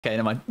Okay,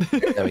 never mind.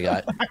 There we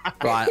go.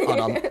 Right, hold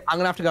on. I'm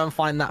gonna have to go and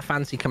find that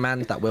fancy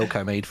command that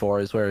Wilco made for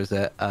us. Where is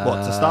it?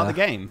 What, to start the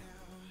game?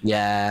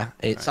 Yeah,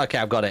 it's okay.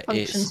 I've got it.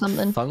 Function It's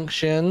something.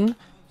 function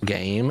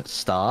game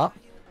start.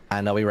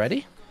 And are we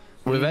ready?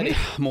 We're ready.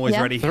 I'm always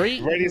Yeah. ready.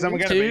 3, Ready as I'm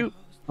gonna 2, be.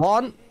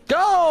 1,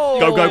 go!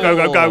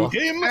 Go.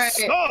 Game Alright.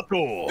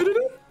 started.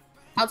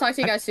 I'll talk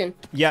to you guys soon.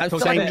 Yeah, I feel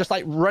like I'm same. just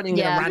like running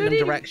in a Yeah. random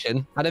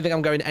direction. I don't think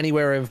I'm going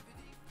anywhere of.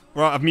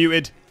 Right, I've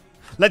muted.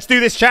 Let's do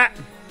this, chat.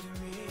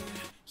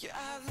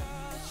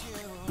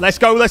 Let's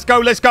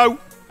go.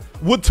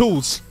 Wood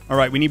tools. All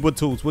right, we need wood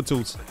tools. We're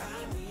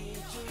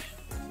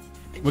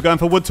going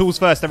for wood tools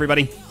first,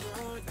 everybody.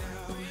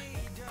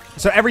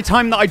 So every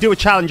time that I do a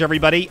challenge,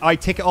 everybody, I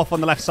tick it off on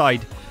the left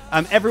side.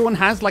 Everyone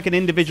has like an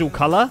individual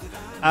color.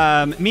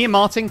 Me and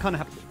Martin kind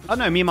of have... Oh,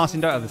 no, me and Martin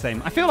don't have the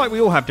same. I feel like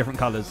we all have different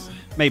colors.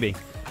 Maybe.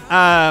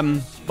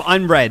 But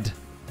I'm red.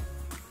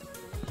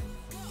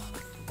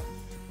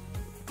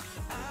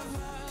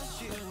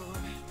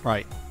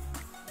 Right.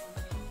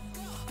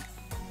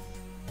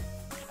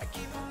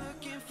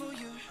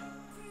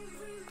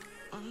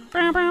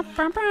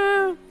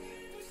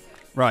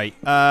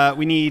 Right.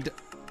 We need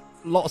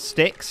a lot of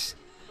sticks.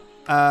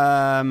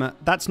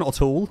 That's not a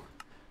tool.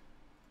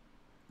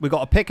 We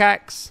got a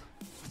pickaxe,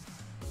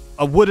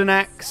 a wooden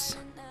axe,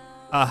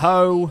 a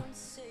hoe,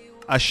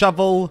 a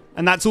shovel,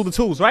 and that's all the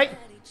tools, right?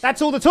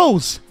 That's all the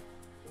tools.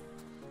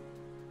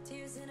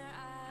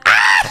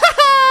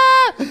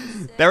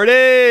 There it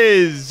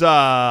is.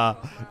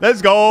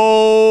 Let's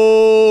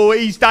go.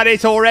 He's done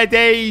it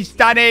already. He's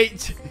done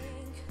it.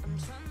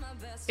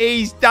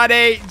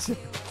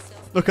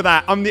 Look at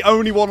that. I'm the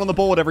only one on the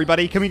board,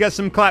 everybody. Can we get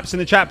some claps in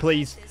the chat,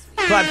 please?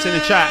 Claps in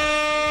the chat.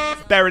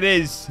 There it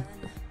is.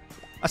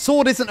 A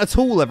sword isn't a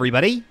tool,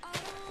 everybody.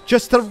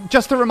 Just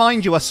to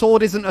remind you, a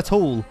sword isn't a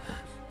tool.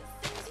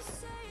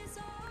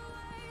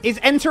 Is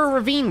enter a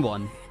ravine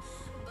one?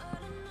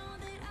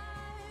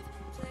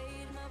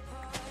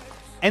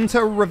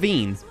 Enter a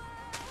ravine.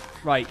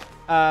 Right.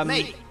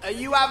 Mate, are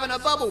you having a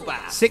bubble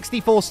bath?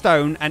 64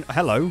 stone and...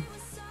 Hello.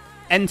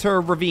 Enter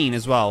a ravine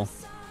as well.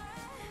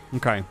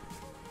 Okay.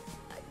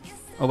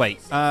 Oh, wait.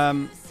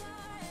 Don't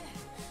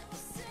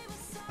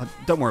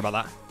worry about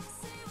that.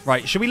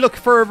 Right, should we look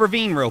for a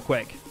ravine real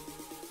quick?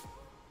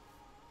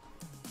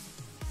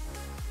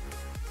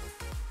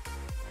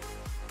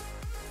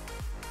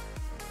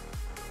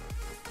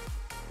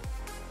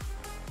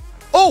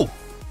 Oh!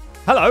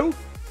 Hello!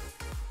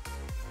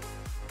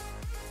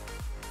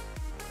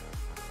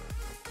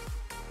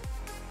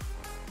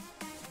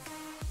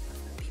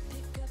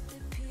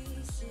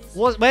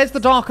 Where's the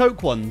dark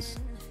oak ones?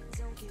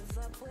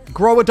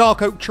 Grow a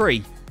dark oak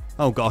tree.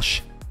 Oh,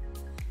 gosh.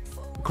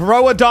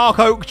 Grow a dark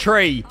oak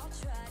tree.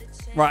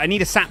 Right, I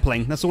need a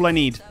sapling. That's all I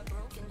need.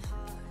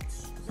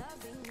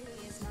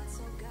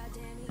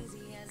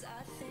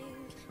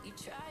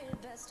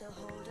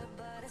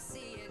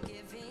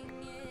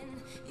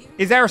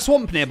 Is there a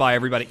swamp nearby,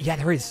 everybody? Yeah,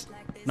 there is.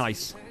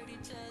 Nice.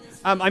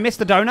 I missed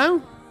the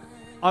dono.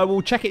 I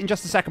will check it in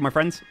just a second, my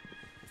friends.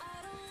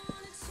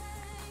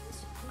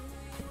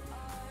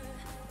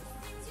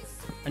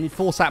 I need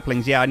 4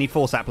 saplings. Yeah, I need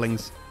 4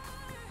 saplings.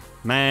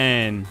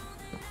 Man.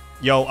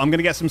 Yo, I'm going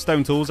to get some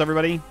stone tools,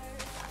 everybody.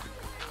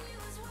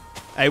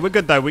 Hey, we're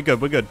good, though. We're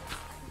good. We're good.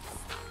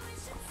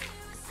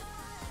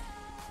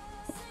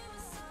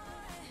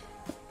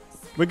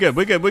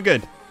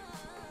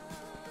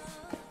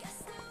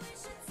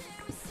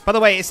 By the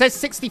way, it says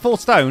 64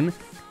 stone.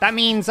 That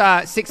means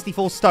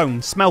 64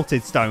 stone.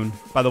 Smelted stone,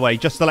 by the way,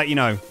 just to let you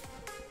know.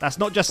 That's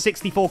not just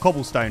 64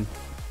 cobblestone.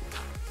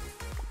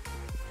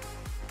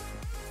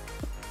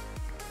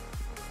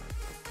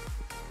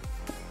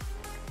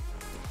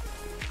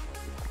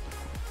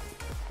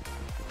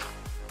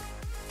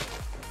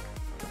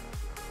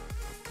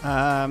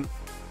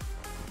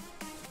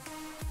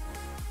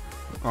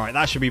 Alright,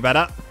 that should be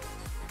better.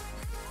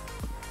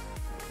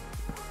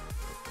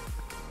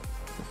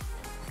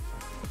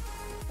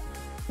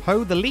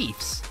 Hoe the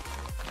leaves.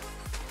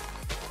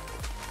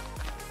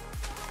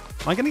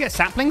 Am I going to get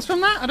saplings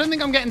from that? I don't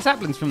think I'm getting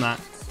saplings from that.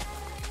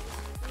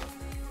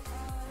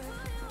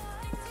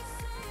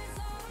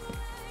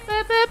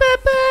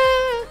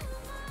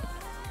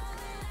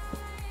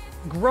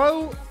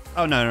 Grow...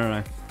 Oh,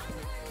 no.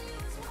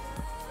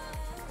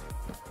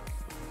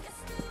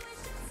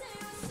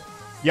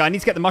 Yeah, I need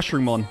to get the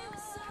mushroom on.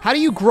 How do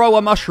you grow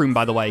a mushroom,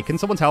 by the way? Can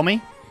someone tell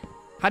me?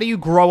 How do you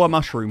grow a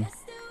mushroom?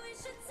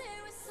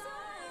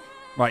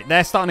 Right,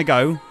 they're starting to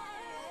go.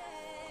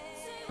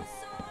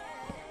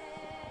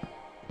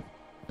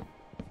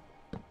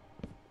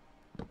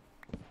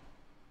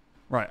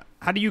 Right,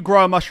 how do you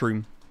grow a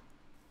mushroom?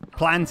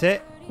 Plant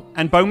it.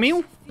 And bone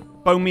meal?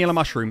 Bone meal a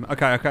mushroom.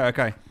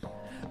 Okay.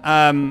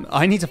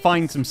 I need to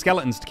find some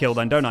skeletons to kill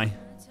then, don't I?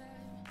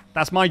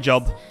 That's my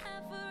job.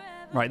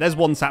 Right, there's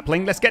one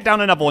sapling. Let's get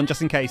down another one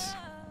just in case.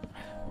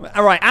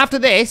 Alright, after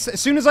this,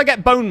 as soon as I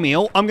get bone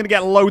meal, I'm going to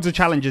get loads of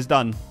challenges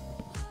done.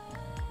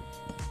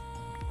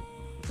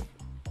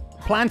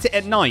 Plant it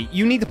at night.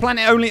 You need to plant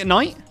it only at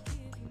night?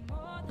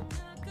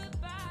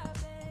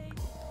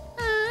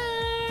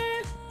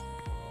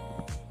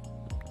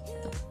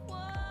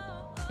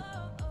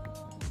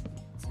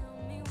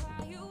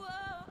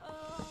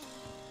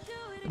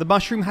 The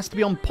mushroom has to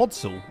be on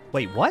Podzol.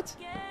 Wait, what?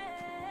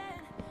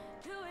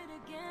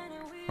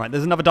 Right,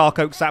 there's another dark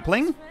oak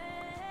sapling.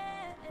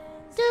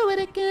 Do it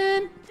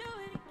again.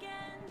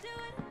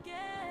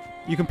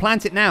 You can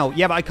plant it now.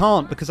 Yeah, but I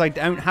can't because I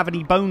don't have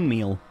any bone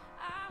meal.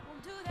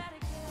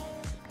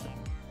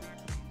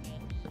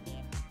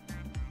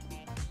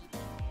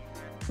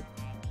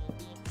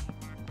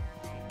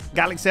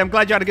 Galaxy, I'm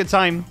glad you had a good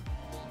time.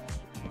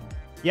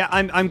 Yeah,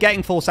 I'm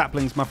getting 4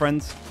 saplings, my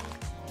friends.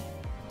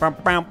 Bow,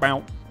 bow,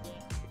 bow.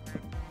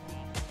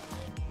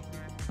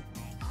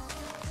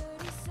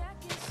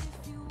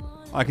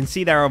 I can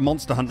see there are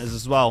monster hunters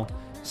as well.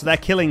 So they're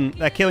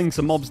killing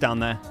some mobs down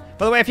there.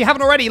 By the way, if you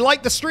haven't already,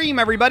 like the stream,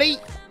 everybody.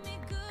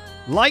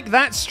 Like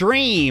that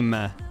stream.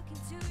 All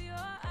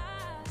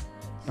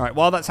right,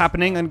 while that's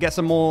happening, and get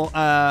some more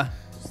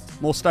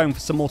stone for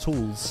some more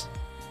tools.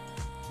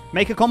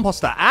 Make a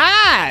composter.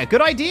 Ah,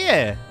 good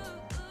idea.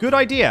 Good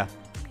idea.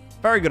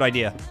 Very good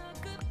idea.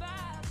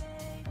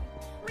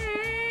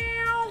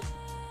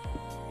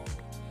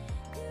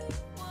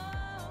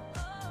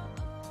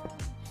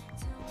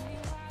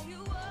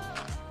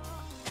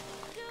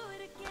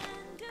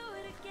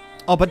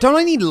 Oh, but don't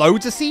I need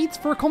loads of seeds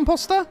for a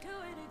composter?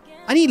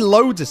 I need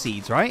loads of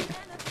seeds, right?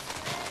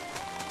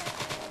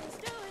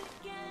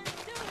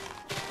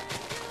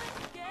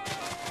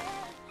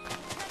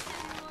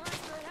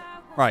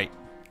 Right.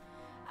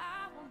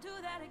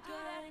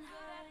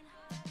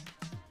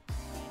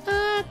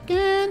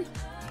 Again.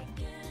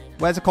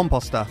 Where's a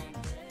composter?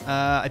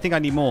 I think I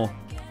need more.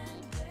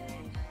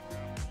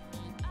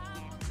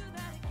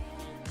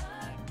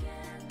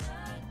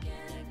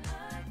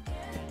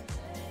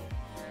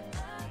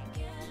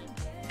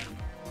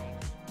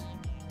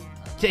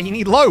 Yeah, you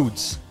need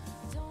loads.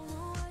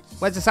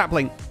 Where's the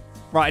sapling?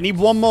 Right, I need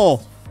one more.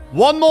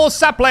 One more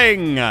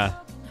sapling!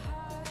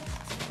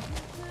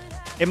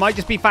 It might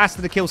just be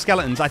faster to kill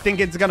skeletons. I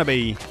think it's gonna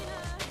be.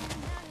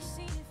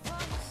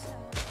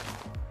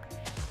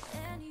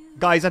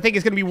 Guys, I think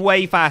it's gonna be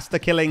way faster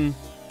killing.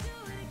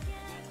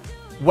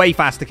 Way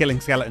faster killing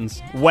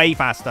skeletons. Way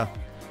faster.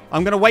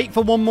 I'm gonna wait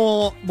for one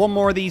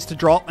more of these to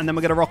drop, and then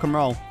we're gonna rock and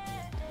roll.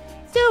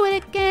 Do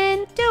it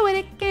again. Do it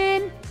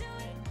again.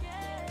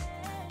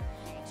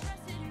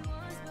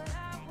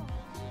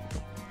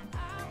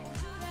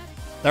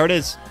 There it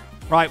is.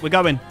 Right, we're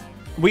going.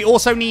 We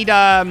also need,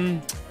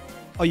 oh,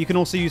 you can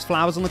also use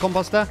flowers on the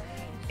composter.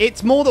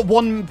 It's more that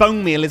one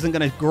bone meal isn't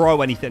going to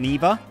grow anything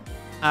either.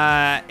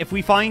 If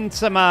we find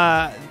some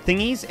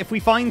thingies, if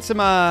we find some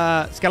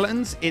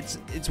skeletons,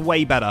 it's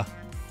way better.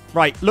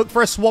 Right, look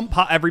for a swamp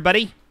hut,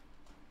 everybody.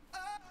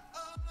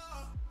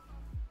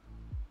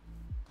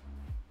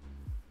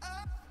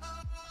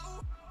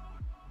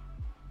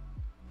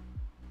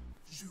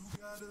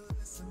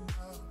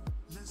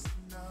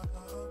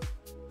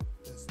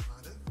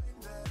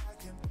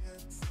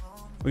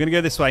 We're going to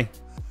go this way.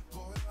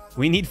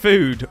 We need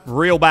food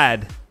real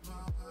bad.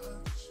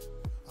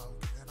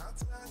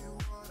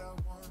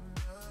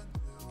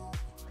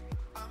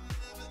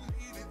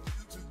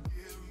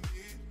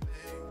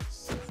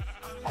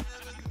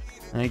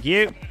 Thank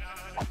you.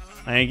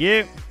 Thank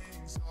you.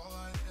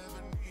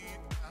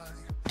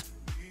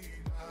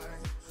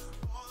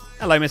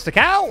 Hello, Mr.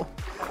 Cow.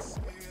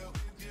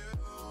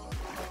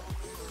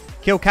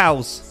 Kill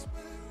cows.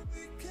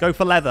 Go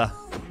for leather.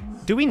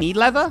 Do we need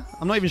leather?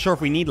 I'm not even sure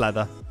if we need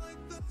leather.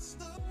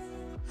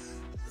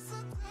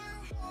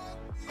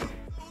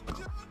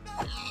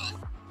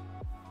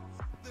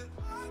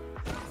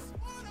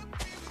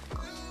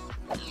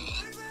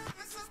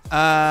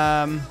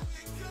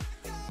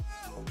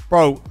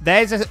 Bro,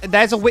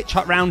 there's a witch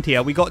hut round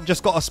here. We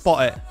just got to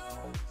spot it.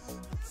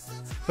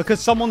 Because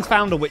someone's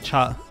found a witch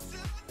hut.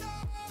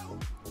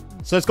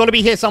 So it's got to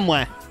be here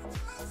somewhere.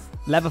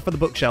 Leather for the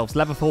bookshelves.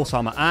 Leather for horse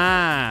armor.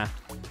 Ah.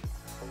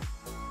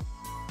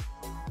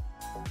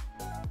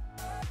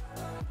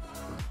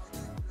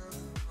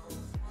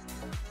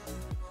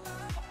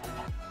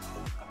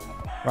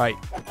 Right.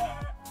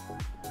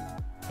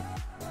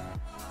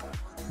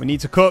 We need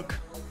to cook.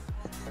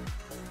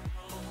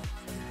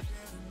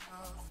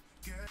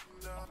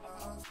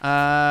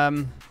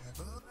 I'm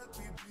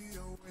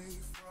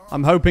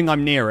hoping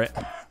I'm near it.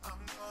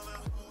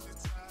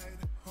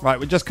 Right,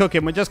 we're just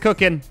cooking. We're just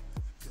cooking.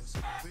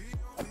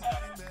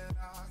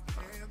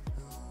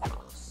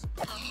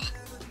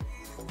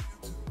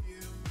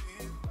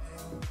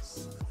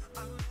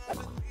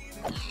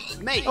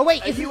 Mate, oh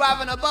wait, are you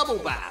having a bubble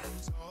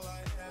bath?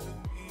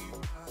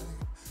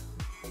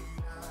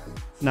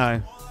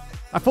 No.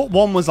 I thought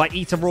one was like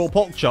eat a raw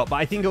pork chop, but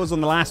I think it was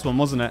on the last one,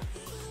 wasn't it?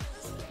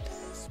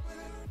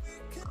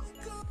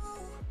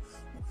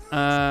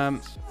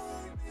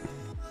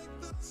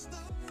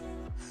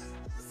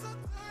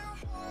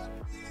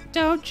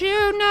 Don't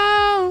you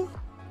know?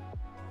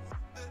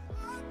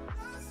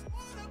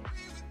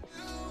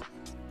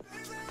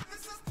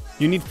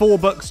 You need 4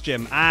 books,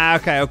 Jim. Ah,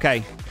 okay,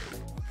 okay.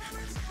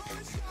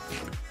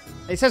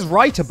 It says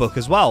write a book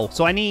as well,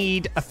 so I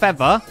need a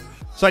feather.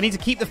 So I need to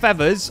keep the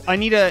feathers. I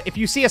need a... If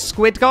you see a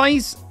squid,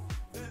 guys,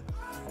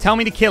 tell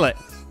me to kill it.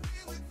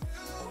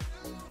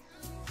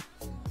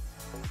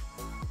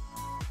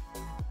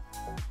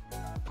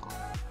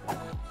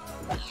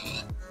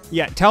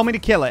 Yeah, tell me to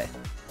kill it.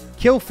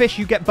 Kill fish,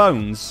 you get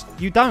bones.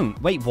 You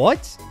don't. Wait,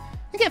 what?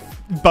 You get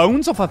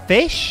bones off a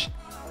fish?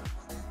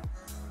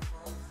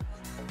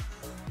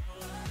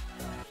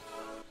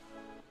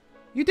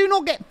 You do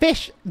not get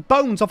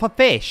bones off a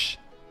fish.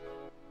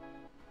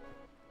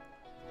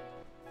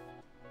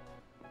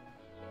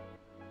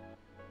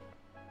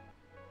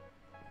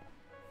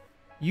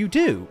 You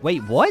do?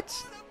 Wait, what?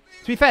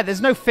 To be fair,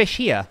 there's no fish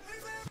here.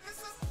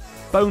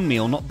 Bone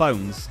meal, not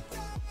bones.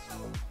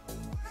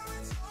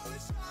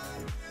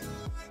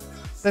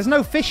 There's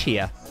no fish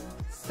here.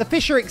 The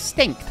fish are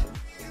extinct.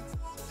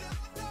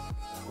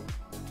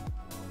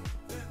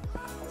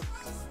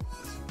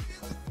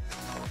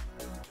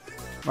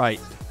 Right.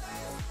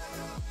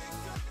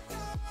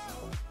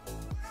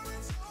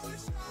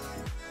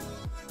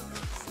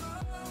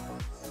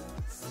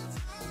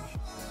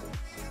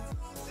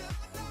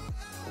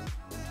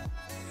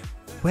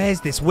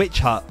 Where's this witch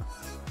hut?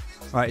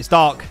 Right, it's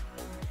dark.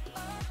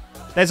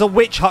 There's a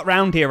witch hut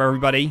round here,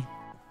 everybody.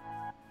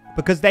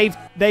 Because they've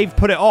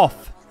put it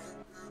off.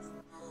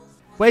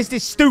 Where's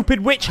this stupid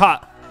witch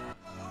hut?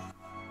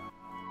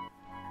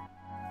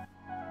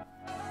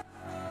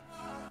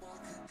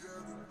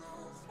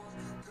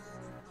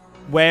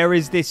 Where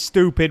is this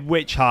stupid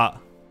witch hut?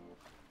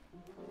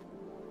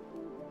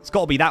 It's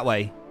got to be that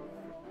way.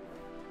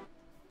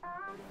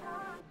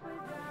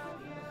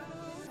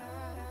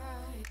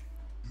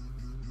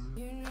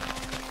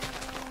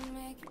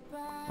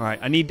 Alright,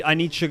 I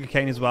need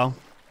sugarcane as well.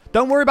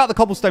 Don't worry about the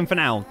cobblestone for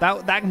now.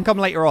 That can come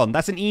later on.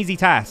 That's an easy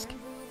task.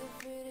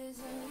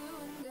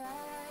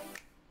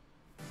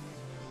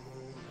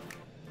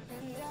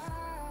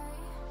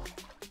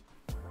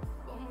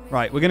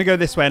 Right, we're going to go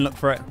this way and look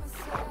for it.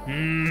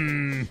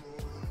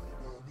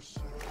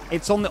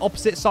 It's on the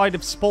opposite side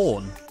of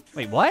spawn.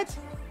 Wait, what?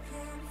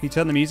 Can you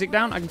turn the music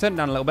down? I can turn it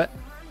down a little bit.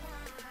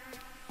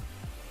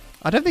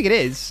 I don't think it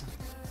is.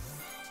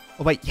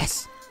 Oh, wait,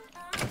 yes.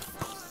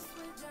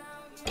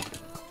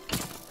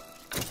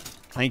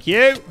 Thank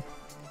you.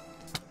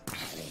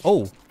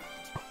 Oh.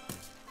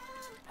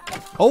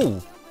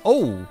 Oh.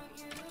 Oh.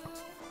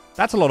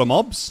 That's a lot of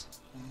mobs.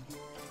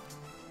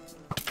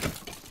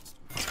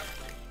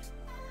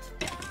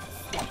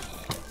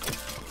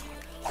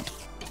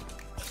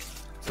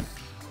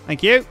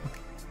 Thank you.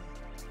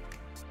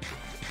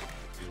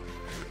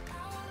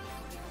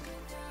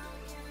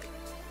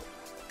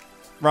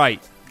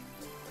 Right.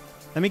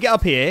 Let me get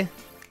up here.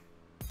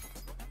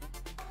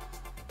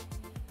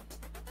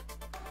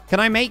 Can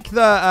I make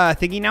the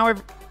thingy now?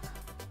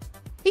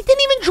 He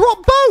didn't even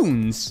drop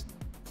bones.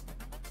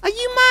 Are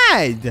you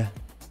mad?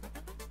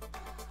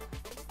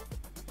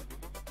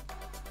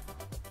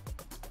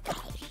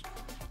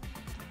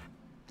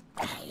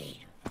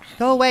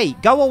 Go away.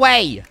 Go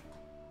away.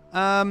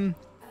 I'm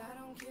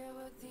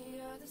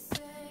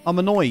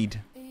annoyed.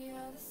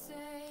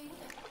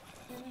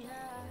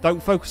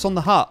 Don't focus on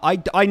the hut.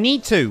 I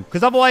need to,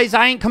 because otherwise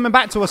I ain't coming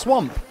back to a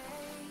swamp.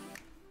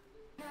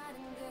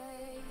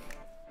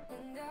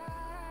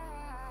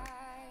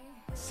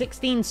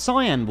 $16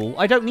 cyan wool.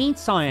 I don't need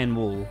cyan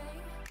wool.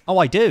 Oh,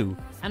 I do.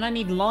 And I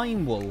need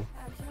lime wool.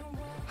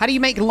 How do you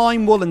make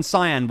lime wool and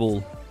cyan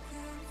wool?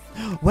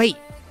 Wait.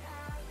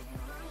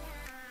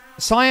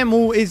 Cyan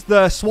wool is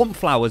the swamp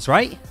flowers,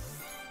 right?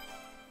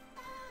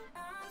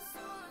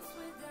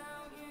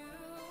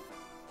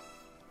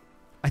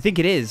 I think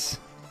it is.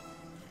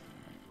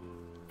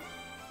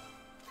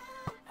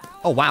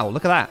 Oh, wow.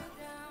 Look at that.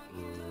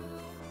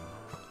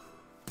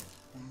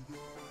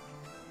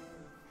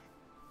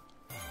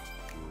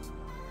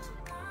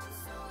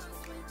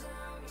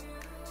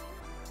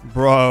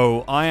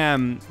 Bro, I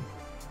am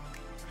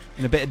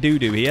in a bit of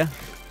doo-doo here.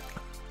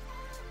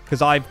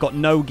 Because I've got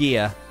no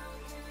gear.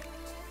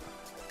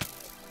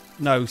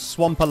 No,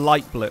 Swamper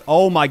light blue.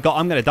 Oh my god,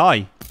 I'm going to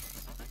die.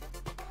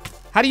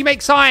 How do you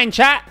make cyan,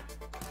 chat?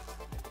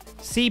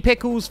 Sea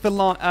pickles for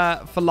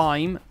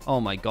lime. Oh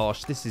my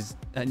gosh, this is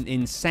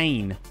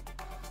insane.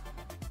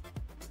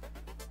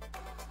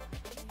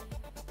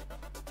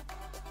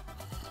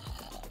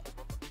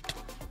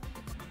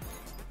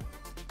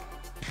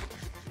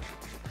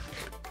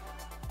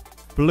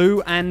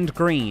 Blue and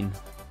green.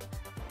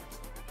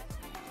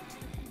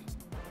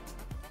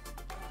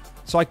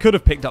 So I could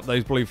have picked up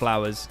those blue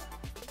flowers.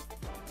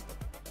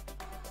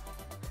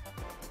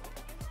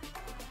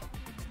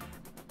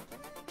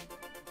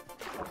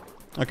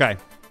 Okay.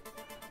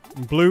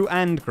 Blue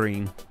and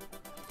green.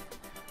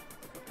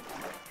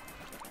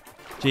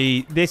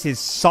 Gee, this is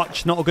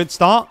such not a good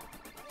start.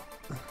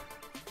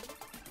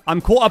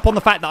 I'm caught up on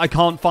the fact that I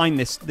can't find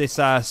this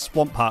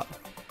swamp hut.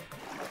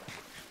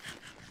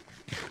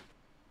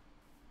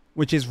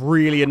 Which has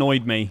really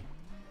annoyed me.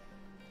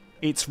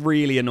 It's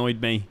really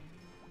annoyed me.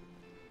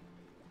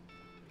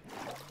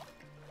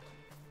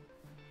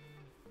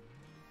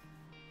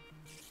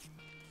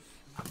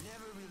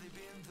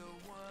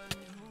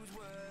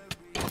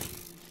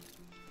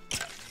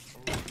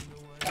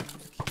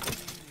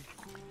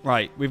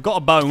 Right, we've got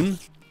a bone.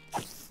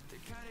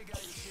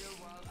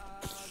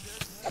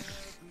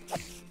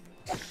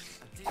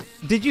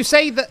 Did you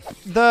say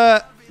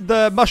that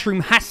the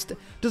mushroom has to...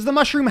 Does the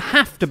mushroom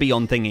have to be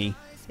on thingy?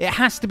 It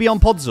has to be on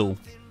Podzol.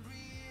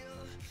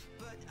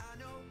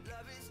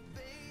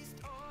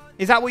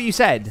 Is that what you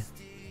said?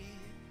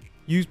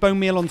 Use bone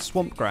meal on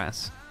swamp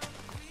grass.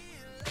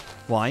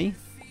 Why?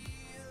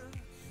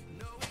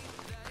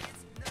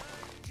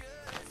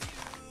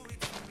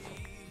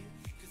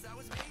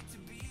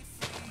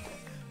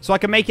 So I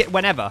can make it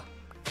whenever.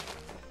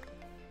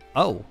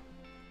 Oh.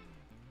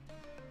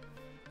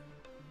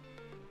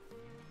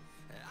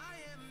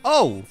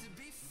 Oh!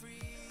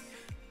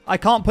 I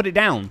can't put it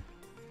down.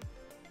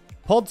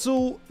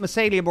 Podzol,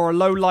 Mycelium, or a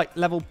low light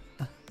level...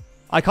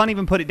 I can't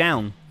even put it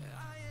down.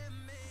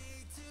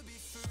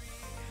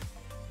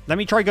 Let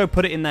me try go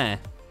put it in there.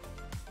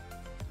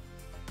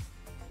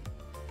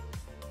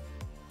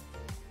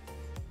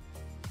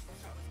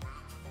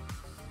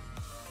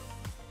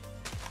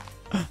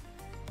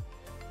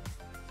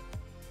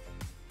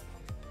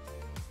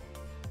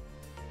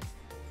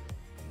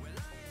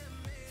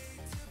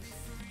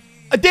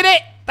 I did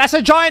it! That's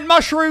a giant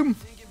mushroom!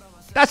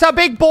 That's a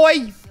big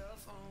boy!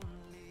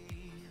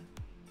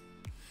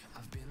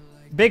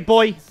 Big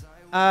boy.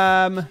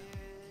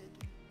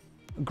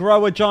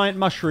 Grow a giant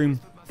mushroom.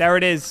 There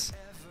it is.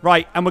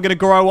 Right, and we're going to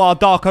grow our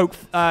dark oak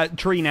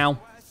tree now.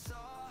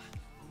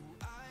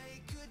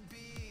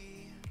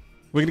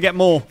 We're going to get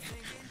more.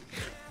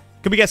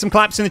 Can we get some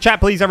claps in the chat,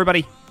 please,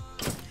 everybody?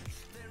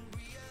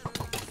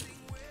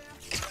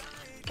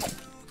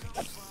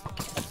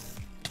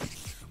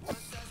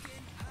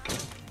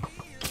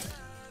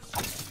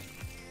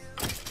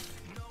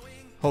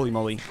 Holy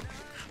moly.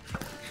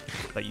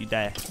 Don't you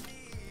dare.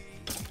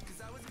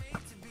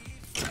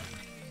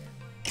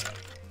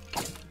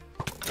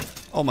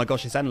 Oh my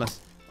gosh, it's endless.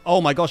 Oh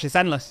my gosh, it's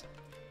endless.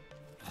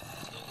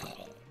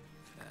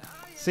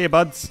 See ya,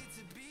 buds.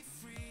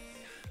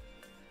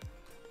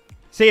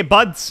 See ya,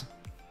 buds.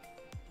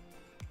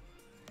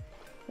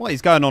 What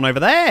is going on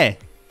over there?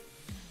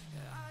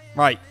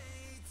 Right.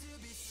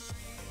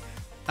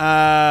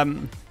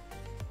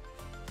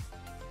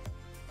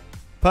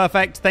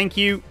 Perfect, thank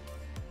you.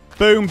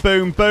 Boom,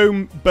 boom,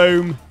 boom,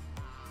 boom.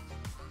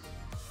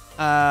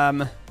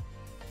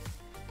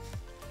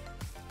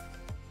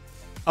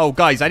 Oh,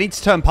 guys, I need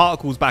to turn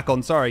particles back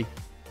on. Sorry.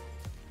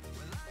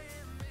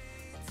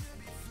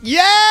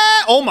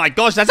 Yeah! Oh, my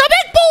gosh, that's a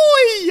big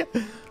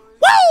boy!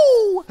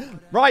 Woo!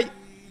 Right.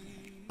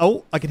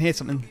 Oh, I can hear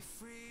something.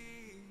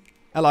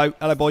 Hello.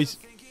 Hello, boys.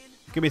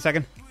 Give me a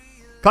second.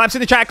 Claps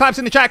in the chat. Claps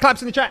in the chat.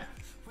 Claps in the chat.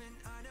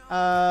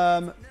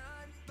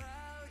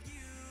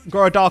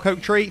 Grow a dark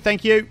oak tree.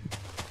 Thank you.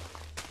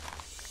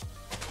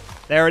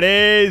 There it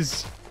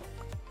is.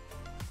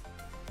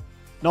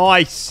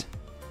 Nice.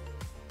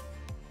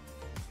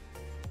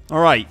 All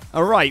right.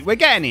 All right. We're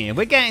getting here.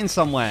 We're getting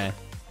somewhere.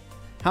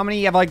 How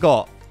many have I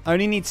got? I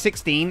only need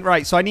 16.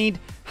 Right. So I need...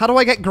 How do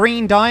I get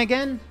green dye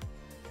again?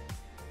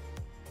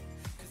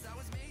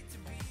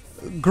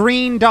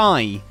 Green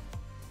dye.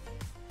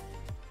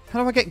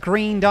 How do I get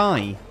green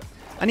dye?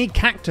 I need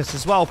cactus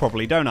as well,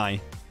 probably, don't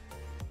I?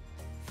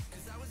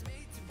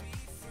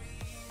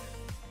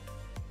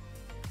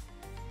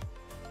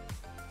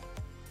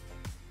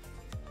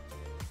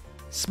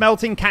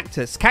 Smelting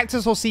cactus.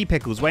 Cactus or sea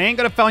pickles? We ain't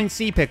going to find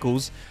sea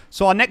pickles.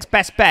 So our next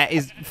best bet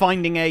is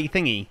finding a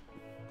thingy.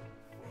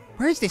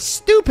 Where is this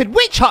stupid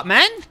witch hut,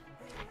 man?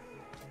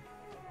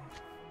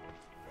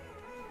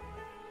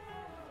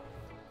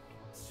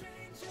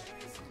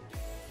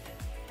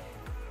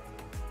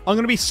 I'm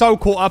going to be so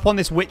caught up on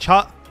this witch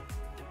hut.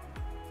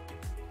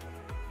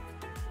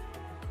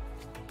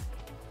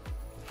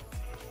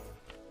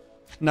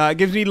 No, it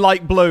gives me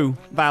light blue,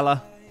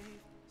 Valor.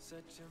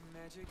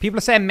 People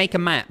are saying make a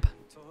map.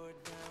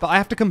 But I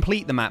have to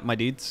complete the map, my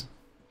dudes.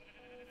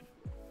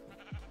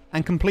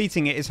 And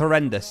completing it is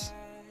horrendous.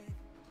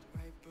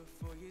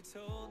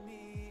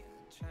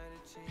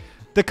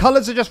 The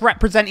colours are just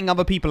representing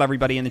other people,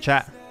 everybody in the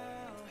chat.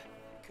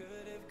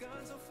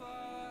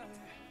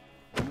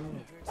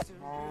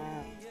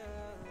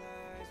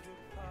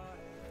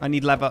 I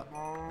need leather.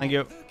 Thank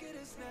you.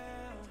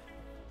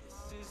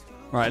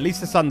 Right, at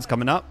least the sun's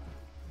coming up.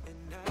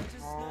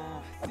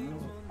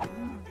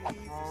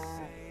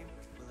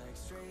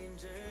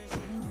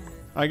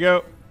 I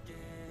go.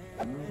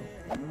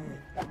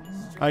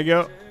 I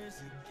go.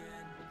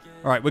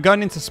 Alright, we're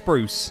going into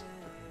spruce.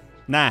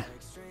 Nah.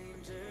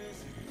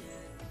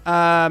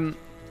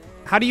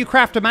 How do you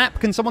craft a map?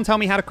 Can someone tell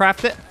me how to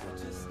craft it?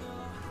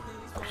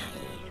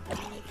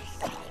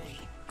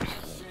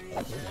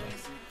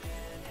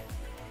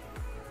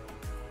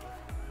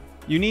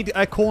 You need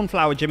a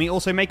cornflower, Jimmy.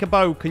 Also, make a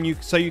bow. Can you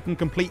so you can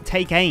complete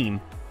take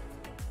aim?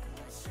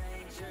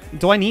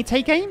 Do I need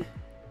take aim?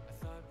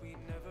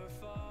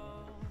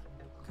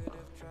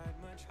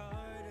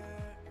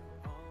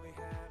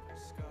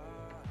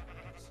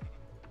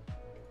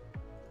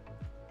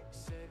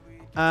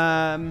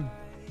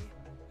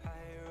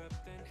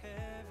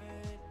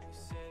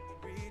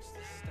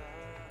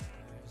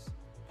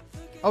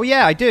 Oh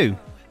yeah, I do.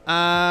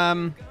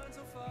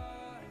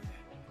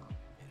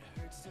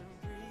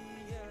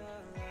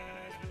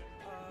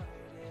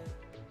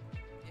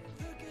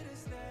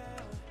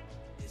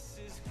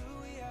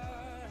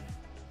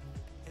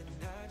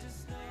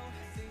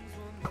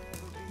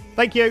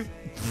 Thank you.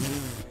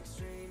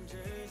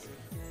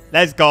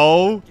 Let's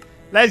go.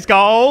 Let's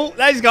go.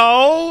 Let's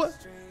go.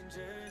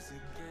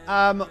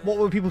 What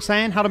were people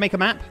saying? How to make a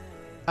map?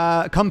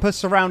 Compass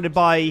surrounded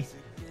by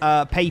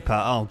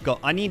paper. Oh god,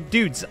 I need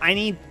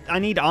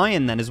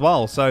iron then as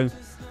well. So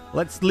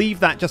let's leave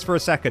that just for a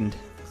second.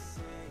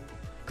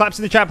 Claps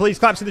in the chat, please.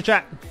 Claps in the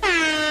chat.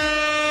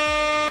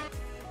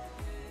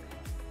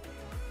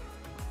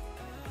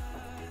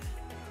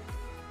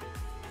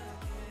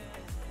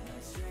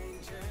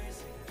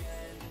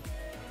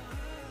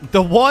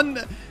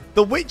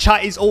 The witch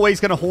hat is always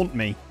going to haunt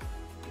me.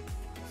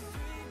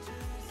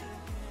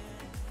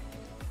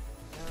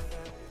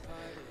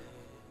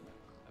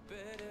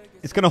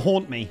 It's going to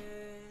haunt me.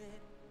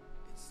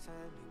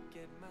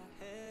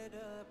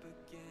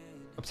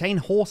 Obtain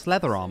horse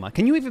leather armor.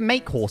 Can you even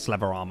make horse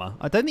leather armor?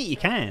 I don't think you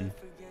can.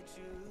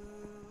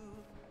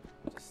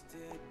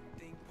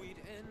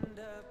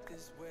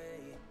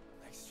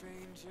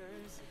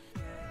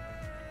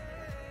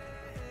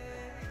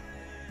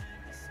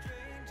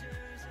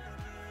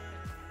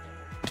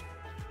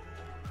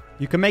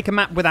 You can make a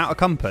map without a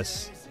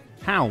compass.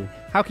 How?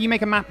 How can you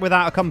make a map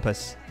without a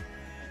compass?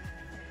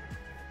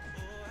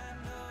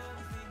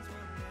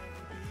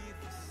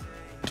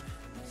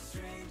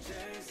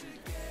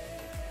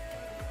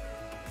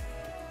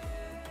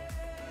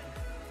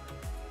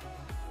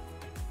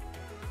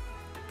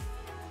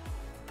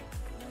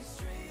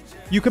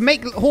 You can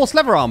make horse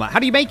leather armor. How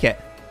do you make it?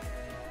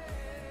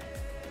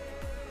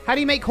 How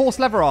do you make horse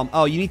leather armor?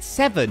 Oh, you need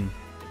 7.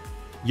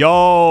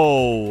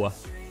 Yo.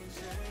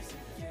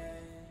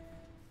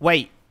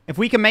 Wait, if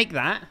we can make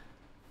that...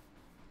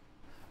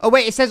 Oh,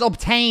 wait, it says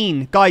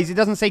obtain. Guys, it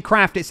doesn't say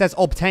craft, it says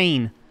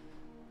obtain.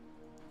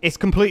 It's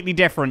completely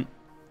different.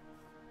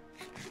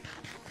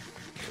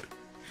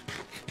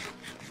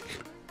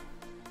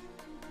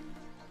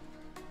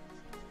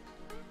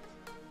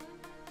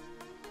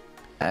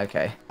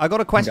 Okay. I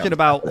got a question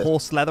about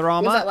horse leather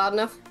armor. Was that loud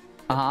enough?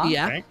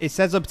 Yeah. Okay. It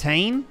says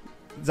obtain.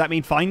 Does that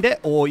mean find it,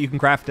 or you can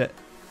craft it?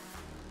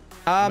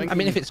 I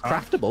mean, if it's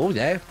craftable,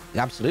 yeah,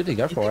 absolutely,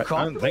 go for it.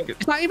 I don't think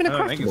It's not even a I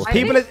don't think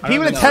craftable. it's-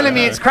 People are telling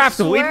me it's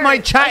craftable. Even my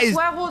chat is...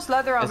 Where horse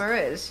leather armor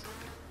is?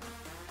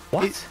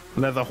 What?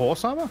 leather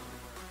horse armor.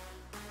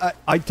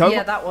 I don't...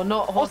 Yeah, that one,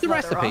 not horse What's the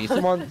leather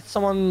recipe? armor.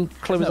 Someone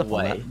clue us up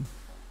on that.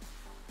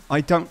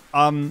 I don't...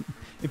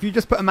 If you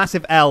just put a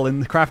massive L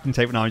in the crafting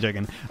table... No, I'm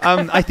joking.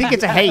 I think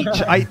it's a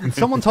H.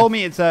 Someone told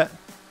me it's a...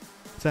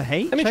 It's a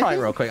H? Let me I try it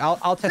think? real quick. I'll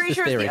test Pretty this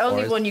sure it's theory the for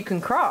only us. one you can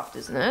craft,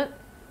 isn't it?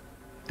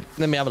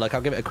 Let me have a look.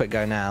 I'll give it a quick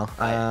go now.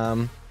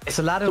 It's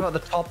a ladder at the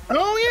top.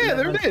 Oh yeah,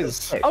 there it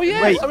is. Oh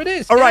yeah, Wait. so it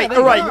is. All Yeah, right, there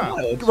all you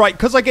right, go. right.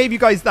 Because I gave you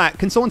guys that.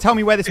 Can someone tell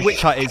me where this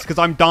witch hut is? Because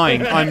I'm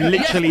dying. I'm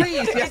literally.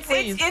 Yes,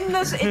 please.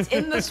 It's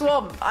in the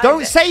swamp.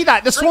 Don't say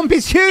that. The swamp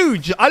is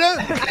huge. I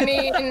don't. I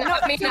mean,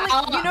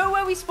 You know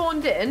where we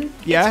spawned in?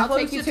 Yeah. I'll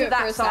take you Closer to to it for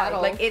that a side.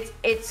 saddle. Like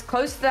it's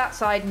close to that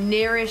side,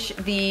 nearish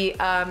the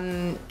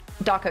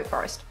Dark Oak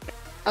Forest.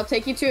 I'll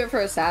take you to it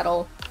for a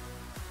saddle.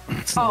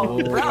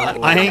 Oh, bro.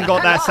 I ain't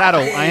got that saddle.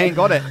 I ain't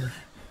got it.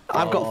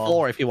 I've got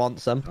 4 if you want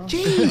some.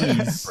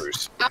 Jeez.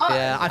 Bruce.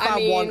 Yeah, I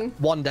found mean,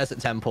 one desert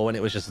temple and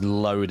it was just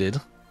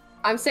loaded.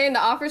 I'm saying the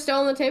offer's still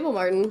on the table,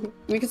 Martin.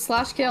 We could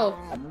slash kill.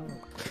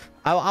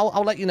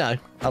 I'll let you know.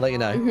 I'll let you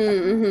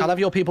know. I'll have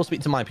your people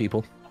speak to my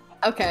people.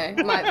 Okay,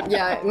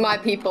 my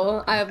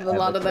people. I have a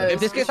lot of those.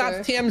 If this gets for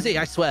out to TMZ,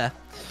 I swear.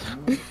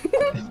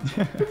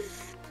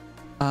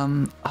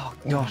 Oh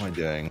What am I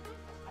doing?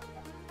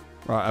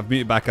 Right, I've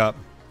muted back up.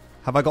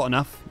 Have I got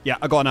enough? Yeah,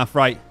 I got enough.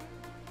 Right.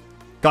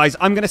 Guys,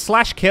 I'm going to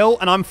slash kill,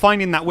 and I'm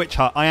finding that witch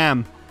hut. I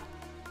am.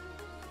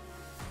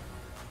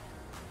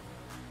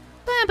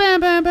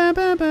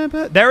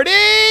 There it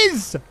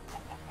is!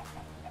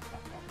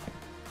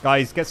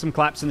 Guys, get some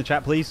claps in the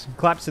chat, please.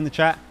 Claps in the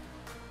chat.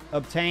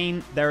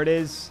 Obtain. There it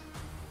is.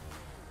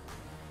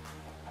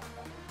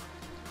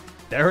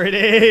 There it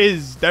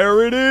is.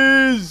 There it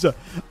is.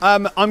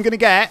 I'm going to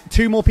get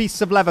 2 more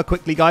pieces of leather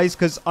quickly, guys,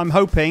 because I'm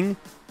hoping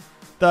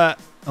that...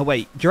 Oh,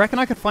 wait. Do you reckon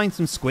I could find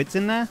some squids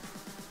in there?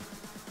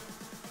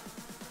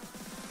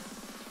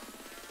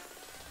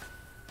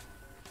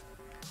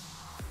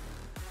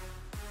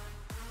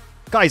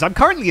 Guys, I'm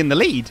currently in the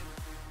lead.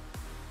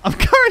 I'm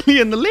currently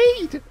in the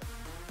lead.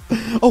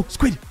 Oh,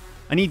 squid.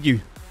 I need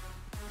you.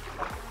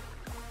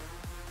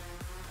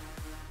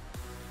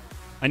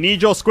 I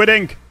need your squid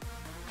ink.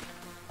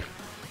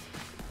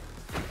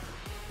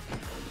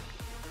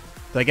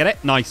 Did I get it?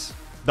 Nice.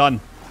 Done.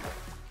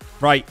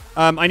 Right.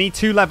 I need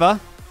 2 leather.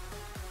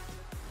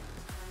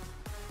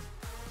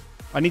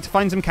 I need to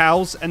find some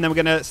cows, and then we're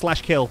going to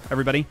slash kill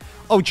everybody.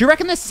 Oh, do you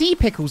reckon there's sea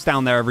pickles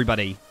down there,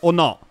 everybody? Or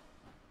not?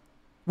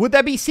 Would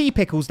there be sea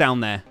pickles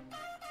down there?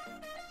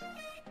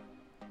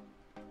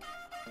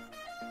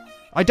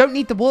 I don't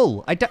need the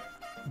wool. I don't...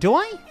 Do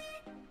I?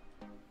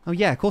 Oh,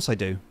 yeah, of course I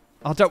do.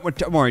 Oh, don't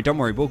worry, don't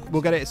worry.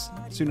 We'll get it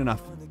soon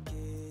enough.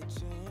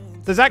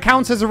 Does that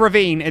count as a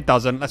ravine? It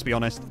doesn't, let's be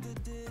honest.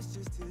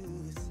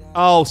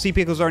 Oh, sea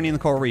pickles are only in the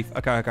coral reef.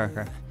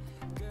 Okay.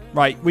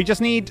 Right, we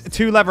just need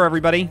 2 leather,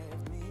 everybody.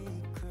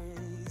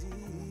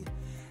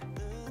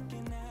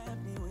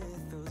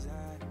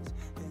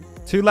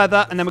 2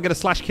 leather, and then we're going to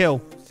slash kill.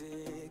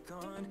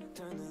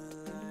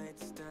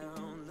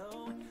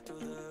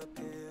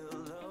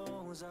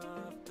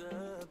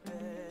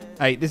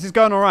 Hey, this is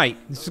going all right.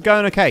 This is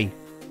going okay.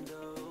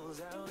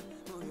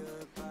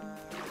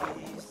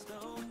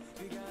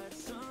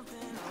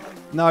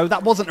 No,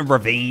 that wasn't a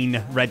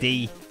ravine.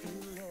 Ready.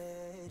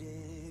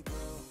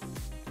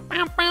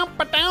 Bow, bow,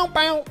 ba-dow,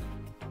 bow. All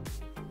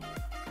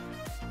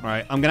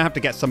right, I'm going to have to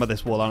get some of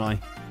this wool,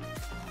 aren't I?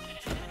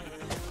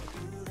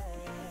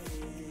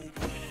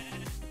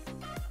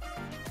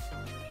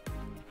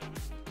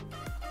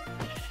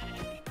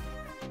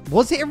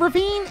 Was it a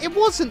ravine? It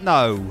wasn't,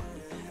 though.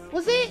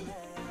 Was it?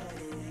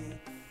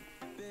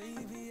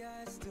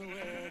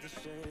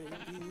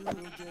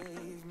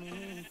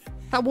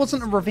 That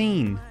wasn't a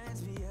ravine.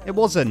 It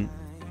wasn't.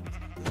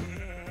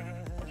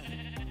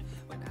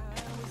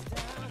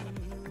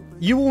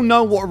 You all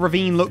know what a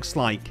ravine looks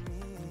like.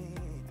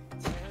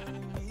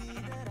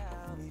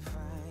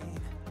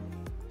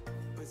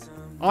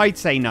 I'd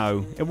say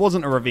no. It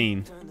wasn't a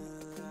ravine.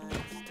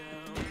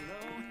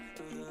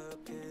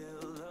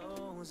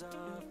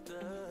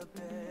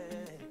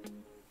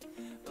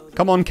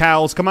 Come on,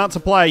 cows. Come out to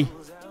play.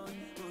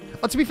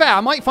 Oh, to be fair,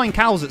 I might find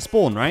cows at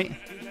spawn, right?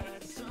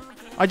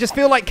 I just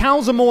feel like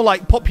cows are more,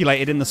 like,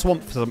 populated in the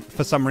swamp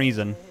for some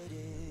reason.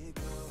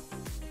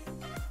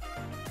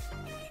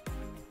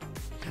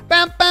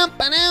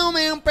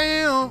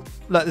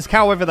 Look, there's a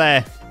cow over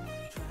there.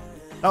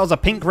 That was a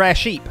pink rare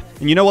sheep.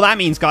 And you know what that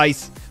means,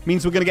 guys? It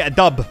means we're going to get a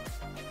dub.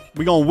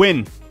 We're going to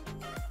win.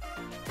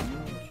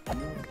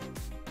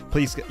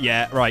 Please.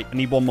 Yeah, right. I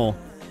need one more.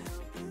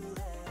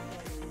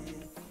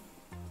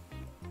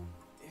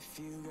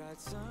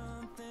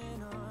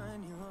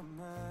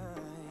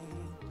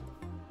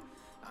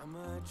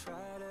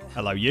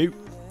 Hello, you.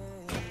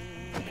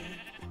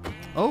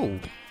 Oh.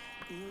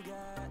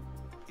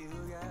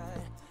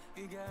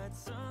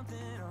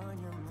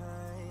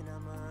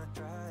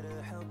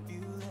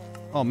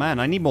 Oh, man,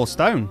 I need more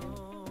stone.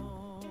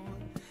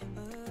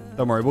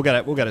 Don't worry, we'll get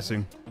it. We'll get it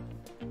soon.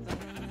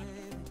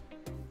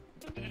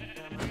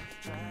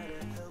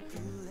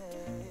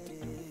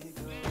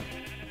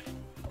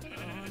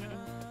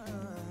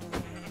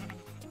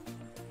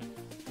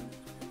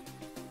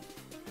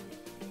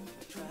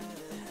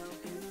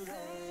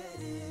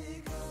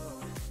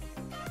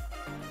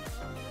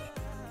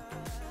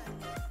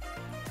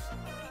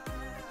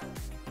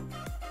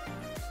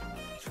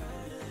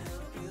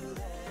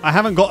 I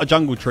haven't got a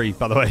jungle tree,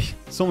 by the way.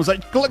 Someone's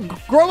like,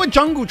 grow a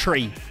jungle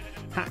tree.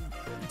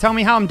 Tell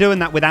me how I'm doing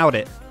that without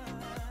it.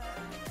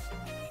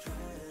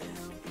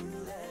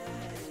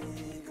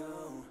 All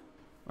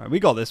right, we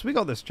got this. We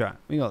got this, chat.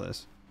 We got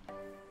this.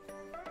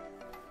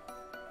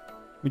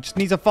 We just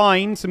need to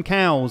find some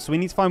cows. We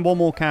need to find one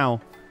more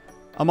cow.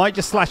 I might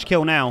just slash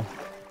kill now.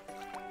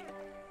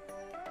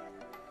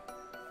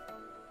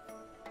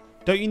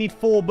 Don't you need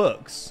 4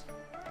 books?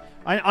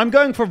 I'm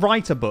going for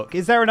writer book.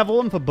 Is there another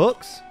one for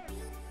books?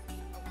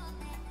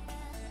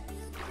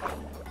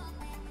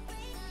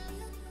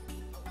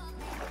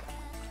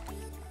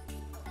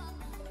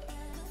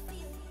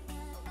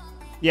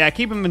 Yeah,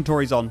 keep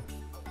inventories on.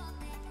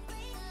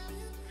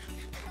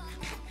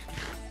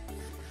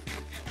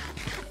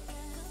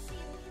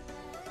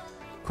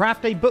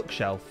 Craft a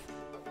bookshelf.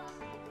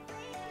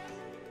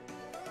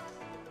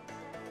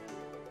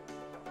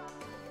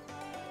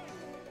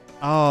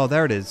 Oh,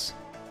 there it is.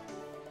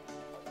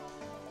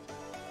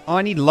 Oh,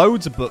 I need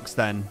loads of books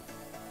then.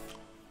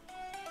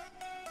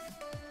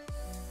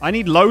 I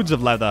need loads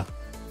of leather.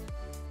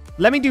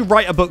 Let me do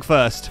write a book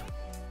first.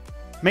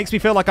 Makes me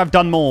feel like I've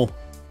done more.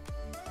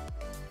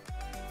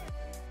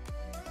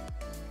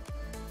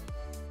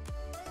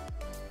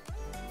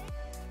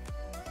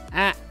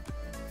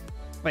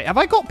 Wait, have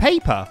I got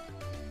paper?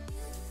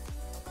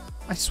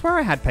 I swear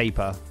I had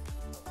paper.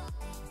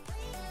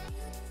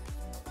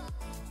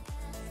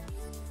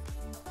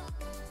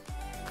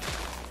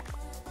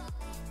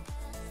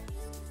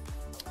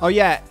 Oh,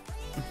 yeah.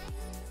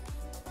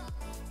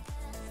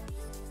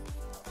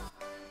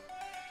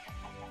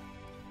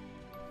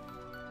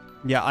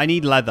 Yeah, I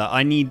need leather.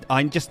 I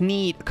just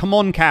need... Come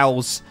on,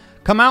 cows.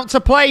 Come out to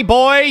play,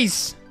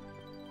 boys!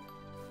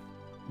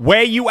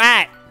 Where you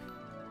at?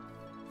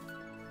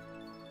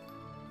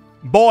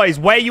 Boys,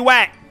 where you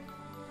at?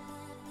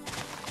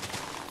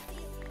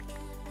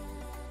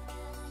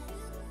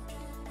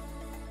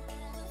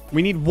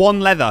 We need 1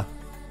 leather.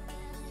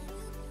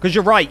 Because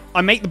you're right. I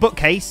make the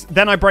bookcase,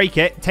 then I break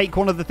it, take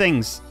one of the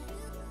things.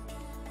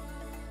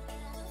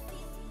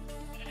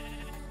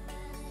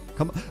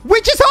 Come on.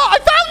 Witch's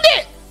Heart! I found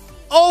it!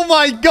 Oh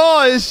my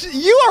gosh!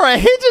 You are a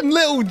hidden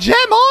little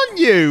gem, aren't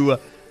you?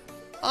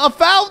 I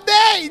found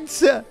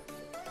it!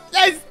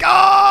 Let's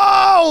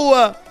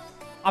go!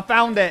 I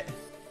found it.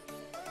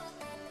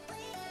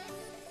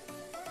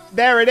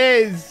 There it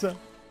is.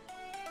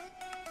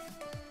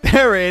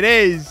 There it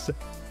is.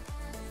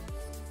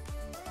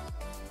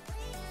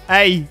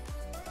 Hey,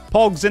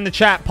 Pogs in the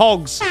chat.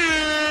 Pogs.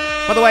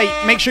 By the way,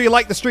 make sure you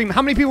like the stream.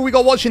 How many people we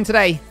got watching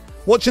today?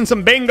 Watching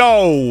some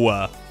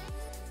bingo.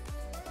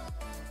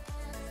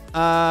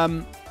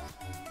 Do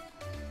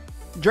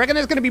you reckon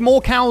there's going to be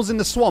more cows in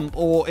the swamp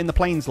or in the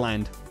plains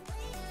land?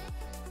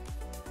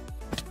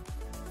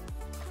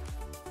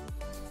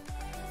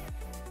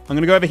 I'm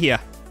going to go over here.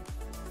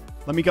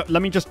 Let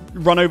me just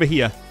run over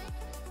here.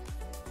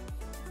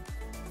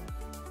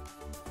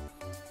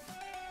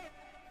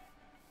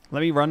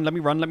 Let me run.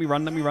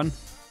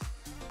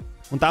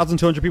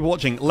 1,200 people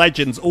watching.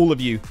 Legends, all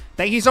of you.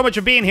 Thank you so much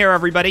for being here,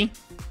 everybody.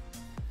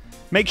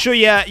 Make sure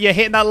you're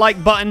hitting that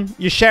like button.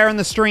 You're sharing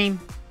the stream.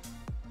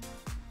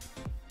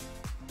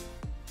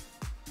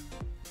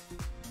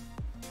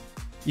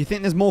 You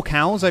think there's more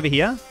cows over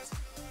here?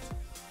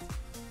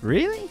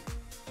 Really?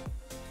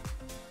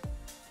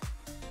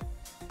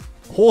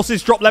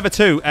 Horses drop lever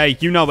 2. Hey,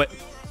 you know it.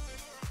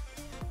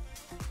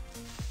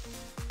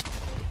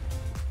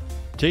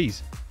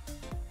 Jeez.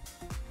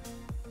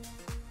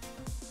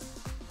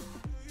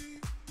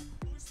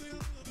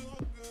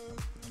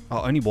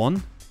 Oh, only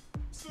one?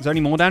 Is there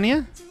any more down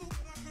here?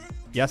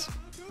 Yes.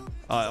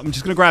 I'm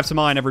just going to grab some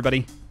iron,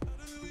 everybody.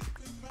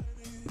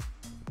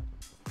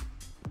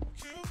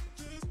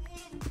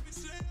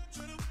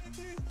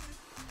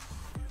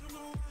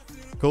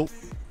 Cool.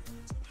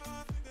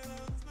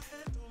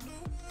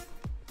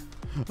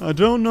 I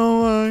don't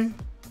know why.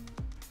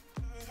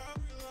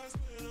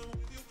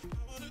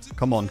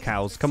 Come on,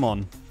 cows. Come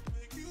on.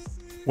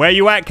 Where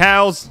you at,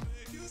 cows?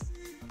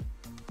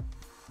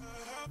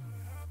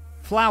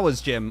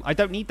 Flowers, Jim. I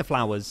don't need the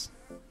flowers.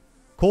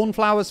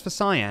 Cornflowers for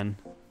cyan.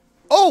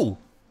 Oh!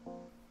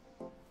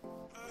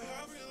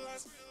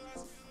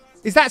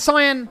 Is that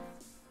cyan?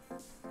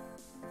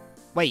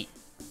 Wait.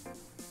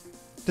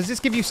 Does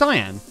this give you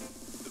cyan?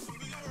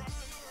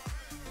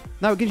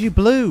 No, it gives you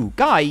blue.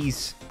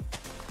 Guys.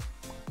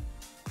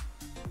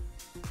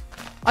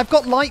 I've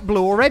got light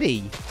blue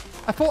already.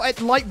 I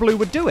thought light blue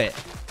would do it.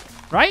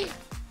 Right?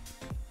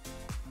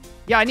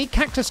 Yeah, I need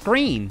cactus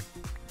green.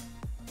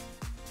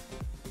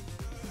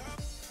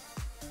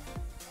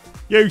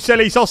 You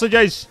silly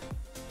sausages.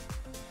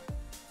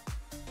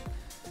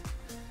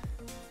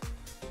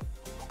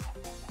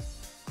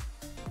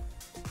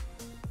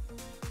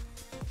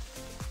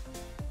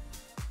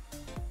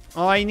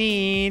 I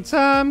need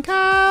some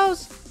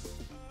cows.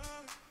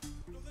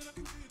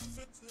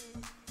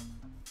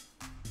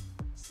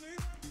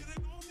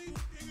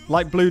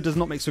 Light blue does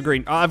not mix with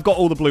green. I've got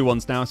all the blue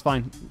ones now. It's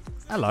fine.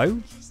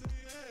 Hello.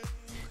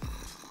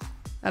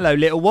 Hello,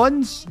 little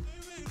ones.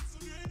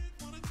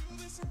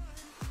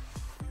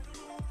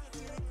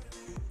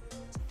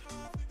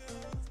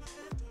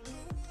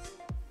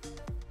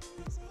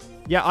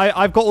 Yeah,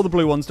 I've got all the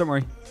blue ones. Don't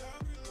worry.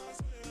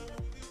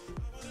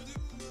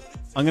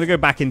 I'm going to go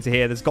back into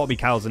here. There's got to be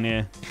cows in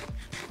here.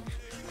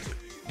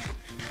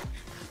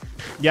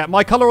 Yeah,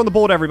 my color on the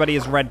board, everybody,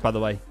 is red, by the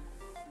way.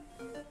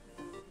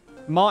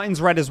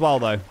 Martin's red as well,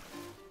 though.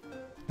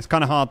 It's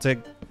kind of hard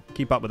to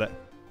keep up with it.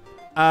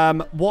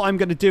 What I'm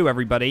going to do,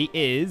 everybody,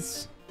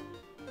 is...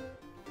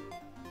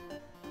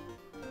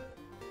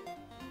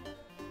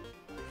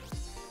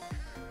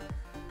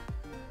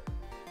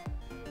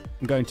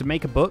 I'm going to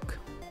make a book.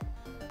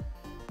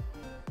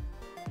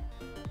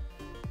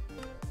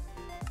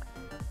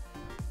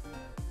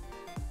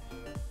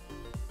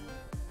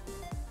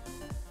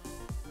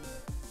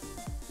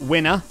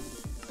 Winner.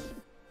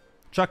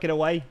 Chuck it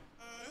away.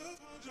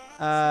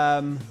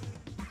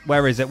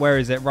 Where is it? Where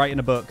is it? Write in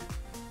a book.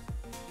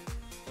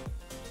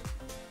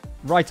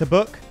 Write a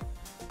book.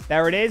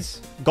 There it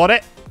is. Got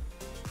it.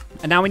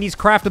 And now we need to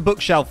craft a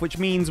bookshelf, which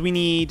means we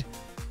need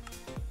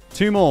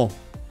 2 more.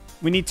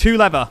 We need 2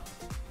 leather.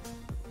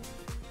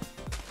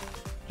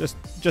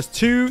 Just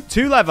two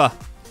leather.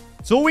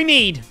 That's all we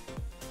need.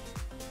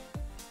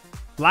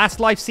 Last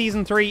Life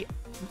Season 3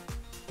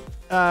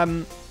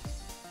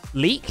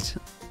 leaked?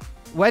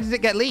 Where did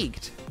it get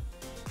leaked?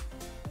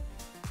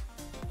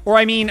 Or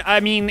I mean,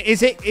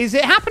 is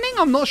it happening?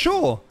 I'm not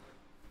sure.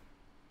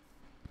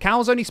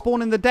 Cows only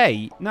spawn in the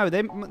day. No,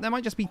 they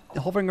might just be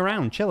hovering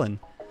around, chilling,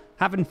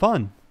 having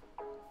fun.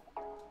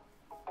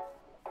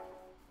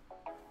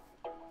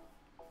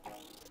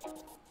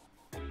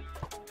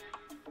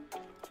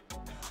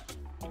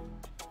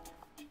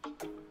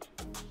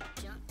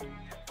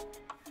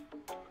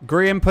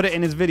 Graham put it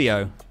in his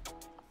video.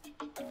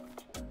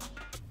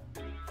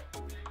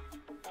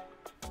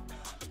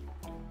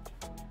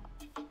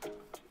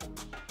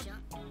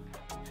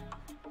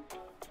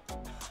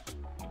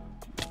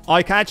 I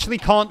actually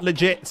can't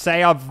legit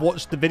say I've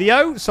watched the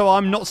video, so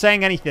I'm not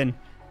saying anything.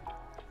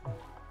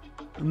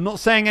 I'm not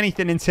saying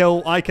anything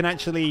until I can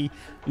actually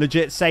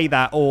legit say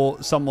that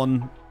or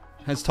someone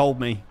has told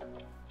me.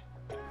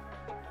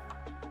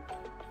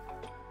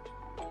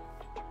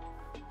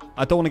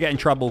 I don't want to get in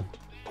trouble.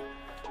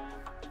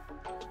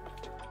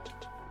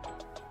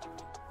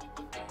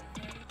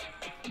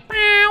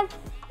 Meow,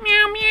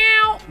 meow,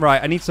 meow.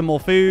 Right, I need some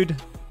more food.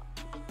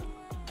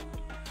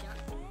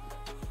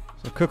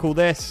 So cook all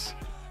this.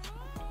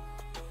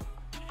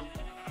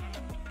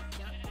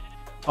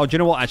 Oh, do you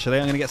know what, actually?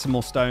 I'm going to get some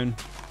more stone.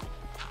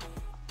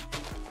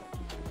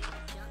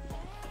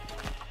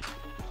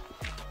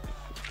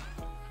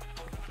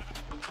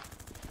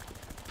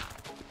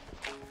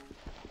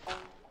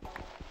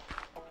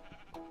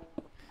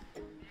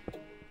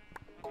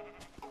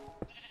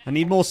 I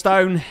need more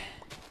stone.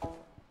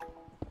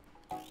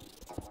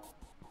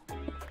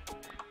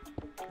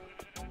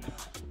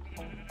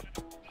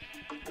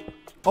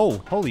 Oh,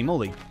 holy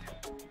moly.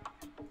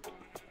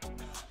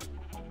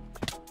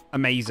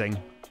 Amazing.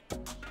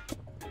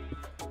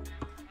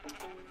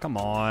 Come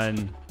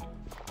on.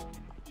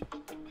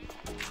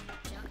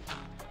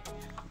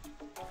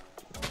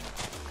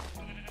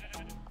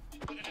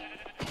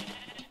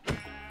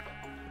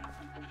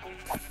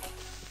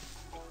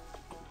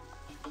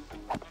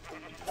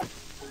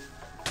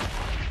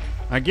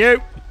 Thank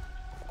you.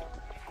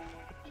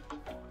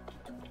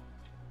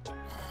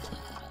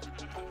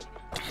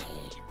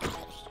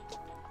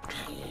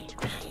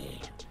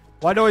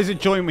 Why do I always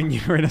join when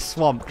you're in a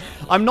swamp?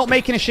 I'm not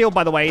making a shield,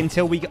 by the way,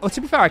 until we... Oh,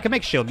 to be fair, I can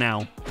make a shield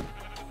now.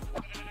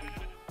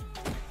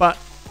 But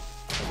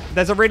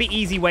there's a really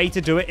easy way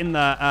to do it in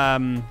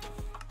the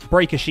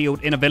break a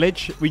shield in a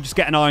village. We just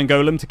get an iron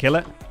golem to kill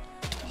it.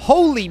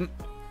 Holy...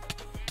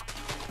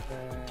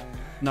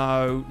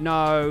 No,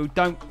 no,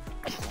 don't...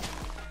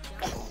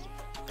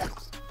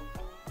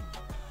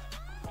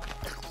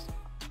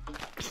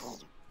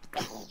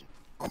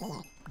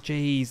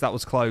 Jeez, that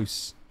was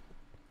close.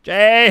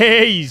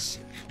 Jeez!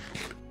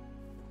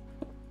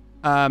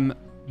 What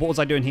was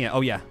I doing here?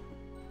 Oh, yeah.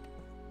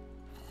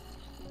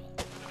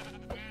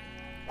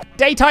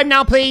 Daytime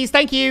now, please.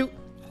 Thank you.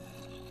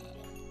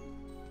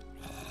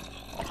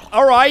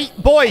 All right,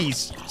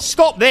 boys.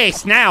 Stop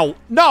this now.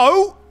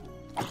 No!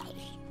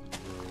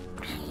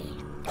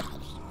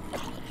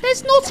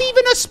 There's not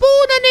even a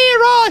spawner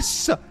near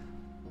us!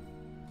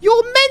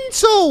 You're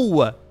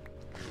mental!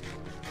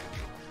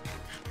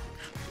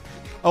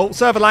 Oh,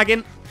 server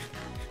lagging.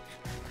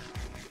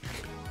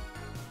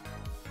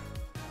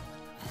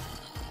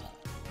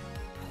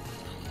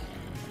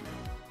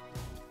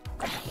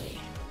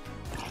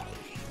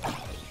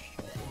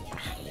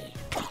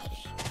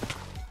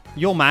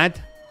 You're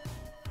mad.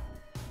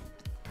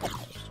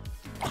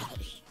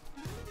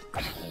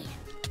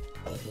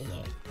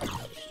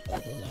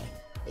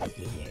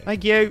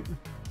 Thank you.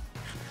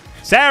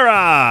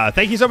 Sarah!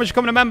 Thank you so much for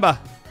becoming a member.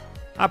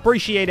 I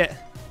appreciate it.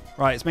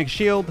 Right, let's make a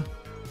shield.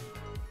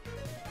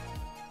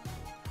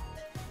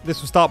 This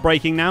will start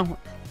breaking now.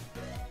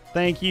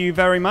 Thank you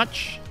very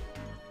much.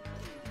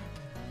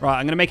 Right,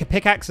 I'm going to make a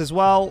pickaxe as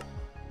well.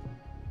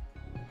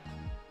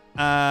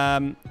 If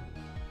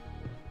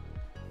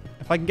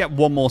I can get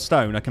one more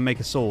stone, I can make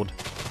a sword.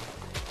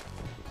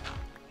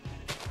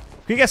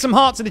 Can you get some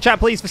hearts in the chat,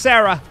 please, for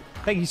Sarah?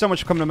 Thank you so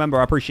much for coming a member.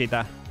 I appreciate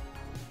that.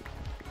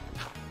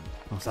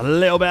 That's a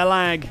little bit of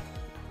lag.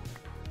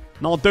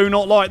 No, I do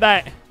not like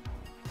that.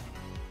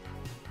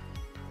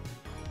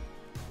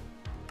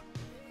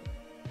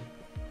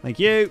 Thank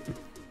you.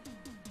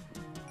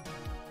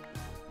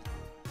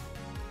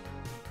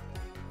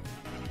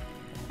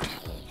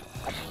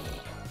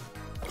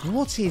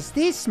 What is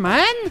this,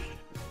 man?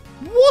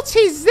 What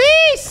is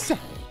this?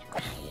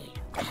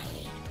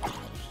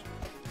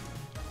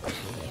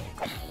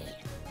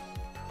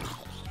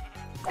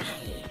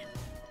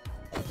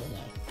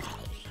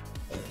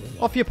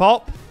 Off you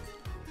pop.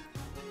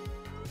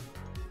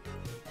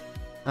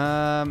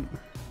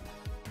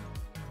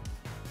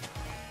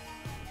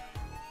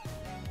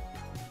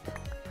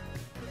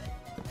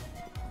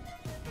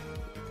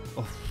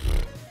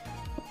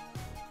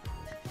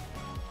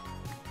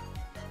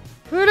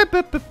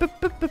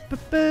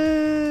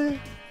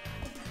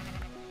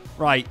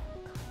 Right.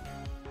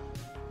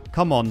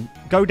 Come on.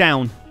 Go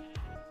down.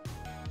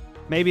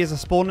 Maybe there's a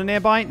spawner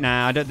nearby?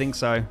 Nah, I don't think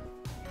so.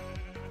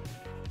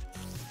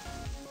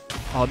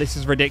 Oh, this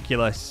is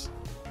ridiculous.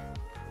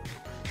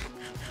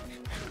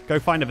 Go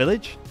find a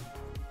village?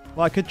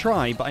 Well, I could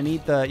try, but I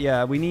need the...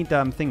 Yeah, we need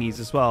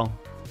thingies as well.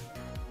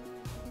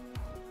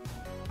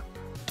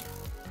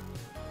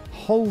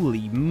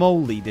 Holy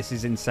moly, this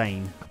is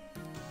insane.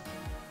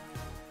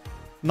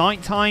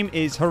 Nighttime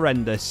is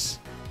horrendous.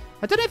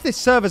 I don't know if this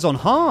server's on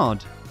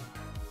hard.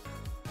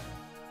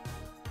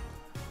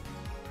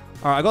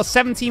 Alright, I got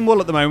 17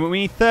 wool at the moment.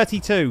 We need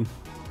 32.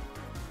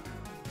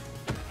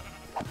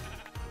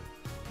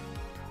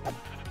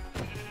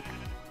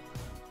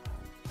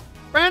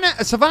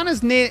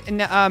 Savannah's near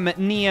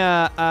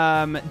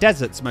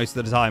deserts most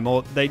of the time,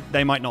 or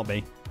they might not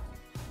be.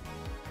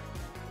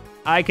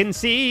 I can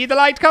see the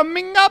light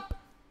coming up,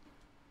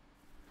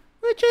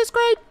 which is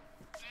great.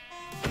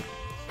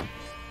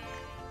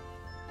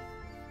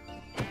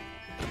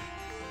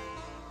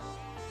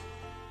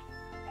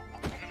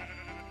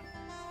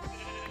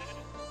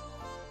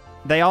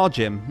 They are,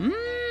 Jim.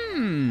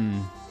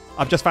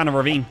 I've just found a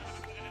ravine.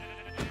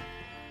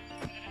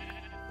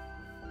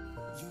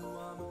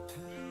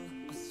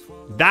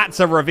 That's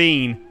a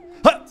ravine.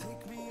 Huh!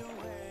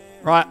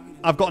 Right,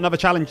 I've got another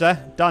challenge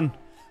there. Done.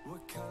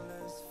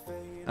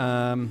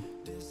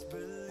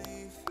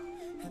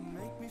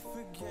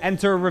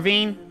 Enter a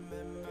ravine.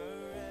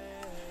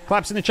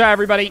 Claps in the chat,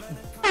 everybody.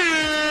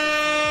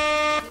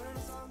 I'm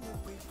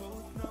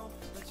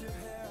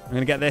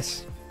going to get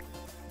this.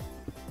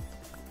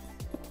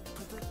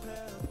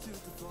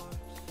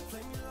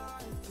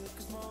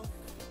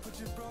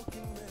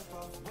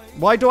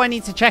 Why do I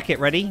need to check it,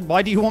 Ready?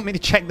 Why do you want me to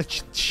check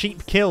the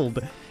sheep killed?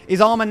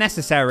 Is armor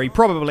necessary?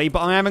 Probably, but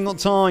I haven't got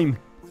time.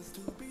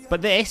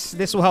 But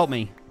this will help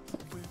me.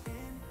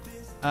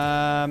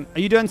 Are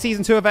you doing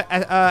season 2 of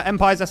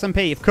Empire's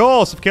SMP? Of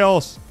course, of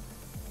course.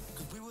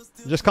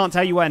 Just can't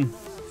tell you when.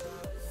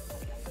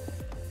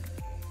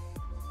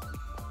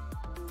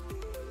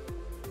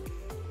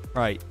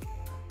 Right.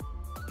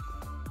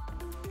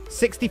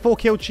 64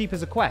 killed sheep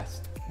as a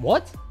quest.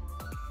 What?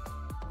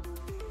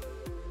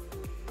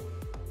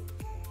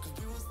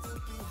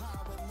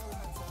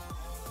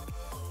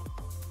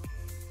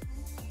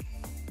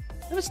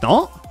 No, it's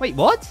not. Wait,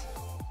 what?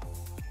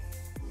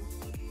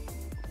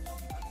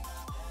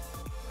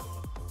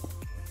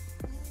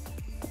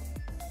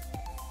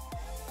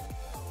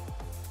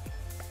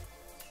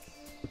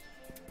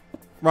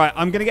 Right,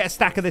 I'm going to get a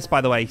stack of this, by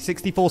the way.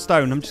 64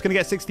 stone. I'm just going to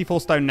get 64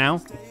 stone now.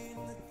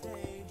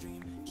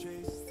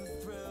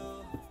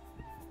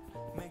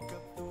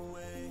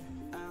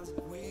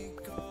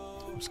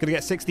 I'm just going to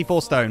get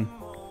 64 stone.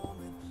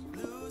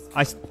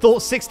 I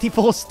thought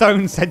 64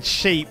 stone said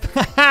sheep.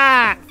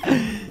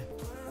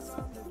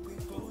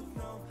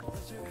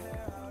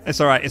 It's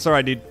alright. It's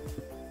alright, dude.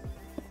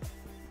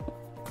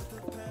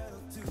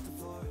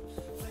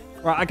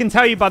 Right, I can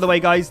tell you, by the way,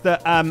 guys,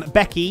 that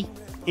Becky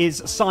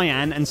is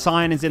Cyan, and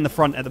Cyan is in the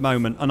front at the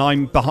moment, and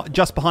I'm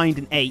just behind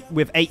in 8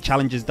 with 8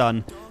 challenges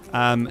done.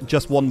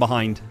 Just 1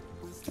 behind.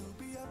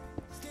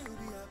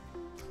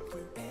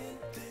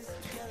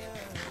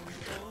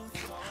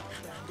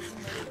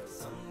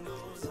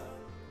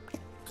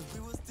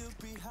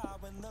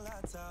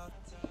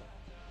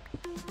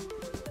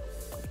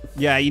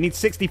 Yeah, you need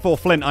 64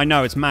 flint. I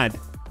know, it's mad.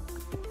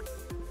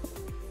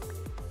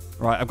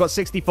 Right, I've got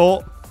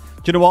 64. Do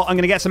you know what? I'm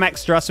going to get some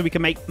extra so we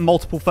can make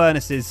multiple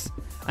furnaces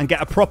and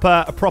get a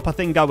proper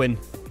thing going.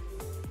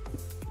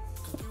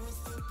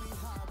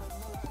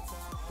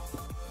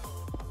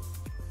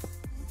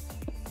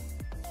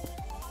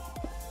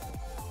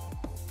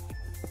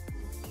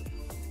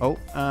 Oh,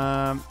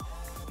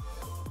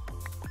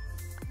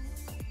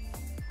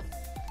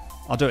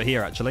 I'll do it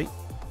here, actually.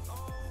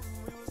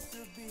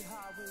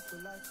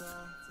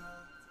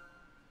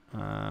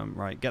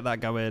 Right, get that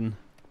going.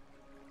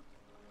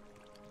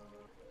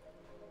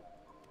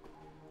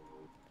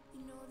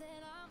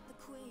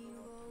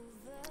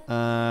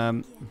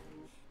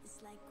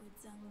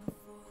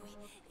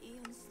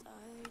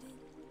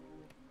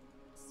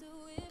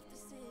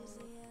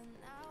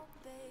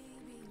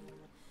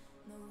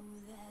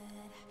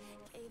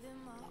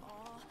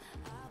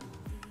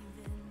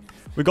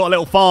 We got a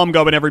little farm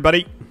going,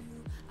 everybody.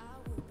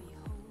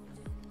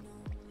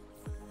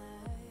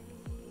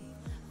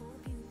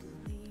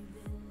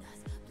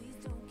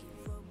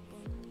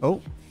 Oh.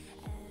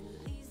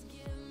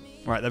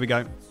 Right, there we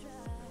go.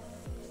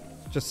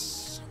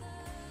 Just...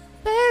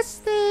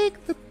 Best thing,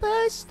 the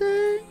best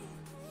thing.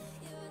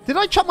 Did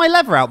I chop my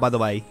leather out, by the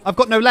way? I've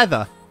got no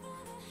leather.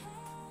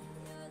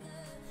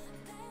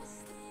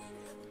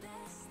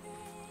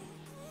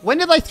 When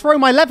did I throw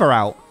my leather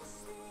out?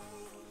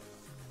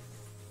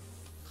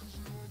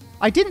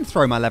 I didn't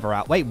throw my leather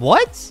out. Wait,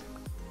 what?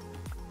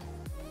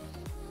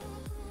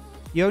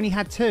 You only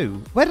had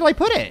 2. Where did I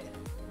put it?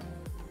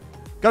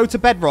 Go to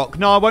bedrock.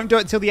 No, I won't do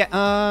it till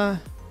the...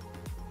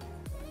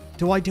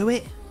 Do I do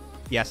it?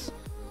 Yes.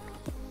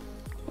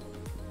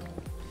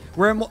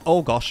 We're in...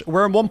 Oh, gosh.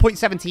 We're in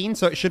 1.17,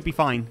 so it should be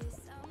fine.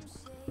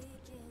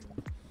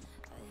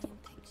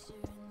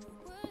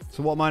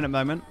 So what am I in at the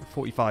moment?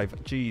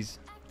 45. Jeez.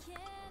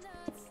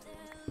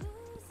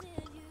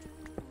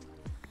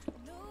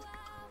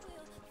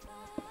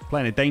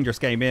 Playing a dangerous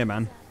game here,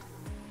 man.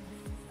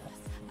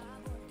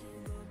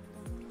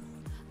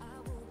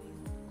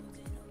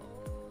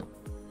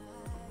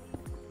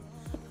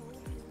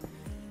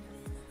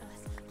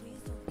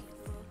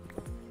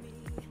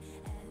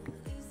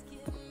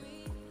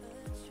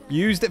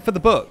 Used it for the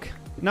book.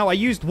 No, I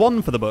used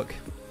 1 for the book.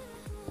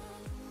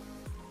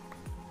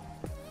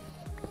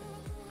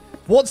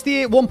 What's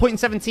the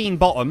 1.17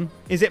 bottom?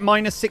 Is it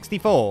minus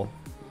 64?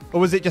 Or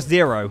was it just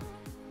 0?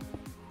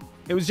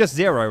 It was just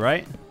 0,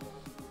 right?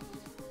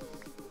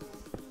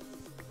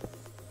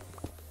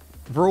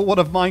 Rule 1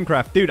 of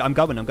Minecraft. Dude, I'm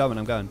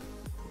going.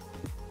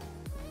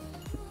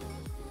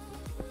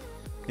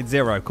 It's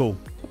 0. Cool.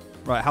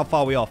 Right, how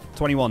far are we off?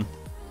 21.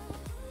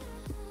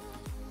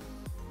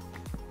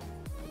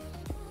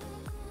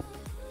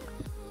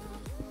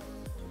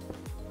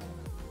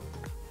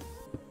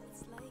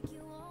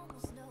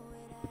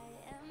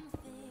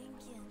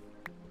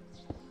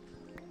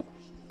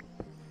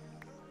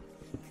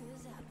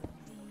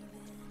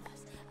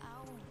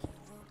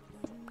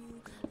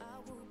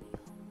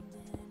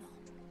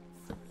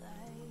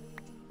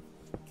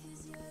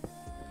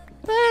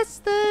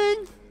 Best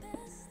thing.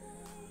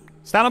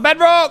 Stand on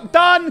bedrock.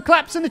 Done.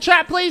 Claps in the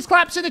chat, please.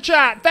 Claps in the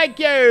chat. Thank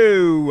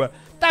you.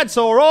 That's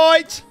all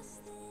right.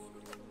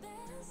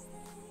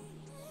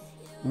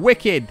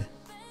 Wicked.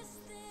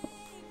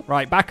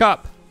 Right, back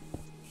up.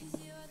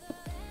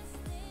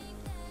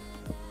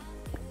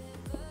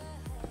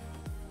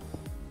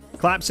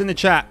 Claps in the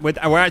chat.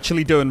 We're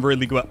actually doing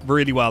really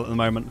well at the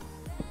moment.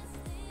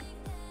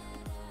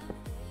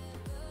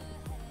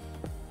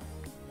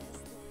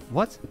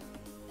 What?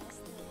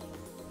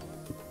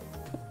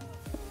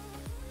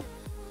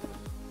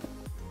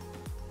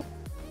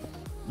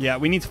 Yeah,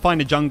 we need to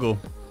find a jungle.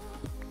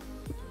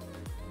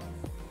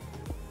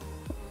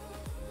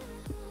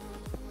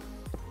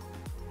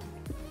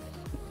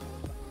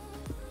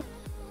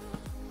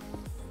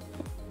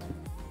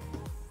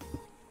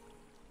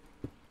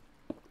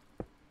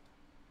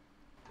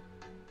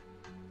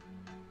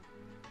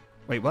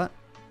 Wait, what?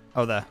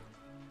 Oh, there.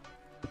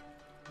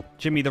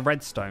 Jimmy the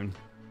Redstone.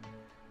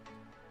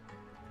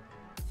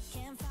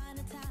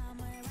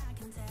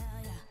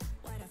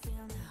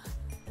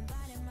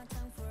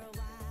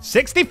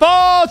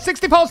 64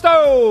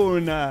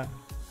 stone! There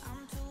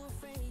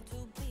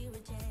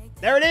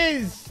it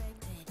is!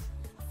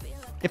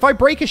 If I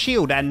break a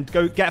shield and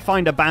go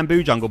find a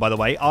bamboo jungle, by the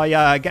way,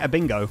 I get a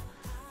bingo.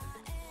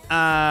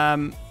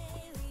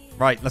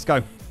 Right, let's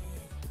go.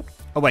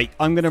 Oh, wait.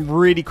 I'm going to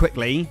really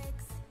quickly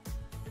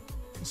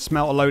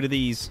smelt a load of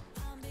these.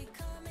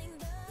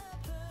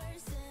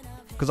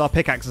 Because our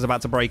pickaxe is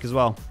about to break as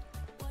well.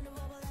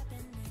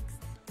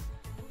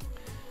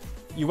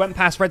 You went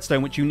past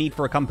redstone, which you need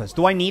for a compass.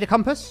 Do I need a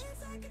compass?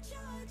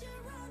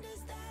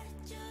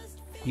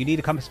 You need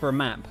a compass for a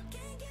map.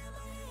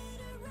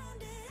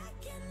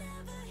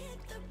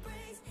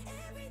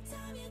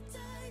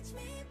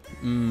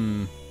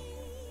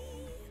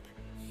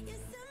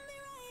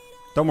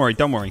 Don't worry,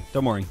 don't worry,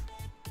 don't worry.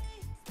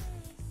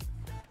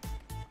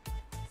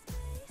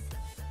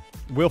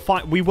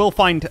 We will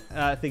find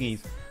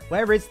thingies.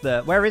 Where is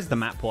the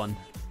map one?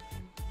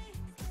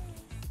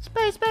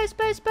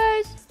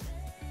 Space.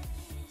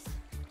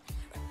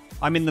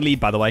 I'm in the lead,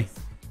 by the way.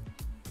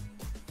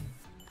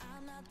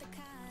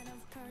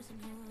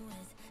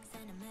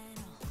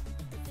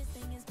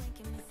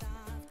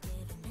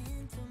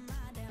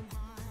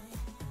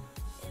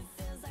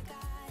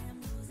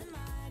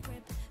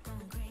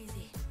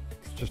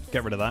 Just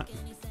get rid of that.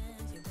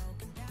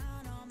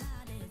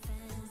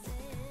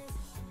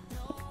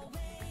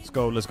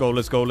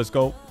 Let's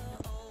go.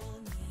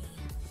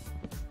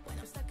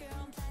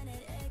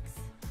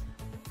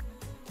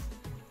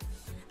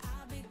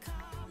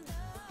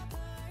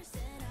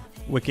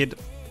 Wicked.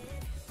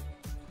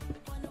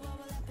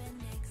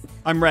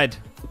 I'm red.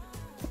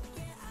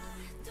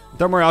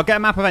 Don't worry, I'll get a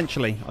map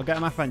eventually.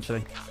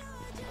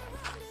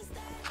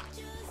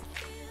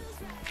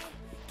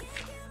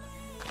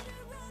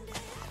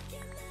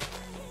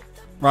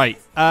 Right.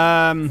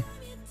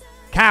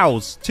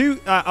 Cows.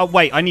 2. Oh,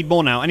 wait, I need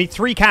more now. I need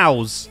 3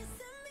 cows.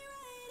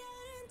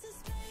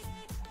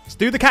 Let's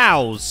do the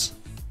cows.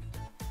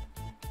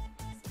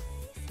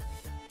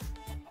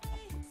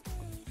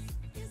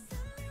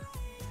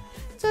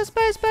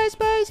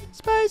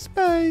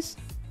 Space.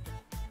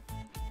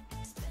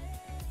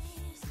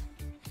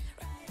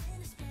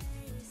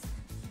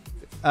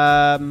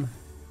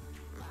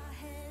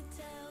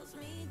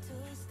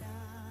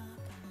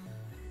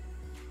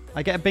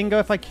 I get a bingo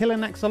if I kill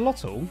an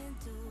axolotl?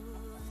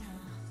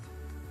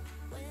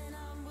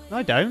 No,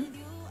 I don't.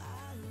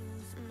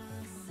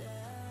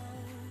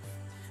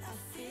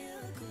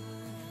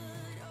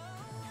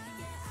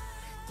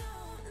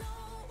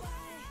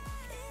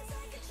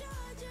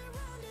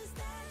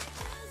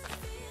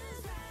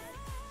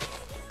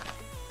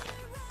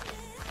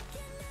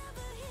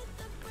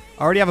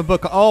 I already have a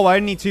book. Oh, I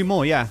only need 2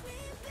 more, yeah.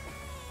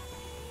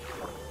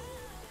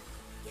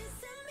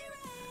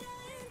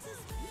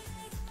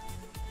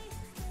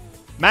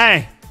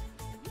 May.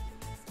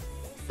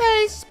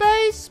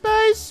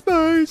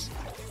 Space.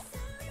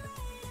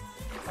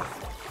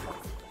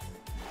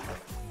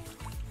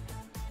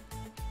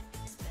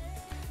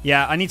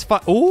 Yeah, I need to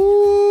find...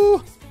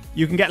 Ooh!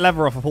 You can get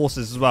leather off of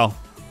horses as well.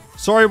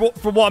 Sorry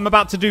for what I'm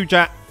about to do,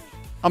 chat.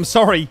 I'm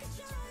sorry.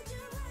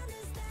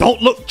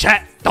 Don't look,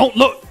 chat. Don't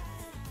look.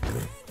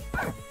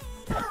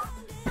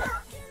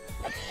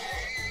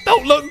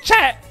 Don't look,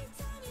 chat.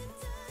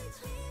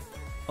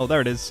 Oh,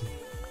 there it is.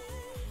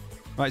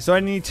 Right, so I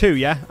only need 2,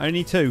 yeah? I only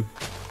need 2.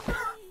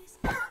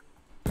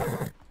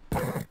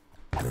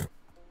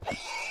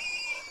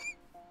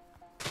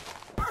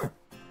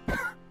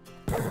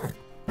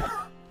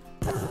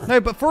 No,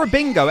 but for a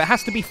bingo, it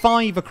has to be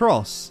 5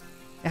 across.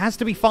 It has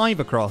to be 5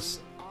 across.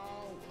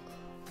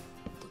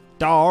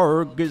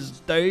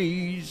 Darkest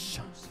days.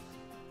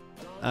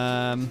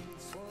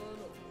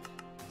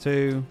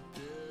 2.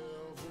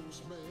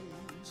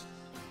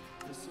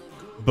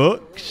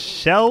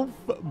 Bookshelf,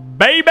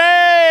 baby!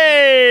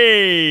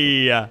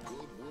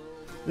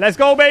 Let's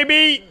go,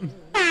 baby!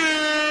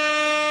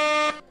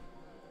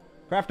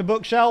 Craft a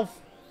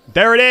bookshelf.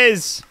 There it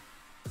is.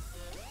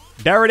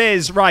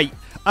 Right.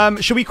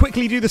 Should we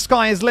quickly do the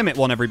sky is limit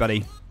one,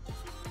 everybody?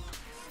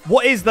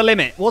 What is the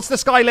limit? What's the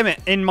sky limit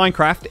in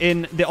Minecraft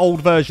in the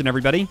old version,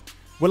 everybody?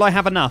 Will I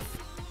have enough?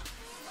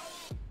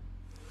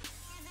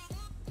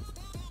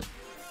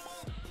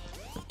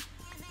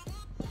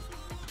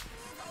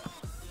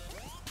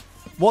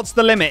 What's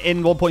the limit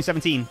in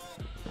 1.17?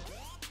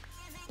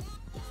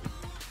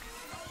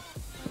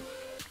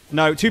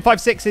 No,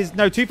 256 is...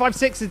 No,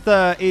 256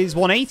 is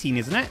 118,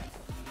 isn't it?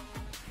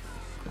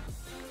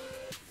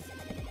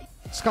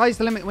 Sky's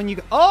the limit when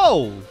you...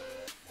 Oh!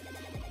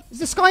 Is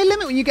the sky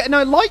limit when you get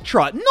no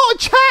elytra? Not a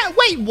chat!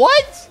 Wait,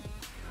 what?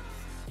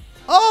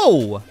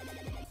 Oh!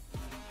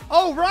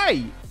 Oh,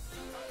 right.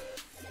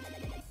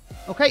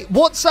 Okay,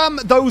 what's,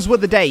 those were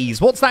the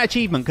days. What's that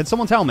achievement? Can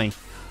someone tell me?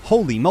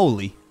 Holy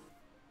moly.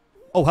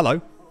 Oh,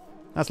 hello.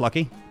 That's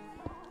lucky.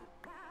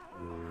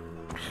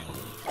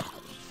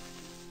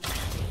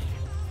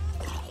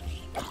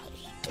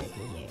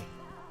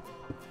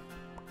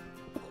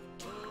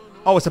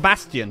 Oh, it's a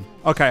bastion.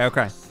 Okay,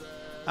 okay.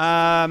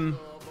 I'm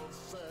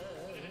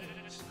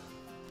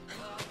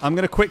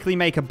going to quickly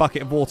make a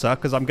bucket of water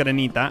because I'm going to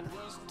need that.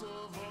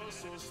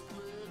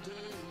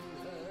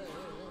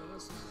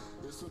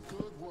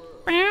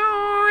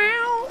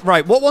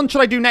 Right, what one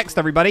should I do next,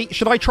 everybody?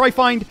 Should I try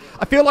find...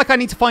 I feel like I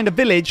need to find a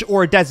village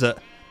or a desert.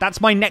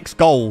 That's my next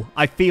goal.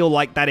 I feel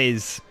like that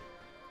is.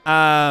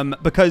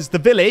 Because the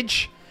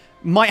village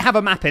might have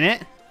a map in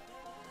it.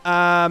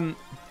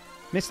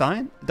 Missed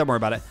Iron? Don't worry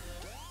about it.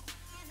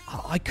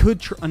 Oh, I could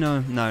try...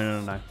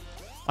 No.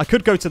 I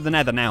could go to the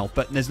nether now,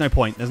 but there's no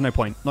point. There's no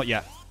point. Not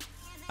yet.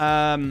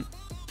 I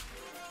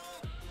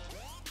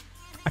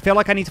feel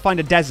like I need to find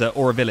a desert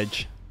or a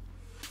village.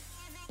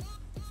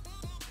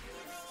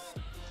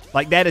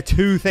 Like, they're the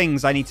two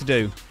things I need to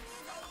do.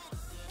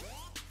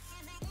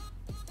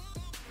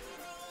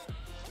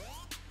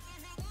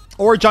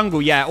 Or a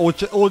jungle, yeah. Or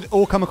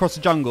come across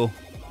a jungle.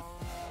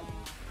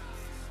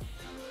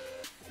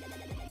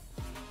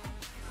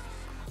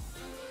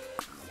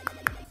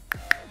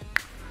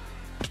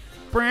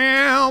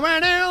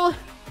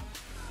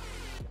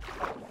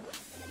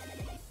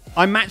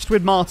 I'm matched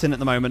with Martin at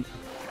the moment.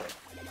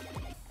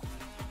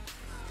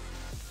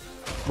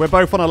 We're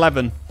both on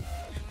 11.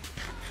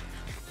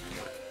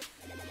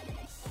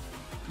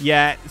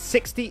 Yeah,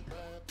 60...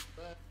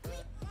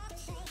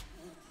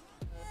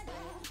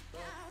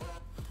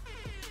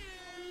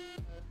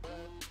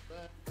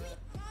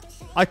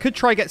 I could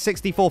try get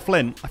 64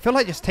 flint. I feel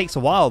like it just takes a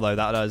while, though,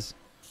 that does.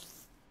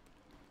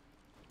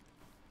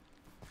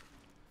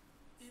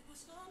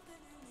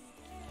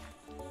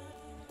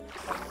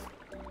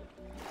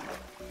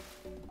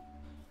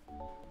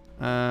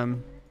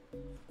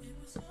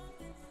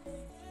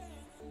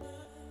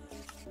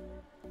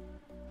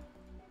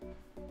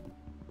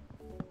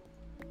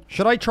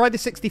 Should I try the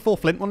 64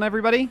 flint one,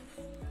 everybody?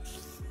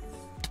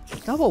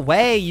 Go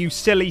away, you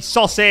silly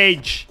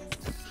sausage!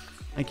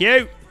 Thank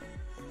you.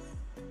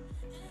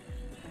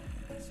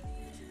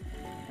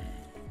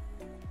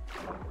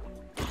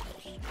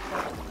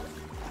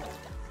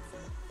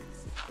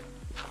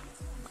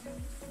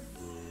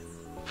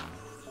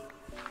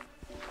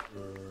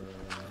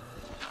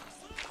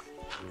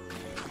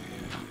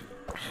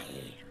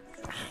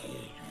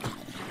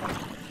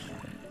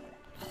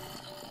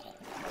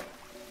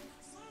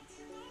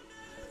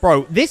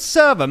 Bro, this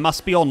server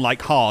must be on,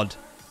 like, hard.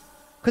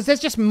 Because there's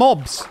just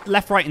mobs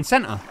left, right, and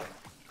center.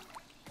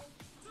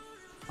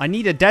 I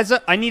need a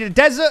desert. I need a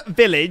desert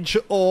village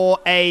or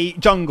a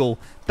jungle.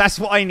 That's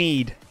what I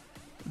need.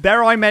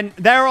 There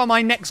are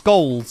my next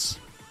goals.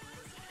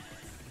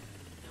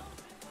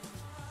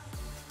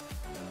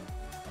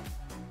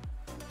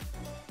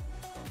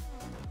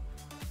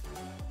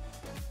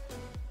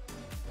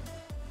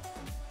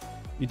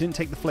 You didn't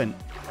take the flint.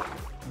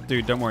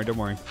 Dude, don't worry, don't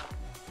worry.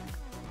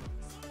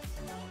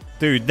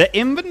 Dude, the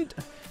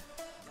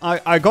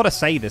I gotta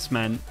say this,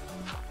 man.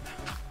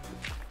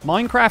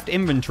 Minecraft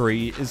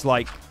inventory is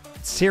like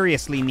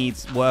seriously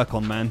needs work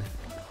on, man.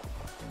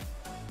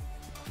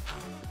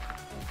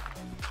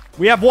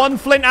 We have one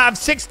flint out of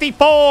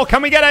 64.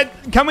 Can we get a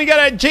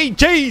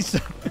GG's?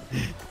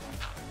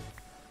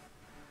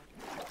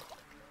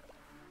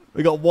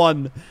 We got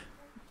one.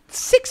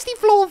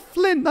 64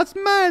 flint. That's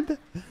mad.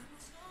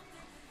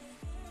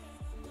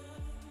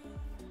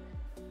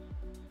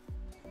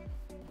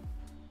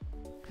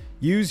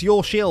 Use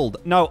your shield.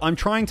 No, I'm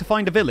trying to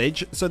find a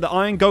village so that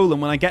Iron Golem,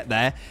 when I get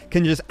there,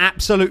 can just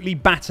absolutely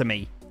batter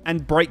me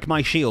and break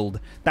my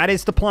shield. That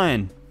is the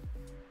plan.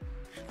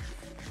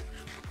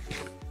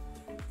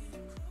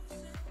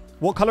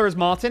 What color is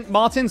Martin?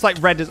 Martin's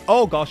like red as...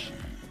 Oh, gosh.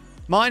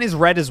 Martin is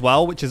red as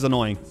well, which is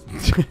annoying.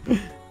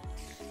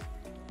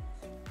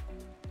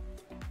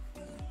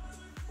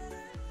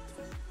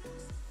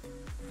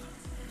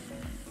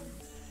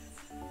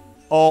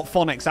 Oh,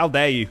 Phonics, how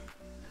dare you?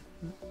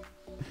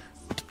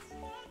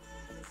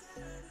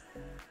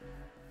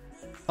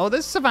 Oh,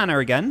 there's Savannah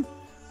again.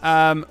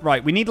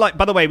 Right, we need like...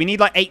 By the way, we need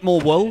like 8 more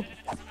wool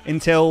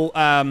until,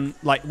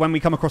 like, when we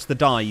come across the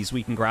dyes,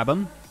 we can grab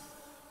them.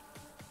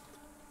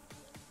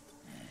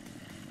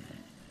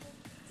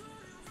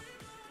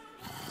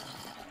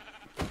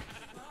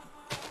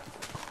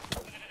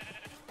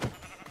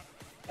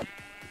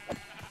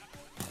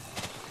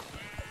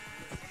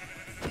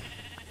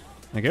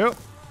 There you go.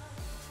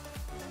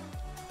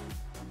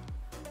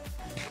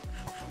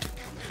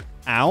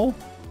 Ow.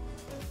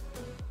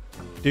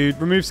 Dude,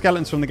 remove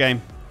skeletons from the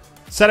game.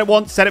 Said it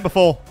once, said it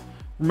before.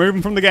 Remove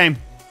them from the game.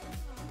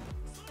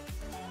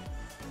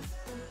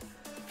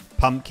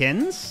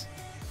 pumpkins.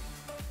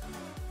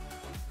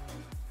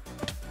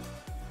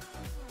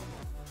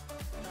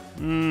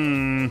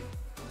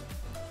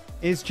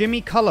 Is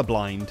Jimmy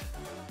colorblind?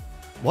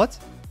 What?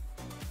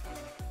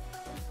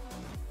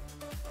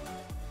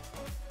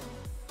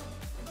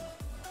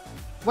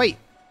 Wait.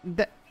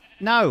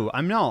 No,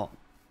 I'm not.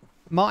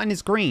 Martin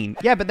is green.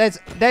 Yeah, but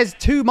there's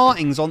two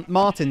Martins on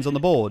the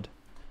board.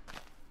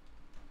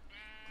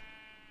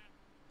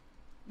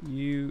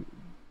 You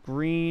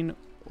green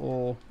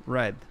or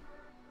red?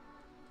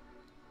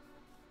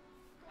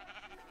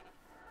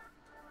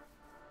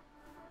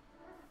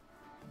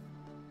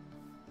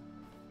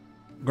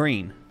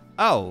 Green.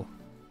 Oh.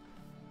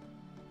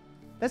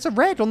 There's a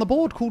red on the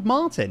board called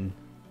Martin.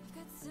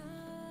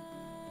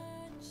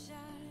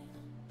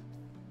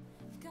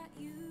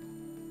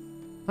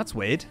 That's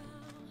weird.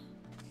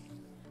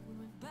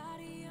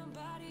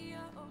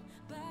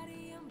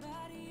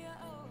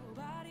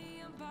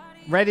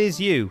 Red is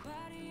you.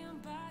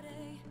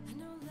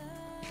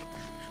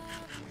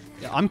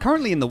 Yeah, I'm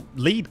currently in the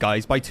lead,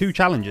 guys, by 2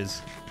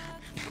 challenges.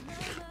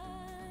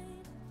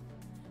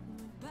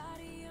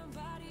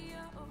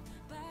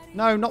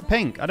 No, not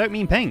pink. I don't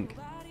mean pink.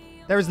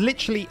 There is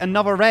literally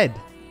another red.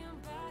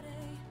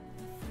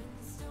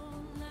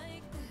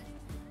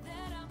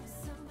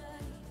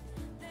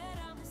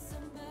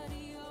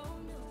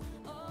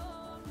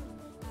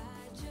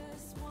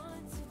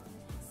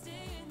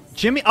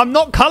 Jimmy, I'm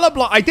not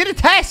colorblind. I did a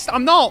test.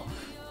 I'm not.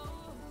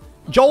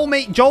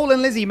 Joel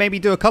and Lizzie maybe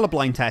do a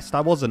colorblind test.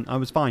 I wasn't. I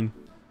was fine.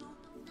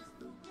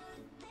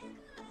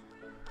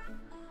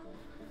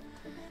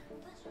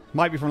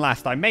 Might be from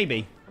last time.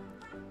 Maybe.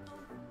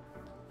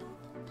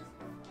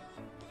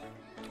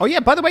 Oh, yeah.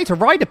 By the way, to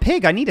ride a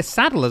pig, I need a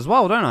saddle as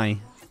well, don't I?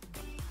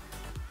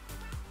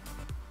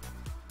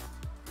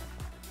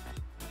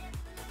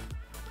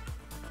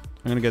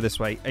 I'm going to go this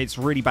way. It's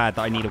really bad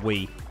that I need a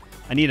Wii.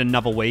 I need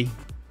another Wii.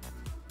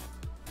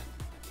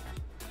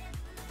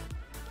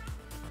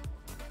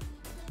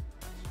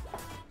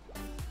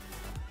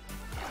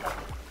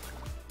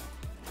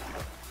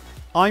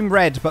 I'm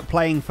red, but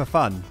playing for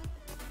fun.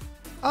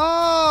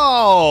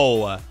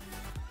 Oh!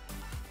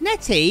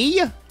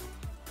 Nettie?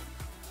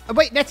 Oh,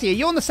 wait, Nettie, are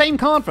you on the same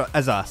card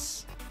as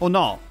us? Or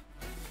not?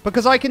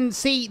 Because I can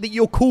see that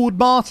you're called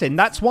Martin.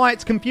 That's why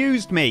it's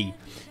confused me.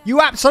 You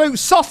absolute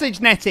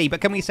sausage, Nettie.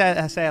 But can we say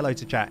hello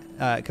to chat?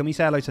 Can we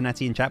say hello to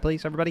Nettie in chat,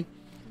 please, everybody?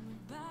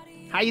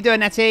 How you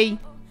doing, Nettie?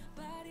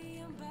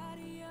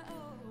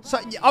 So,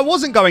 I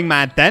wasn't going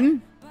mad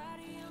then.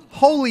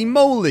 Holy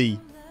moly.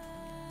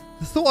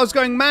 I thought I was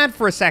going mad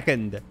for a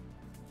second.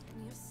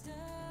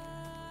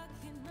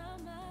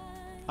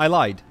 I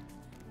lied.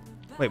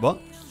 Wait, what?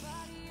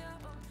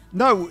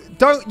 No,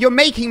 don't. You're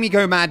making me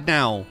go mad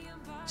now.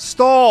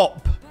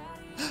 Stop.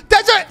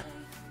 That's it.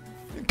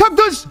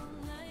 Cactus.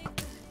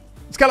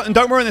 Skeleton,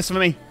 don't ruin this for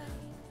me.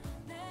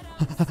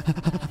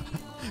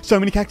 So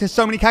many cactus,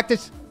 so many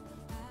cactus.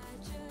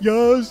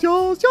 Yes,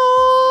 yes,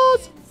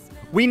 yes.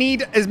 We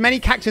need as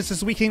many cactus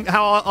as we can,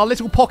 how our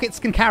little pockets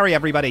can carry,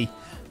 everybody.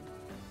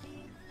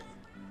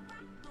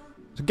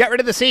 So get rid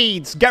of the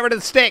seeds. Get rid of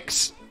the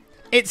sticks.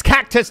 It's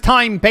cactus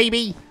time,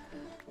 baby.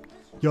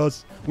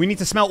 Yes. We need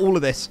to smelt all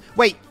of this.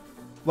 Wait.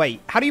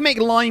 Wait. How do you make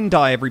lime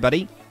dye,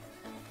 everybody?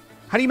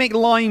 How do you make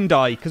lime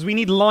dye? Because we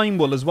need lime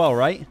wool as well,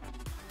 right?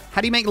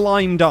 How do you make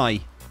lime dye?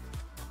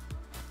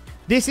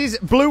 This is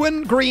blue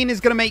and green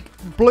is going to make...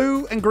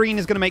 Blue and green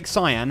is going to make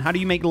cyan. How do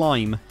you make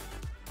lime?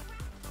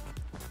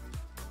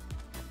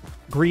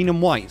 Green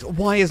and white.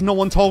 Why has no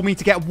one told me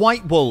to get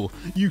white wool?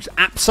 You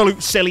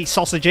absolute silly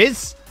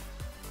sausages.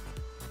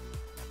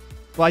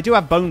 Well, I do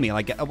have bone meal.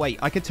 I get. Oh, wait,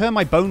 I could turn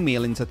my bone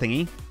meal into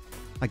thingy,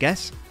 I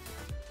guess.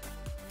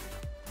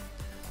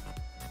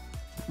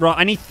 Right,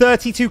 I need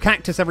 32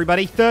 cactus,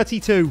 everybody.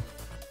 32.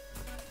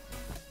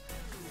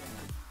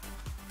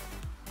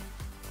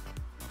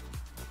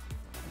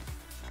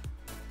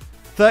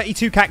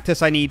 $32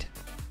 cactus I need.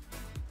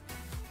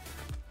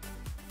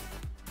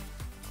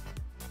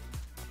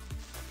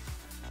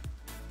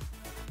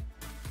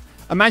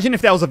 Imagine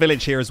if there was a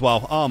village here as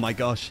well. Oh my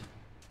gosh.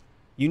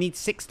 You need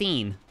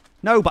 16.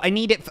 No, but I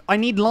need it. I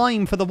need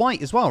lime for the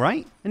white as well,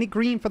 right? I need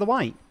green for the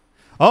white.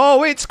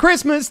 Oh, it's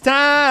Christmas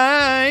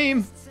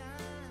time.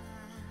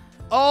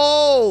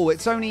 Oh,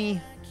 it's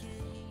only...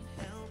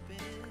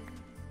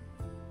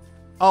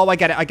 Oh, I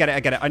get it. I get it.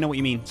 I get it. I know what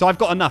you mean. So I've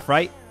got enough,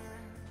 right?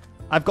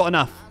 I've got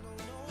enough.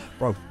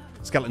 Bro,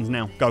 skeletons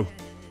now. Go.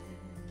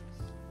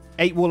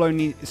 8 will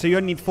only... So you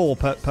only need 4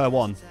 per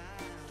one.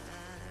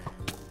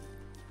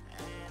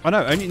 Oh,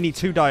 no. Only need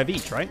 2 dye of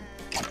each, right?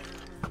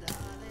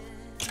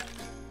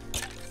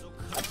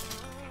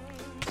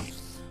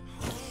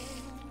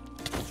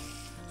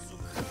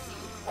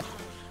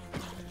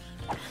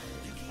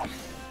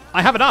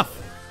 I have enough.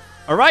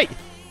 All right.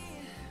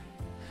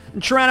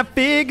 I'm trying to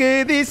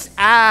figure this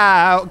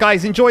out.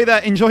 Guys, enjoy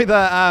the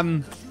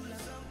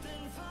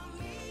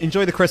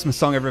Christmas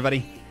song,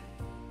 everybody.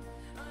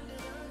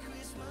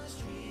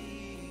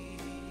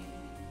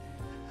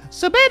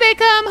 So baby,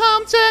 come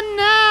home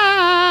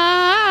tonight.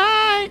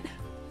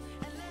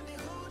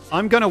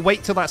 I'm going to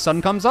wait till that sun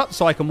comes up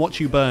so I can watch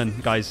you burn,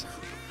 guys.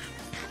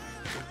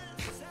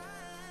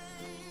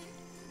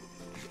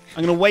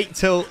 I'm going to wait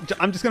till...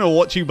 I'm just going to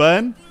watch you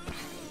burn.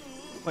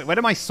 Wait, where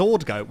did my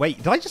sword go? Wait,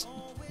 did I just...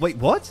 Wait,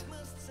 what?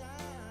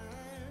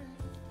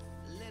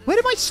 Where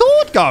did my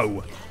sword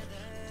go?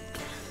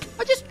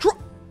 I just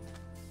dropped...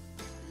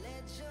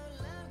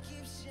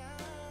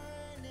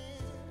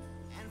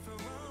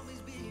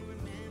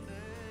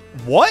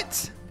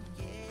 What?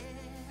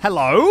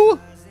 Hello?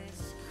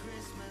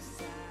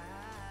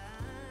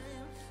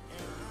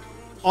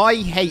 I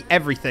hate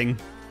everything.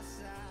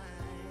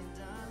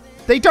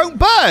 They don't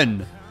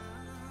burn!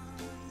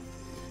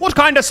 What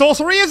kind of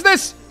sorcery is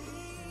this?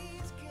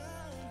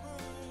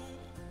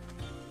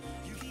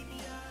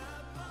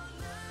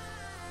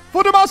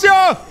 For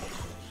Demacia!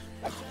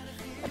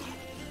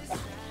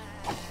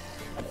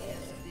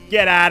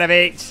 Get out of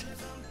it!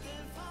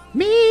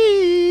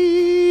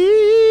 Me!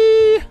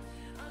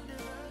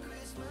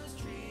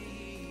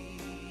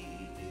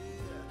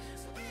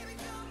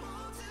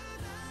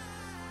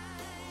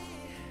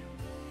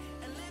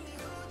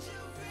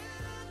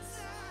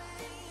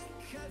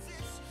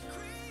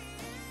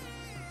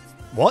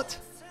 What?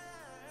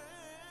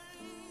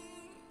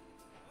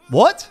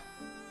 What?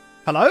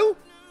 Hello?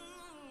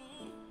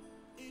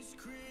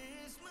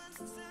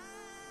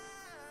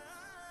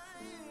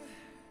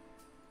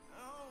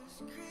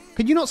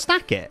 Could you not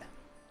stack it?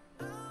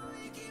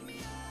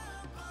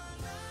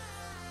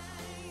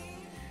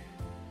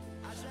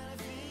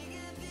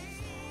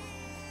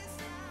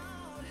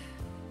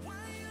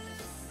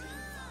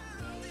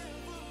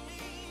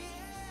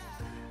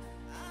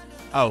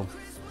 Oh.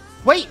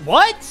 Wait,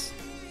 what?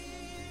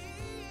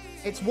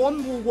 It's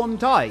 1 wall, 1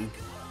 die.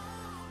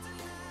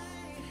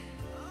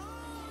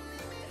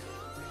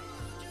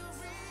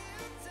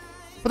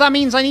 But that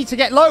means I need to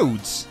get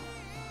loads.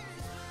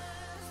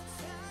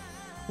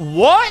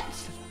 What?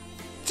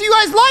 So you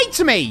guys lied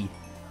to me?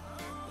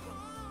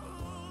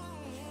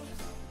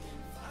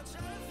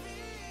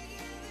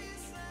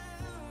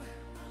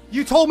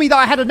 You told me that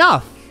I had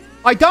enough.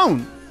 I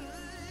don't.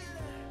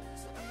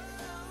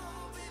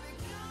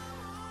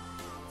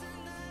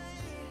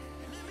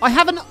 I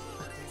haven't...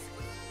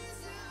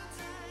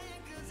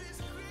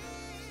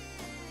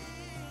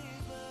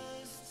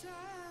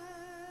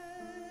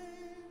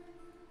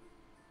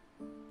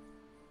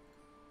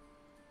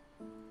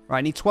 Right,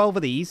 I need 12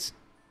 of these.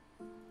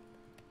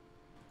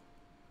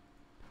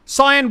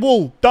 Cyan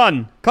wool,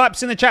 done.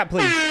 Claps in the chat,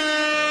 please.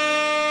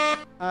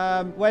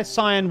 Where's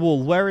cyan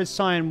wool? Where is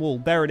cyan wool?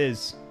 There it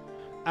is.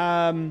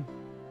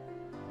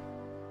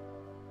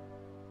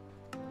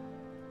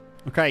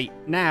 Okay,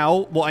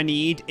 now what I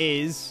need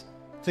is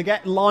to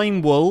get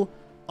lime wool.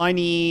 I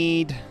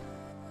need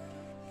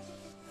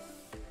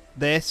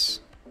this.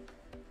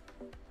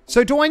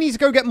 So do I need to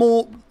go get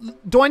more?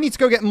 Do I need to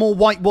go get more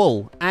white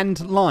wool and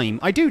lime?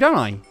 I do, don't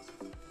I?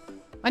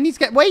 I need to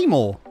get way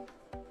more.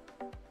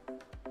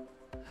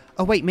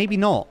 Oh, wait, maybe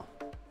not.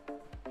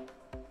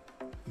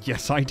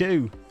 Yes, I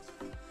do.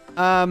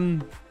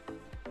 Right,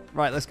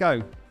 let's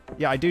go.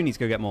 Yeah, I do need to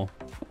go get more.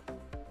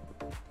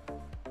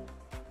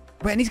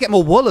 Wait, I need to get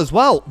more wool as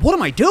well. What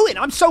am I doing?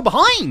 I'm so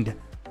behind.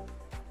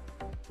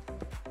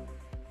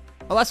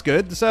 Oh, that's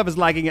good. The server's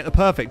lagging at the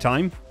perfect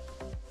time.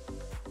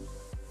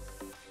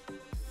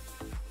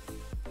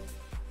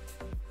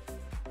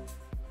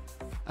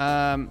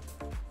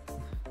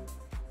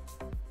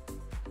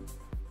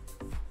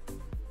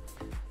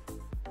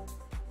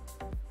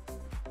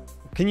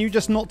 Can you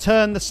just not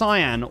turn the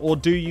cyan, or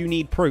do you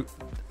need proof?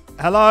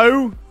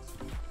 Hello?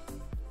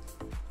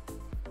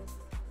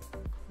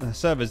 The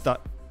server's done.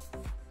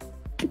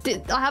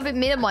 I have it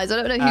minimized. I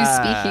don't know who's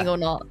speaking or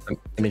not.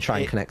 Let me try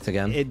and connect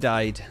again. It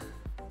died.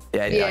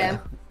 Yeah, it died.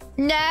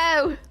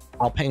 No.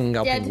 I'll ping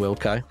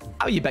Wilco.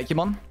 How are you,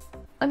 Becumon?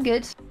 I'm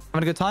good.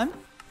 Having a good time?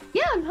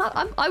 Yeah,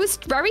 I was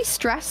very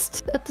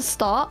stressed at the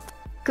start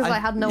because I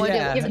had no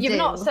idea what to You've do.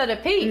 not said a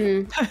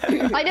peep.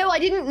 I know, I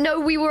didn't know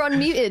we were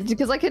unmuted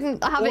because I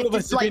couldn't have it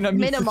just like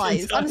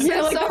minimized. I'm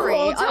so sorry.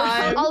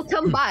 I'll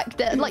come back.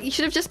 Like, you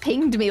should have just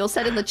pinged me or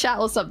said in the chat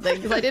or something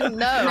because I didn't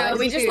know. No,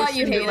 we just thought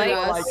you hated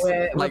us.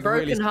 We're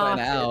broken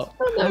hearted.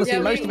 Honestly,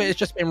 most of it has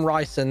just been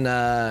Rice and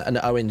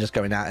Owen just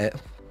going at it.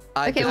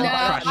 Okay, well,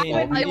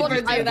 I would never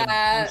do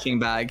that. Punching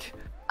bag.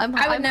 I'm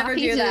would never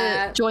happy do to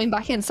that. join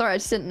back in. Sorry, I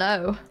just didn't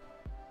know.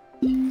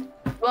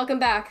 Welcome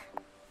back.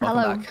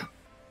 Hello. Welcome back.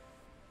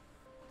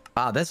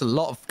 Wow, there's a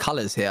lot of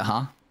colours here,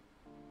 huh?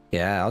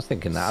 Yeah, I was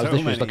thinking that. I was So literally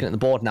just many. looking at the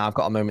board now. I've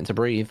got a moment to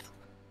breathe.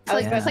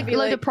 It's like a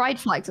load of pride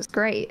flags. It's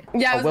great.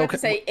 Yeah, I was about to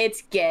say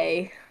it's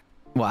gay.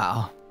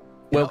 Wow.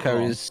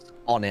 Wilco is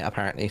on it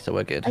apparently, so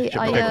we're good. Should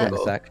I, be quick in a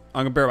sec.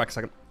 I'm gonna be right back a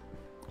second.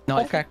 No,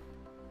 Okay.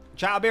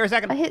 Chat, I'll be right a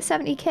second. I hit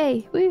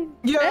 70k. Woo.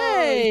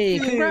 Yay!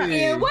 Congrats!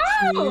 Yeah,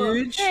 wow!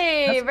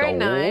 Hey, Let's very go.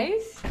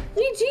 nice.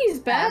 GG's,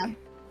 Beck.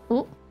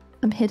 Oh,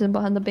 I'm hidden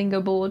behind the bingo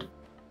board.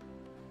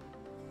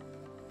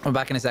 We're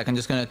back in a sec. I'm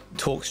just going to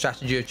talk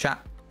strategy or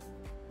chat.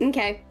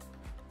 Okay.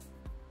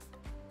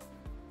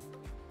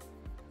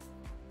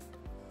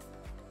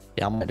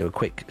 Yeah, I'm gonna do a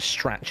quick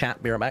strat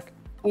chat. Be right back.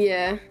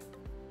 Yeah.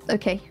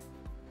 Okay.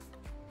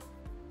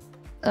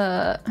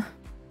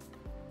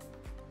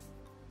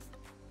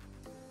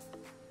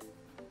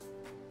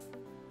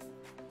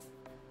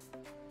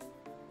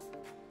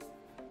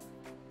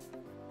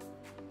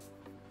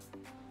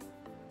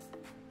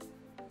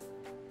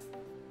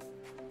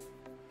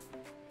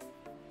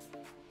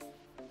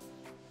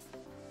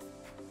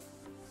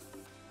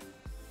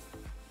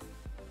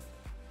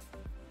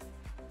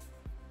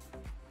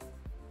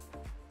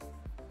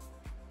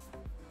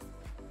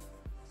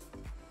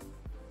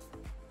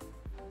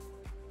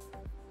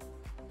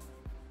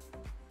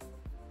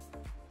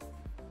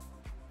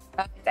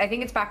 I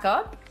think it's back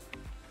up.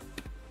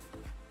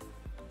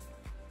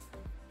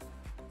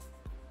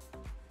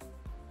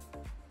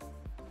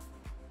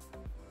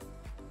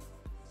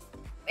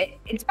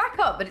 It's back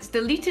up, but it's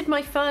deleted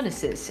my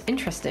furnaces.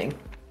 Interesting.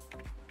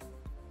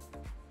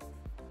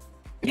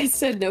 It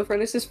said no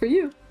furnaces for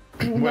you.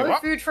 No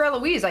food for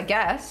Eloise, I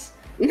guess.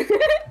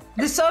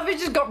 The server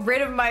just got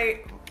rid of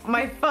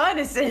my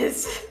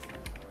furnaces.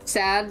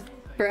 Sad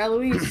for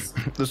Eloise.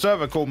 The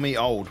server called me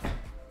old.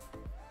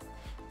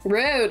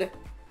 Rude.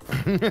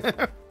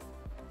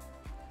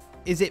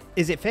 Is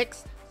it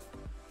fixed?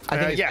 I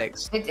think it's yeah.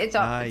 fixed. It's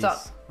up. Nice. It's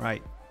up.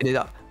 Right. It is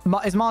up.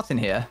 Is Martin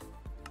here?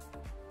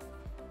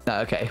 No,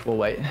 okay, we'll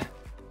wait.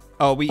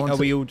 Oh, are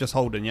we all just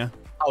holding, yeah?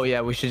 Oh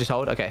yeah, we should just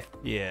hold. Okay.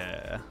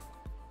 Yeah.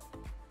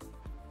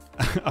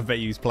 I bet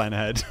he's playing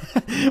ahead.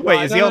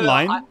 Wait, is he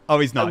online? Oh,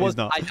 he's not. He's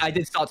not. I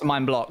did start to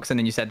mine blocks, and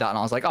then you said that, and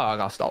I was like, oh, I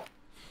gotta stop.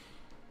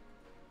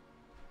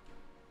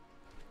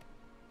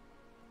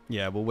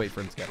 Yeah, we'll wait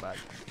for him to get back.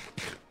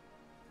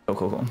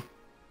 Cool.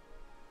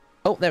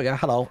 Oh, there we go.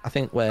 Hello. I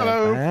think we're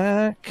Hello.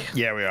 back.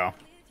 Yeah, we are.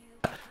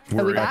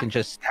 Are we I back? can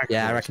just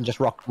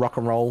rock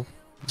and roll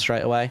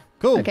straight away.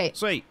 Cool. Okay.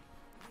 Sweet.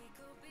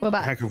 We're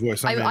back. Heck of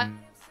voice. I- All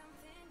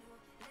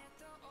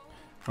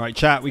right,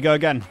 chat. We go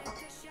again.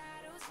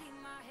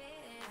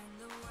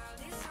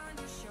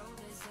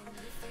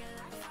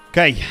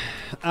 Okay.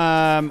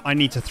 I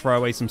need to throw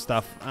away some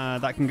stuff.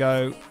 That can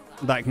go.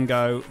 That can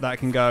go. That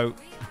can go.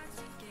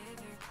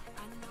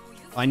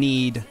 I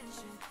need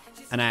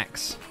an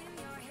axe.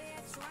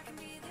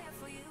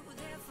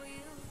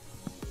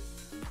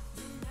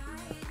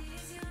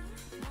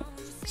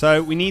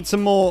 So we need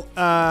some more.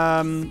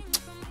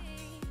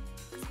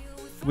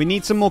 We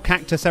need some more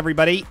cactus,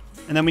 everybody,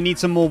 and then we need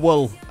some more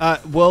wool.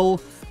 Wool.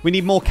 We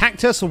need more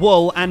cactus,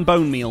 wool, and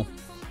bone meal.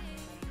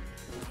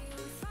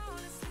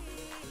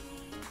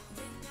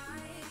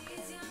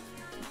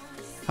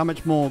 How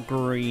much more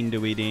green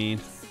do we need?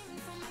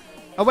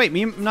 Oh wait,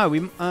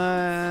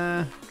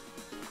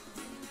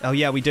 Oh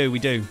yeah, we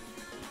do.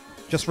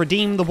 Just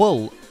redeem the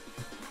wool.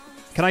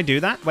 Can I do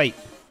that? Wait,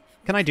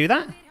 can I do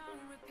that?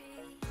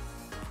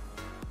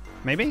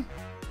 Maybe?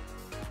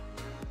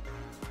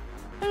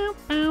 Bow,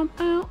 bow,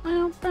 bow,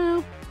 bow,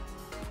 bow.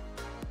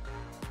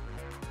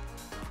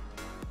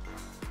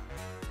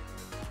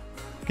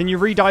 Can you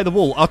re-dye the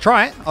wool? I'll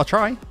try it. I'll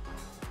try.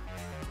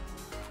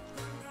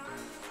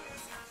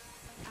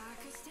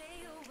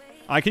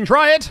 I can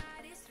try it.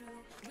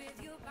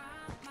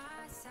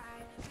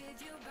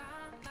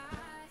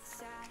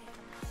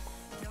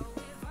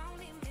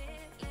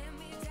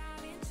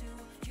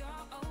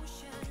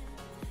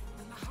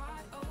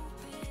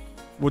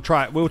 We'll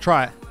try it. We'll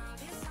try it.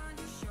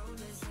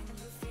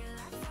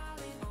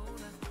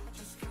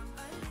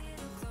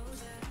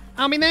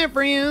 I'll be there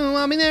for you.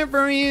 I'll be there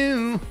for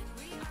you.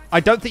 I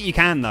don't think you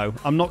can, though.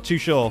 I'm not too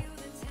sure.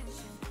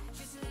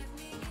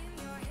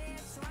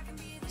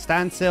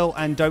 Stand still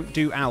and don't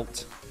do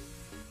out.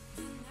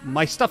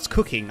 My stuff's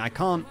cooking. I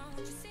can't.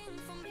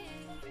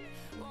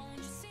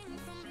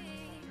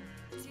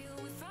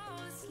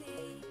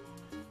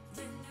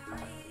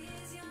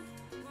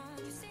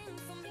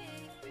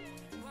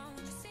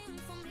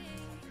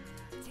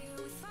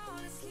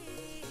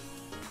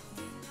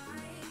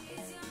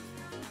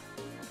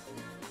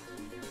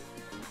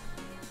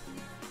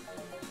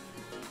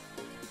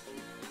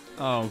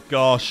 Oh,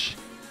 gosh.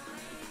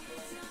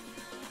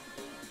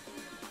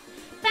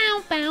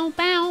 Bow, bow,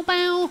 bow,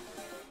 bow.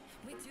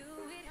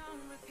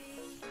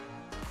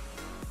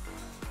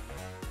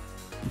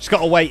 Just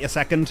gotta wait a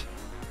second.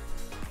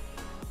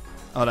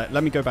 Oh,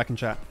 let me go back and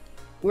chat.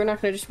 We're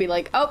not gonna just be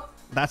like, oh.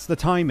 That's the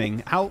timing.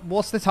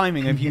 What's the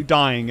timing of you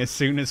dying as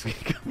soon as we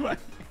come back?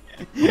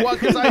 Well,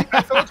 because I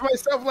thought to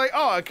myself, like,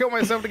 oh, I killed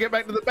myself to get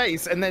back to the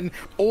base, and then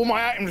all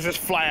my items just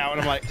fly out,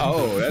 and I'm like,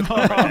 oh, that's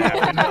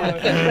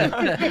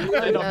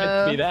They're not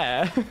meant to be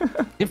there.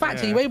 In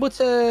fact, are you able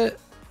to?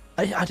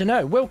 I don't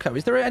know, Wilco.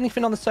 Is there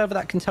anything on the server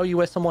that can tell you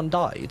where someone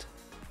died,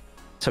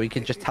 so he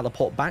can just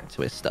teleport back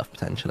to his stuff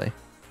potentially?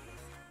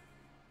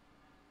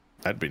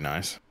 That'd be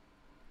nice.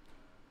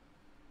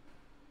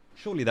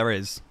 Surely there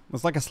is.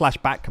 There's like a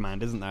 /back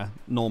command, isn't there?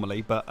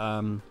 Normally, but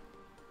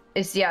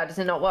Does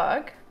it not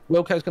work?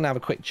 Wilco's going to have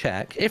a quick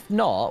check. If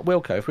not,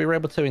 Wilco, if we were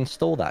able to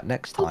install that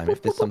next time,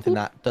 if there's something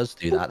that does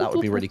do that, that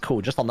would be really cool.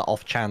 Just on the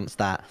off chance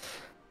that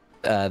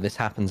this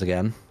happens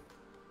again.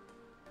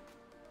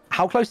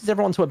 How close is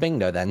everyone to a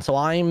bingo then? So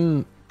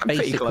I'm pretty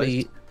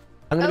basically...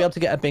 I'm gonna be able to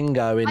get a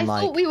bingo in I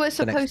like. thought we were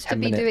the next supposed to 10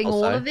 be minutes doing or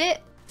all so. of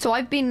it, so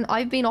I've been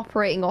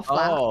operating off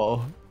that.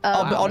 Oh.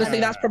 But honestly,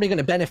 that's probably going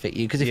to benefit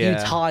you because if you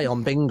tie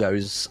on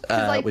bingos,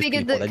 Because I with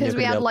figured people, that then because you're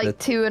we gonna had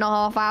be able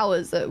like 2.5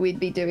 hours that we'd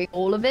be doing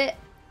all of it.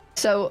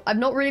 So I've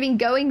not really been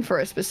going for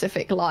a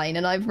specific line,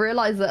 and I've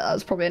realized that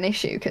that's probably an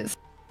issue because,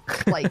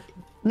 like,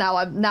 now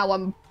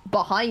I'm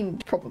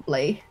behind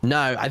probably.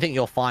 No, I think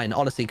you're fine,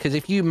 honestly, because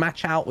if you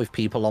match out with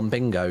people on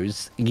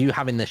bingos, you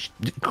having this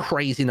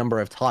crazy number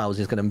of tiles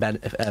is going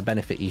to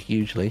benefit you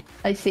hugely.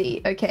 I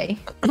see. Okay.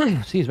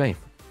 Excuse me.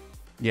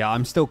 Yeah,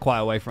 I'm still quite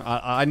away from.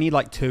 I need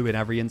like 2 in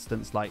every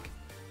instance, like,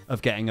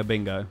 of getting a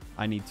bingo.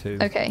 I need 2.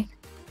 Okay.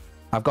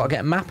 I've got to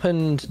get map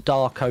and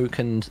dark oak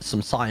and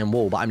some cyan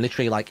wool, but I'm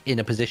literally like in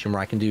a position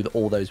where I can do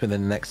all those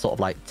within the next sort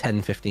of like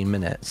 10-15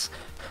 minutes.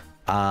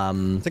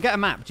 To get a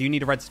map, do you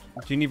need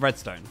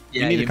redstone?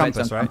 Yeah, you need a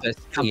compass, right?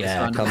 Compass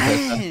Yeah, run.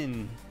 compass.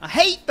 Man, I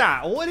hate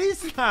that. What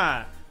is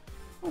that? I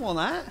don't want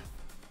that.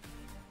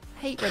 I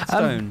hate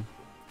redstone.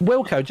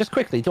 Wilco, just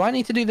quickly, do I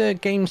need to do the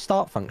game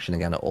start function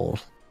again at all?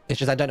 It's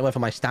just I don't know whether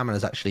my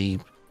stamina's actually,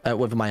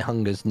 whether my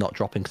hunger's not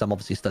dropping because I'm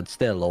obviously stood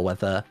still, or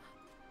whether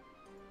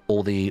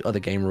all the other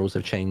game rules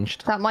have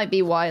changed. That might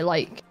be why,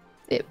 like,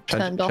 it Should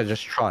turned I off.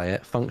 just try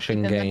it?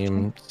 Function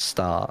game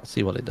start.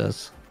 See what it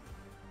does.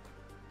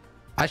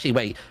 Actually,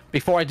 wait.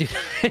 Before I do,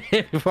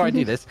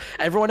 this,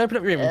 everyone open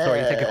up your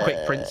inventory and take a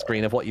quick print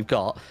screen of what you've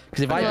got.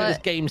 Because if I do this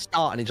game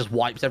start and it just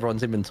wipes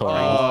everyone's inventory,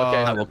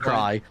 okay. I will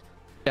cry.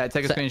 Yeah,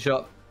 take a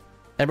screenshot.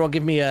 Everyone,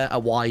 give me a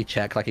Y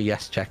check, like a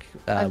yes check,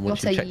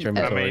 once you've checked your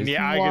I inventory. mean,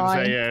 yeah, I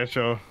can say yeah,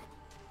 sure.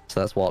 So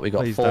that's what we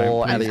got. Please 4,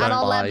 don't, please Elliot And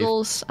our 5.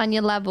 levels, and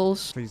your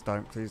levels. Please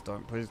don't, please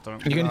don't, please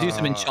don't. You're gonna do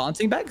some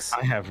enchanting bags?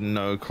 I have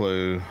no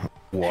clue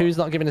what. Who's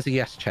not giving us a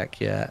yes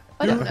check yet?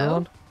 I don't know.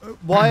 Everyone?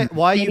 Why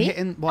are you Maybe?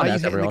 hitting? Why Oh, are no, you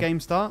it's hitting the everyone. game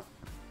start?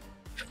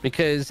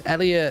 Because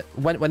Elliot,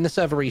 when the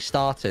server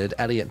restarted,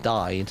 Elliot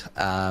died,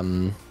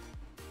 and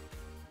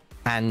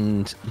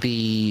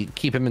the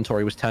keep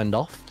inventory was turned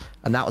off,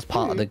 and that was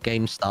part of the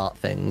game start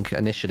thing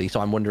initially.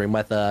 So I'm wondering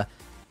whether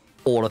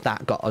all of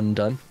that got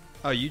undone.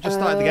 Oh, you just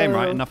started the game,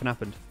 right? And nothing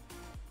happened.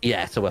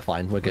 Yeah, so we're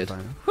fine. We're good.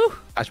 fine. Whew.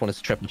 I just wanted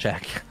to triple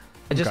check.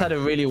 I just had a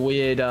really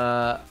weird,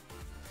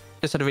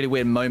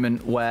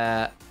 moment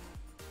where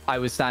I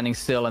was standing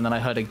still and then I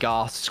heard a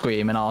ghast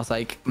scream and I was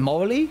like,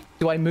 morally,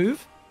 do I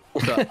move?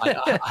 So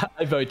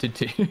I voted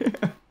to.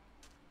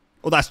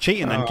 Well, that's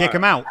cheating then. Kick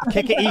him out.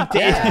 Kick it, eat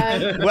it.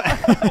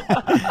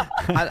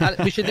 And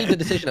we should leave the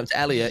decision up to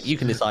Elliot. You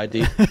can decide,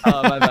 dude.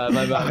 Oh, my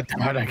bad.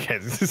 I don't care.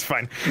 This is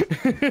fine.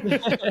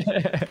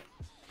 Did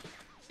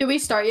we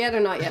start yet or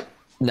not yet?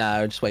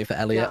 No, just wait for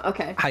Elliot. No,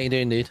 okay. How you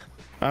doing, dude?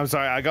 I'm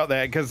sorry, I got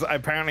there because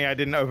apparently I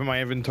didn't open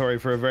my inventory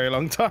for a very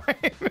long time.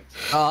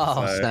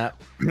 Oh, snap.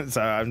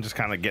 So I'm just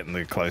kind of getting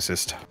the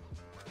closest.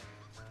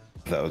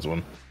 That was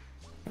one.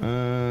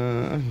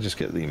 Just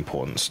get the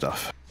important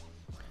stuff.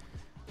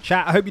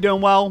 Chat, I hope you're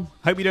doing well.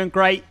 Hope you're doing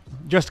great.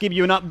 Just to give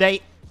you an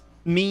update,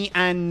 me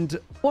and...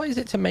 What is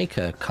it to make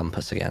a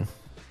compass again?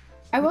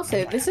 I will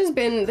say this has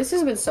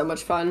been so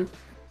much fun.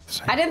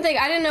 I didn't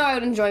know I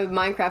would enjoy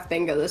Minecraft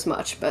Bingo this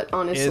much, but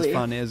honestly, It is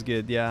fun, it is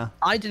good, yeah.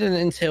 I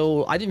didn't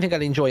think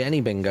I'd enjoy any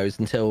bingos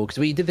until, because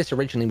we did this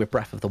originally with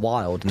Breath of the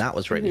Wild, and that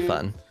was really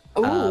fun.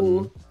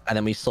 Ooh. And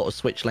then we sort of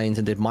switched lanes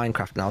and did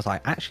Minecraft, and I was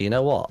like, actually, you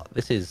know what?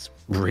 This is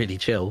really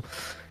chill.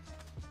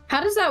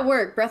 How does that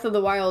work, Breath of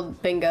the Wild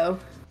Bingo?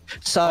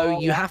 So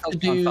you have to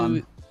that sounds do...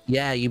 fun.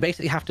 Yeah, you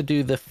basically have to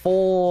do the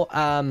 4...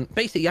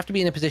 basically, you have to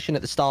be in a position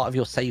at the start of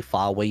your save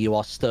file where you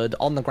are stood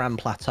on the Grand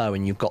Plateau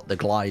and you've got the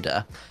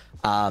glider.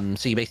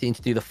 So you basically need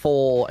to do the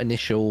 4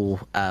 initial,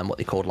 what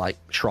they called, like,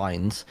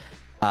 shrines.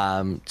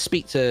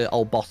 Speak to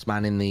old boss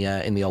man in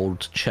the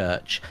old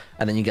church,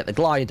 and then you get the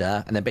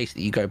glider, and then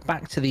basically you go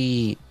back to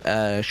the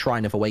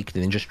Shrine of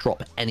Awakening and just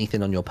drop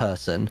anything on your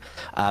person,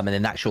 and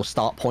then that's your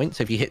start point.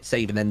 So if you hit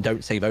save and then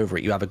don't save over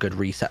it, you have a good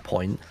reset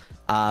point.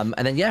 And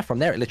then yeah, from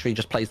there it literally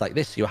just plays like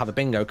this. You'll have a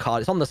bingo card.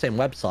 It's on the same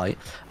website,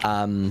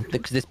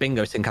 because this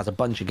bingo sync has a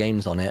bunch of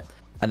games on it.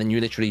 And then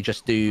you literally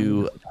just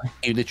do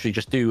a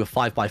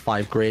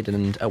 5x5 grid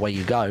and away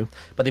you go.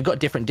 But they've got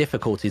different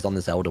difficulties on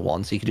the Zelda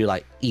one, so you can do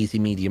like easy,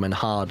 medium, and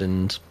hard,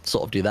 and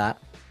sort of do that.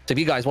 So if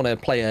you guys want to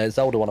play a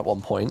Zelda one at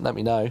one point, let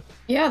me know.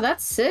 Yeah,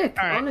 that's sick.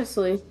 All right.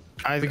 Honestly.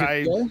 I think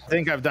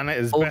I've done it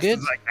as All best good?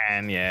 as I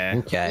can. Yeah.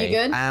 Okay. You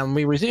good? And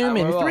we resume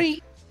in we're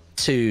 3,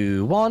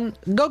 2, 1,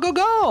 go, go,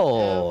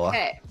 go!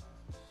 Okay.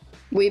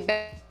 We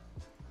bet.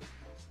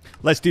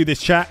 Let's do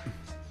this, chat.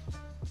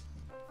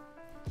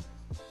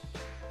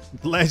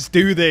 Let's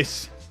do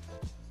this.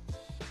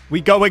 We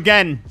go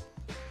again.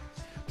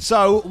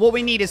 So what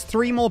we need is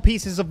 3 more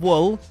pieces of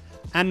wool,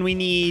 and we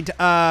need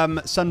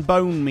some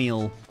bone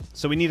meal.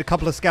 So we need a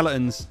couple of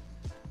skeletons.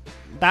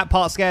 That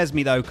part scares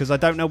me though, because I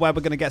don't know where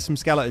we're going to get some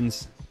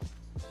skeletons.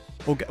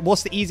 Or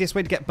what's the easiest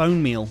way to get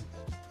bone meal?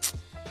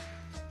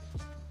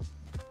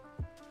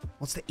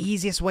 What's the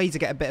easiest way to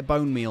get a bit of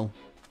bone meal?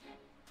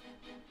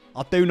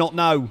 I do not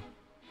know.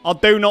 I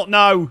do not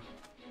know.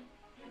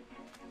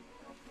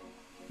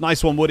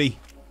 Nice one, Woody.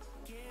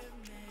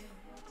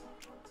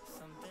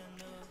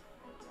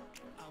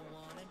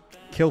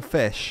 Kill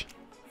fish.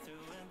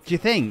 Do you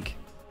think?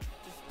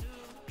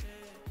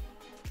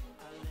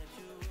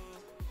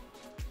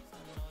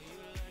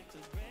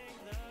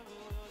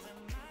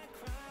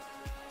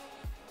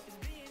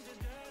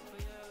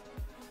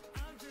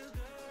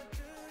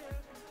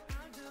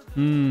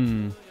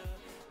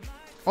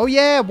 Oh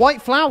yeah,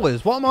 white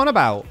flowers. What am I on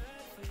about?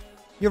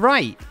 You're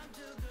right.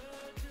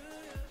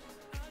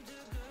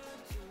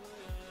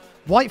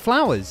 White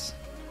flowers.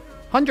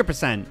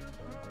 100%.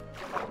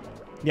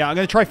 Yeah, I'm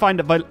going to try find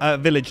a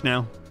village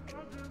now.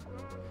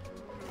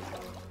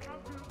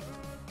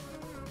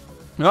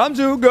 I'm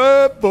too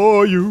good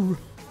for you.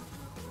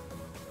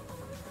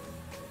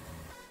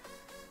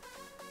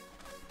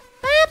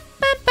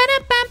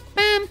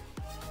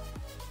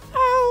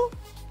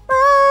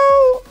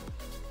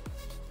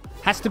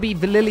 Has to be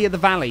the Lily of the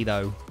Valley,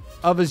 though.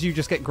 Others, you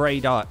just get grey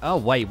dye. Oh,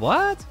 wait,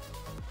 what?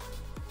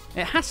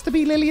 It has to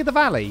be Lily of the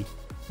Valley.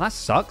 That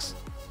sucks.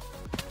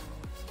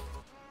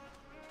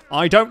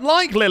 I don't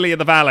like Lily of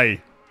the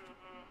Valley.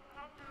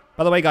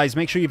 By the way, guys,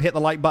 make sure you've hit the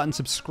like button,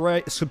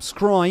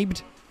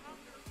 subscribed,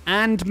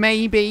 and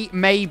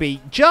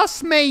maybe,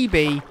 just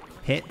maybe,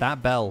 hit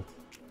that bell.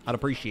 I'd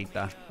appreciate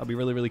that. That'd be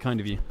really, really kind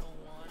of you.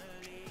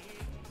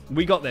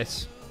 We got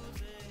this.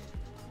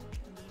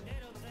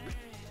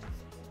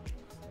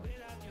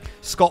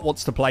 Scott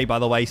wants to play, by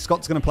the way.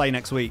 Scott's going to play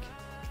next week.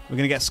 We're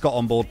going to get Scott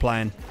on board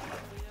playing.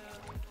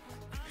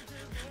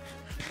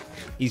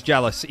 He's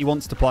jealous. He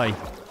wants to play.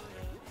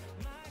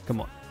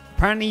 Come on.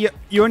 Apparently,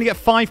 you only get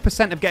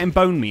 5% of getting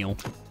bone meal.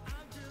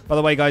 By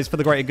the way, guys, for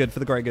the greater good, for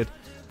the greater good.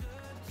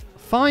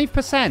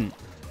 5%.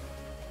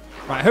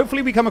 Right,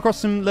 hopefully we come across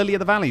some Lily of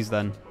the Valleys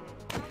then.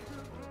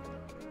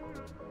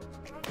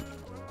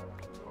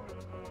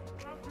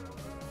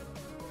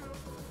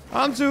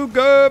 I'm too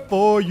good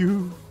for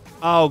you.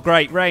 Oh,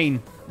 great.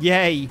 Rain.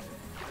 Yay.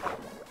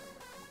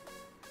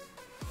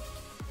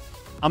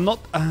 I'm not...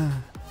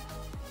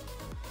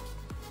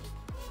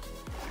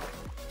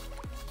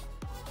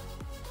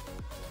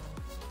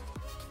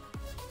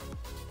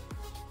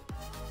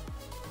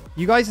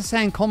 You guys are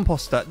saying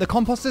composter. The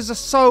composters are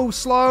so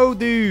slow,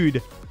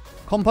 dude.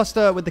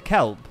 Composter with the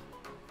kelp.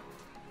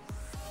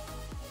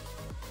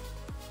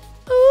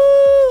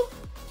 Ooh.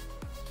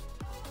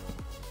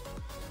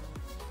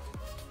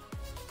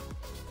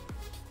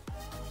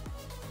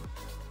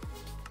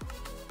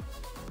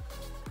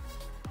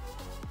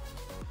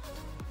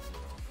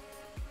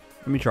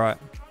 Let me try it.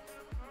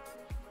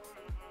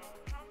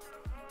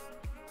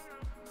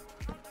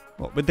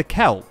 What, with the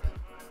kelp?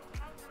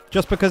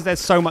 Just because there's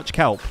so much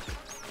kelp.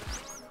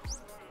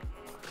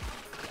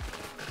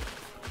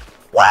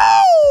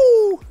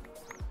 Woo!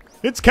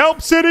 It's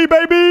Kelp City,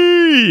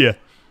 baby!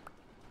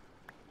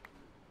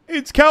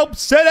 It's Kelp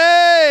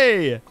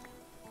City! Alright,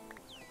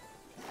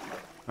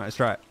 let's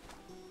try it.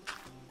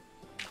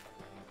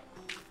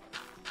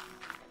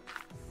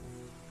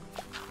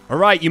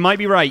 Alright, you might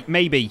be right.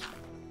 Maybe.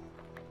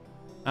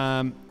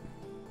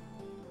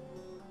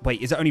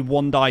 Wait, is it only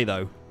one die,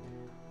 though?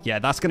 Yeah,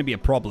 that's going to be a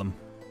problem.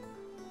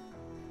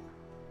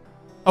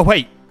 Oh,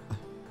 wait.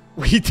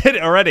 We did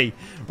it already.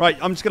 Right,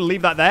 I'm just going to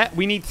leave that there.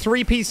 We need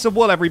 3 pieces of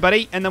wool,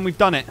 everybody, and then we've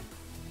done it.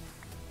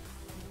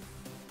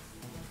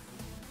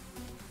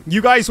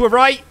 You guys were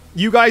right.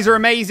 You guys are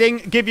amazing.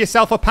 Give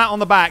yourself a pat on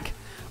the back.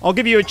 I'll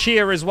give you a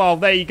cheer as well.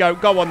 There you go.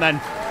 Go on, then.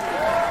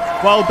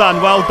 Well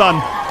done. Well done.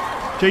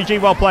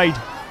 GG, well played.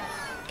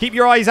 Keep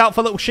your eyes out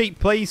for little sheep,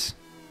 please.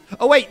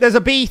 Oh, wait. There's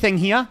a bee thing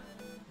here.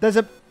 There's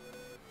a...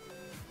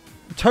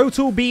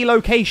 Total bee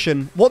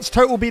location. What's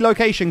total bee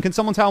location? Can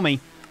someone tell me?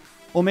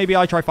 Or maybe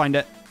I try find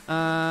it.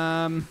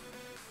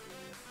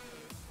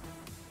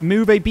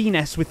 Move a bee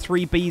nest with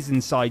 3 bees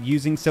inside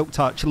using Silk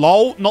Touch.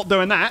 Lol, not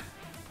doing that.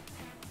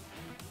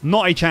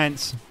 Not a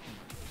chance.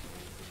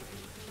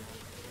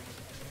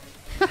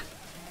 I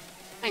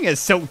ain't gonna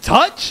Silk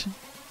Touch.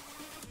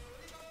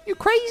 You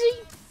crazy?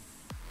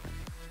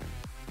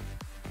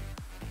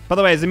 By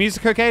the way, is the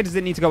music okay? Does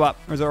it need to go up?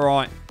 Or is it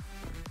alright?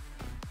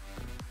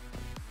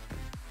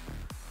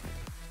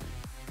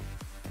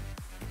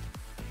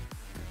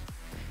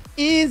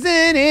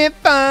 Isn't it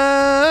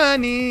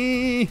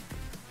funny?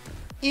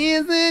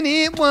 Isn't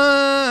it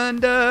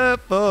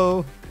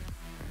wonderful?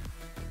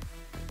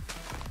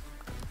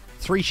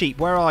 3 sheep,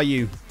 where are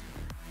you?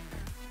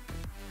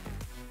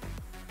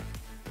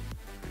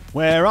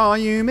 Where are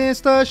you,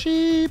 Mr.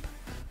 Sheep?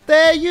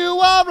 There you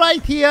are,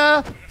 right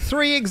here.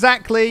 3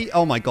 exactly.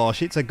 Oh my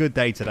gosh, it's a good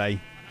day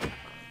today.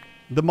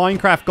 The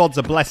Minecraft gods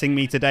are blessing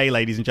me today,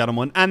 ladies and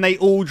gentlemen. And they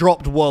all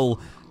dropped wool.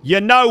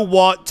 You know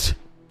what?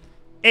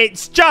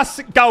 It's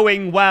just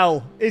going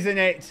well, isn't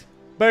it?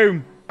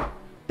 Boom.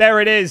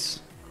 There it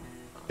is.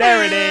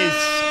 There it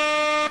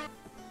is.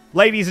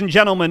 Ladies and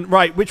gentlemen.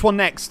 Right, which one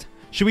next?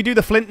 Should we do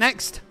the flint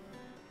next?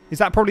 Is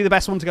that probably the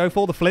best one to go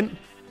for, the flint?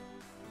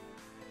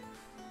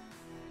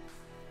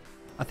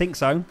 I think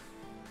so.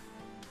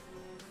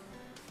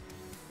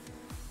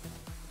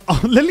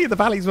 Oh, Lily of the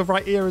Valleys were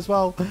right here as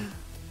well.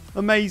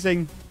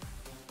 Amazing.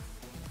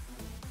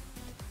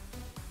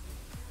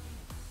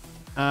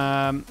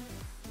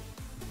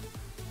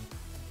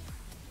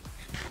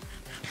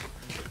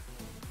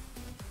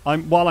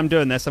 While I'm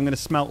doing this, I'm going to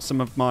smelt some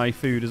of my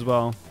food as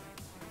well.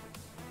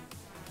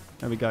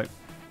 There we go.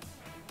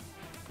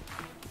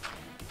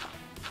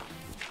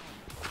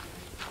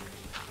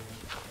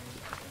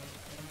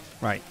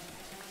 Right.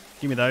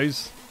 Give me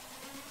those.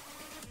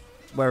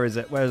 Where is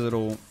it? Where is it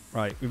all?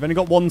 Right. We've only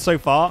got one so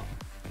far.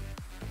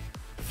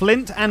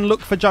 Flint and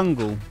look for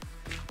jungle.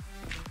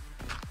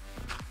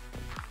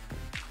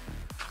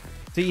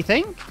 Do you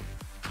think?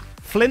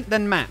 Flint,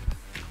 then map.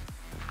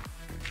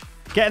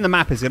 Getting the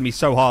map is going to be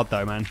so hard,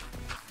 though, man.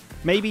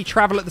 Maybe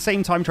travel at the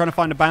same time trying to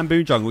find a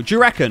bamboo jungle. Do you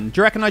reckon?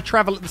 Do you reckon I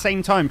travel at the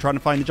same time trying to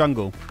find the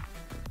jungle?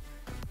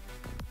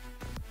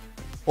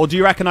 Or do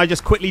you reckon I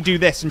just quickly do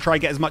this and try to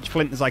get as much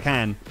flint as I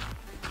can?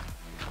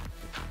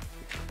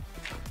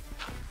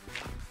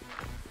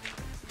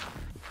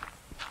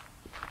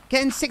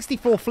 Getting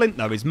 64 flint,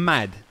 though, is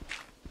mad.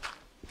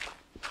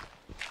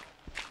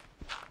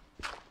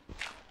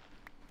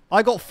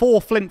 I got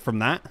 4 flint from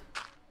that.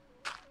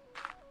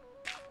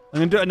 I'm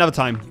going to do it another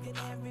time.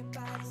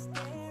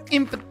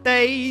 In for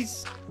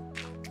days.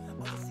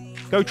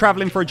 Go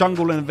travelling for a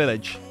jungle in a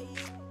village.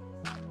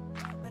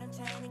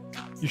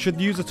 You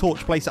should use a torch,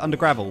 place it under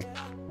gravel.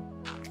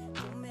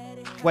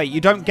 Wait,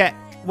 you don't get...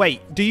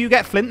 Wait, do you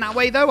get flint that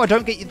way, though? I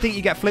don't think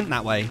you get flint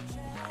that way.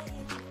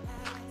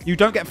 You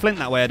don't get flint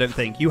that way, I don't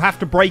think. You have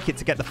to break it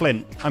to get the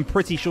flint. I'm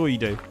pretty sure you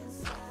do.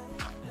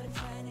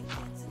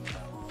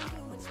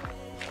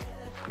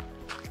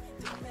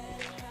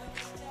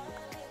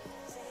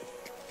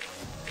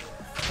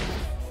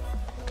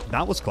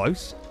 That was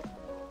close.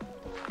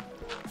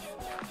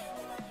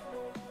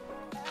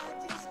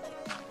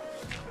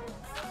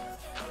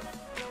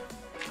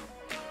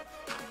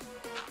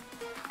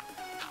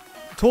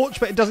 Torch,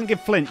 but it doesn't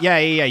give flint. Yeah.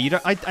 You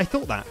don't. I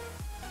thought that.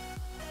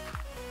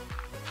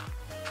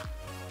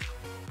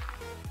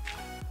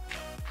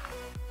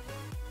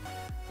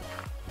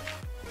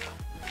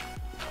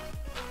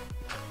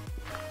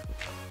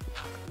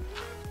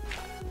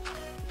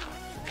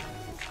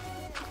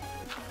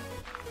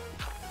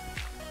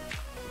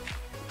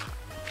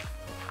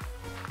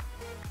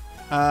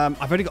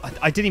 I've only got.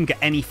 I didn't even get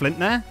any flint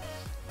there.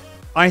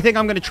 I think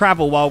I'm going to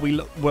travel while we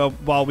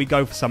while we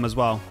go for some as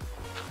well.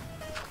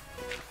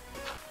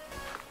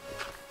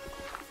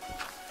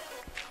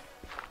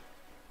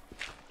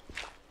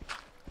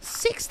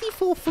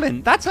 $64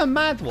 flint. That's a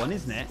mad one,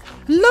 isn't it?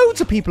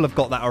 Loads of people have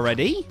got that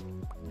already.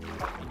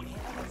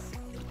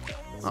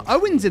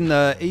 Owen's in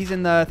the. He's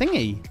in the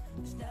thingy.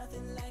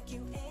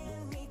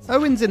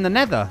 Owen's in the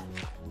nether.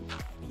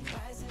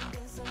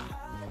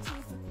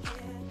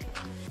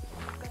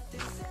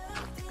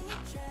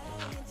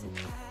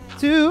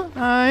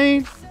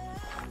 Tonight.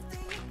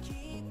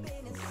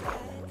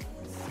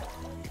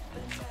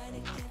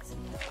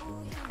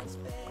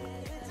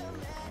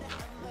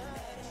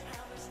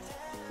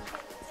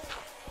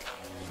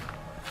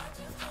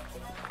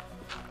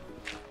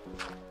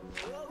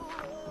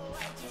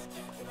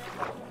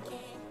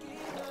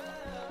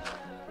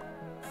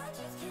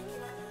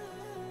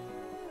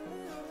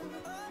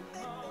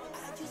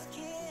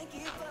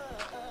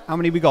 How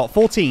many we got?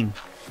 14.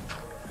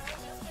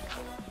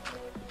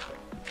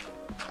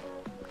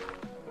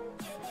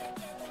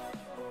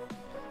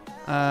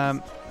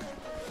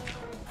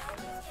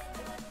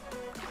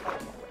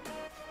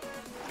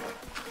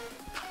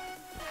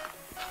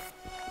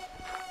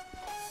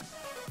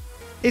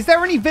 Is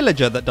there any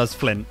villager that does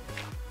flint?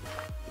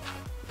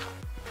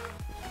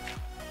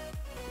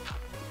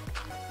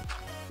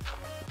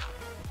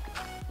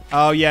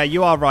 Oh, yeah,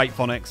 you are right,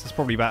 Phonics. It's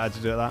probably better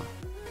to do it that.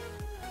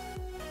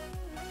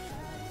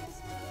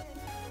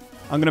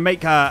 I'm going to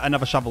make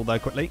another shovel, though,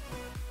 quickly.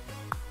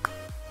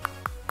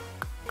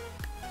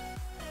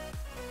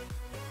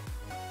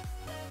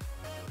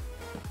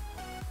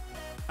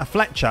 A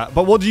Fletcher?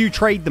 But what do you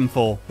trade them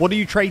for? What do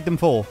you trade them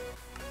for?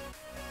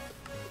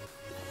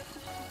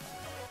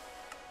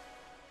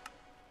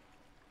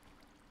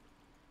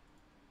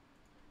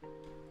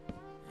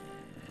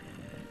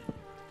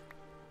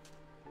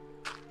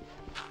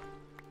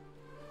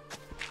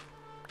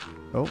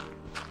 Oh.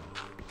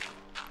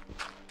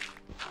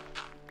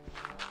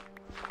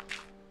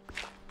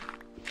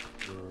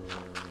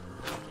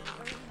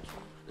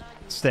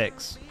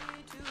 Sticks.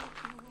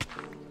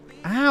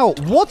 Ow,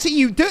 what are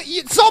you doing?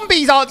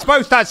 Zombies aren't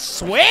supposed to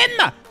swim!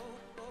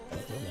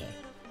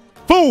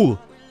 Fool!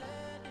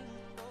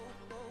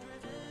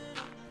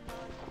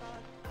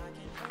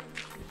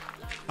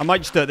 I might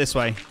just do it this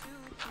way.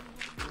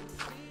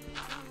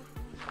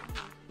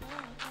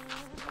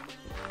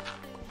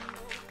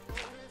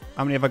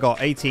 How many have I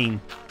got? 18.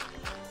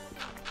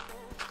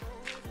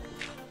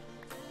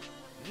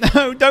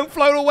 No, don't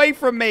float away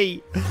from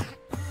me!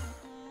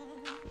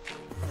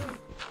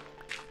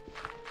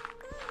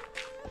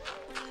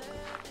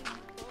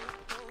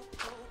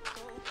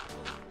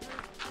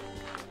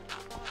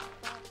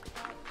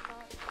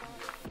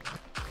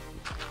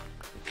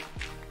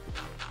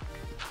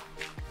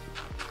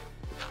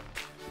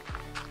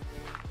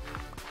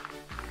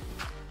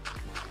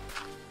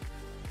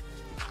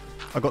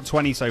 I've got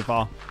 20 so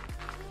far.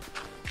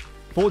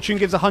 Fortune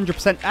gives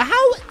 100%.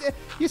 How?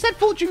 You said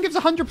fortune gives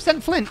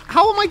 100% flint.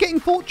 How am I getting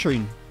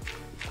fortune?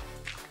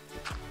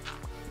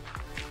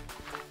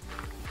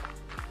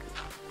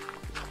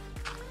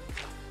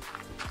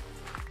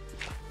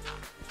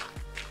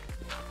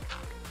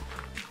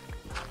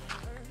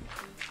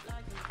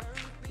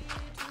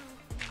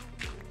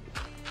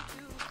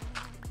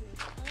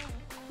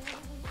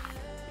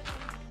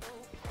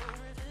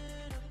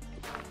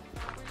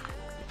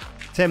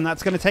 Tim,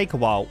 that's going to take a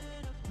while.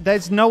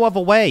 There's no other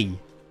way.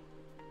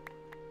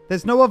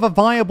 There's no other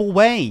viable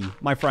way,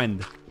 my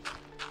friend.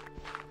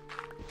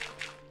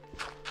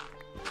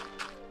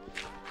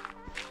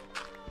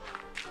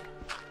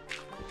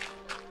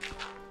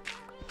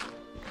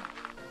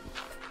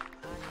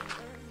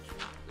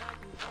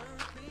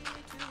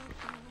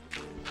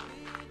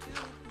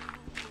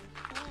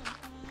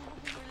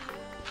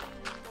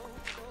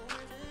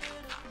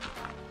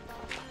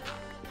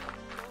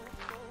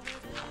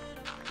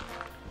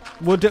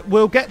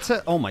 We'll get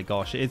to... Oh my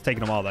gosh, it is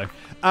taking a while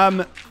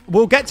though.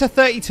 We'll get to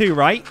 32,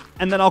 right?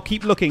 And then I'll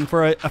keep looking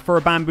for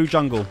a bamboo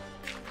jungle.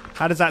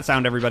 How does that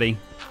sound, everybody?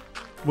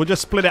 We'll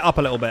just split it up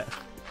a little bit.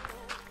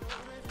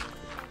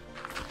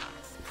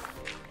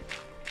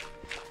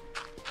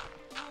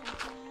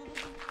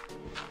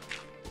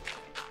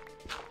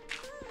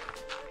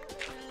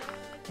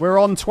 We're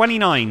on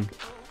 29.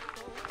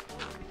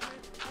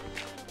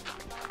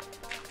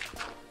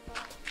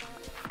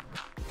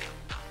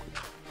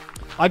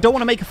 I don't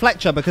want to make a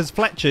Fletcher because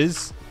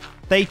Fletchers,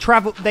 they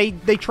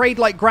trade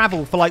like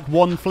gravel for like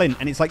 1 flint,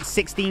 and it's like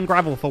 16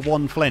 gravel for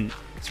 1 flint.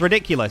 It's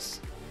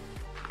ridiculous.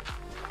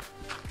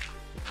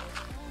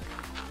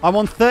 I'm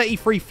on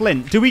 33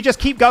 flint. Do we just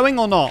keep going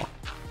or not?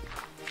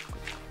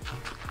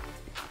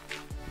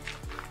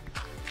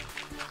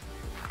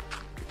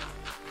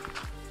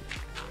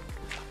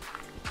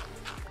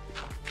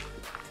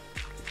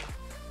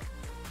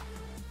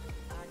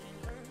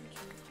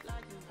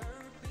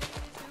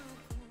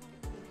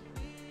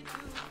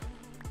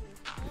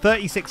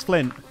 $36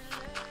 flint.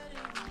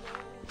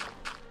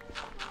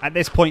 At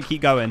this point,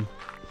 keep going.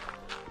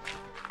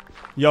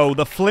 Yo,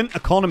 the flint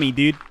economy,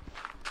 dude.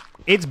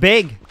 It's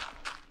big.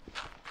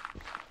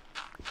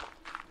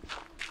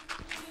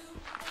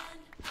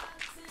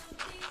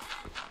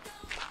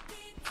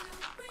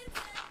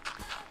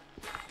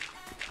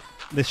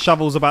 This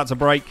shovel's about to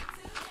break.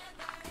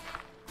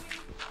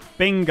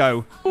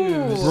 Bingo.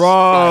 Ooh.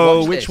 Bro,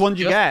 Right, which one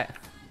did you get?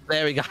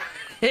 There we go.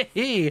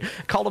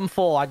 Column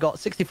 4, I got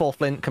 64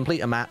 flint, complete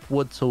a map,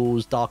 wood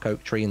tools, dark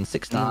oak tree, and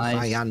 16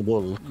 cyan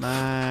wool.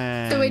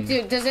 Man. So wait,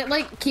 dude, does it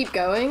like keep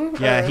going?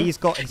 Yeah, or- he's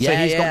got. So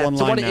he's got one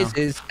So line what now. it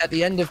is at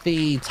the end of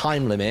the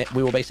time limit,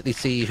 we will basically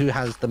see who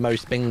has the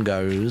most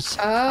bingos,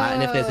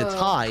 and if there's a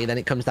tie, then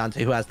it comes down to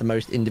who has the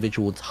most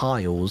individual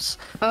tiles.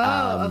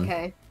 Oh,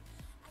 okay.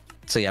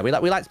 So yeah, we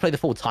like to play the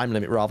full time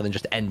limit rather than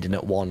just ending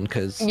at 1,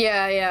 because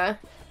Yeah.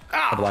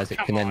 otherwise it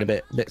can end a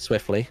bit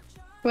swiftly.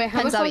 Wait, how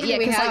Depends much how, longer yeah, do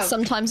we because like have?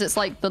 sometimes it's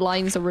like the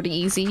lines are really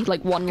easy.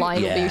 Like one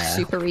line will be Yeah.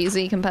 super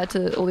easy compared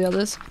to all the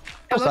others. How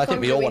Also, much I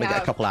think we longer all do want to get a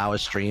have? couple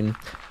hours stream.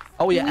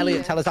 Oh yeah,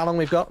 Elliot, tell us how long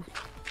we've got.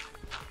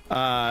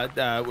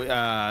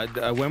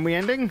 When we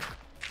ending?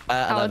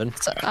 11.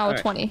 Hour Alright.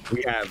 20.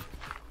 We have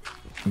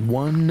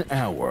 1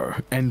 hour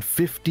and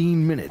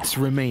 15 minutes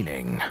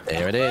remaining.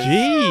 There it is.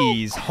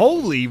 Jeez,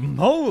 holy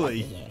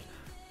moly!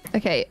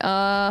 Okay,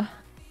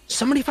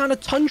 Somebody found a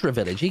tundra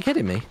village. Are you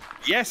kidding me?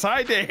 Yes,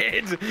 I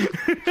did.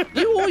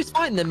 You always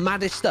find the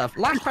maddest stuff.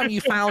 Last time you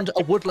found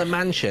a woodland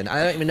mansion.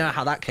 I don't even know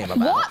how that came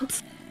about.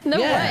 what? No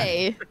Yeah.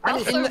 way. And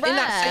That's in, so in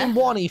that rare. same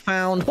one, he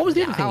found. What was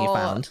the other thing he Wow.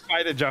 found?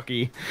 Spider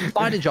jockey.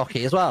 Spider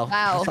jockey as well.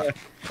 Wow.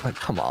 Like,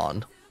 come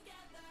on.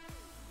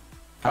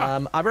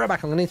 I'll be right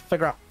back. I'm gonna need to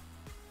figure out.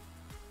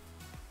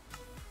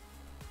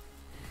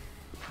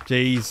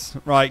 Jeez,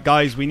 right,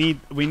 guys, we need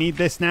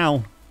this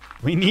now.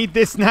 We need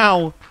this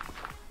now.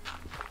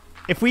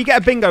 If we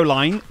get a bingo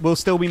line, we'll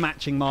still be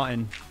matching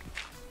Martin.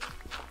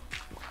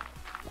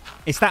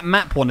 It's that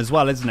map one as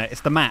well, isn't it?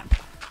 It's the map.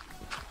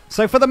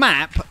 So for the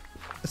map,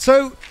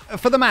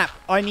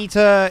 I need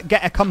to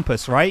get a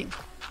compass, right?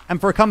 And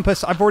for a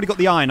compass, I've already got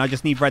the iron. I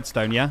just need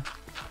redstone, yeah?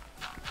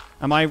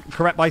 Am I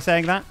correct by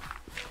saying that?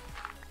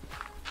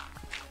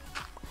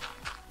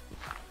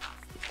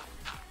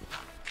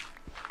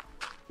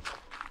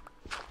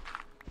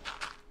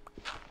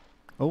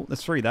 Oh,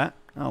 let's free that.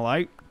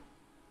 Hello.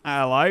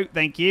 Hello.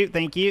 Thank you.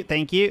 Thank you.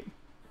 Thank you.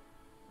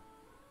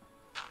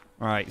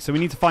 All right. So we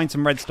need to find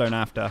some redstone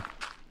after.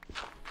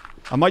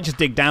 I might just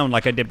dig down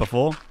like I did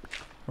before.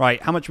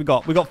 Right. How much we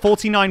got? We got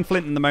 49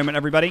 flint in the moment,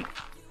 everybody.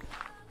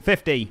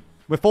 50.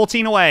 We're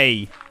 14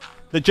 away.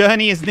 The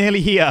journey is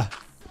nearly here.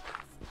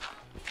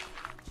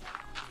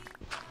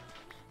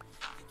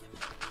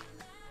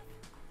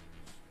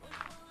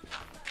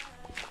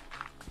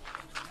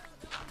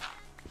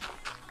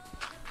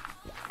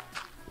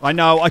 I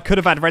know. I could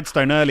have had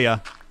redstone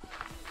earlier.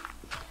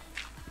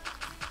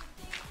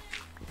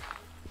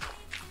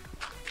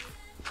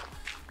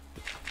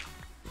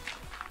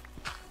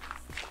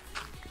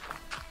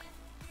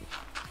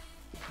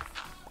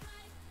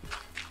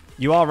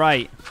 You are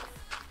right.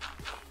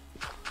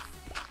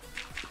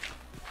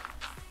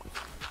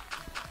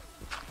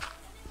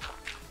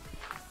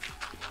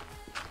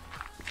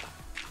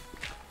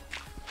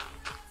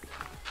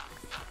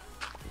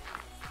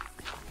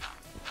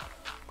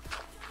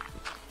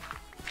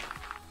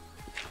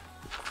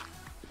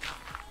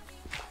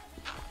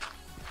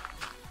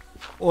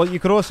 Or you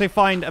could also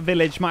find a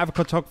village, might have a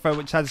cartographer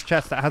which has a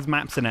chest that has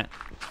maps in it.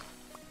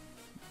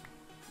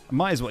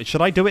 Might as well.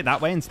 Should I do it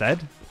that way instead?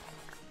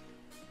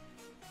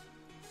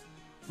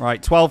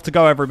 Right, 12 to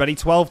go, everybody.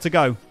 12 to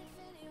go.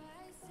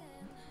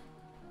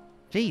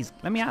 Jeez,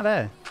 let me out of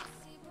there.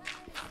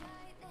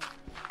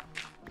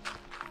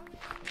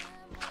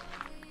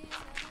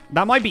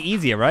 That might be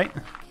easier, right?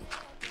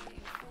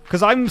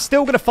 Because I'm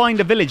still going to find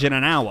a village in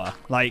an hour.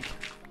 Like...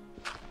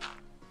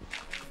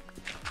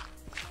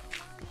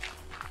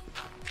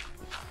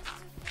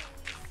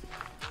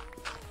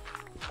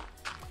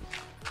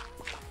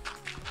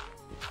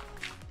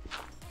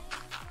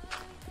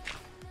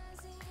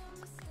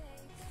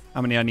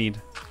 How many I need?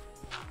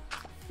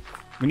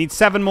 We need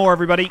 7 more,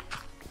 everybody.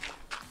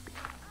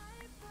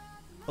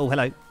 Oh,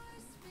 hello.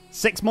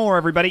 6 more,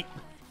 everybody.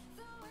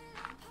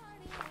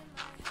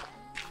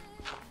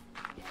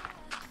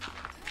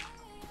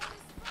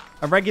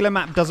 A regular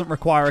map doesn't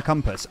require a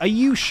compass. Are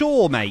you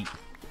sure, mate?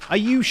 Are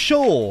you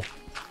sure?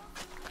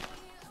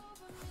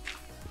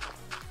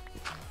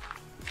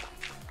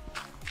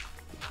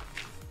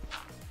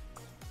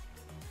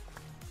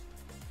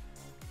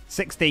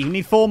 $60. We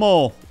need 4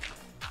 more.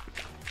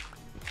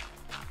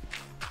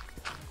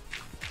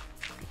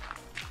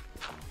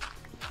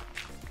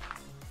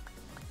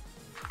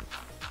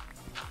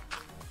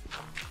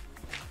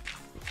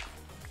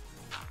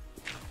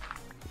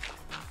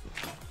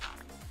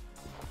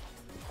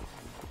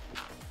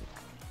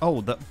 Oh,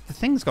 the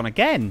thing's gone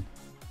again.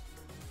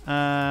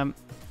 Oh,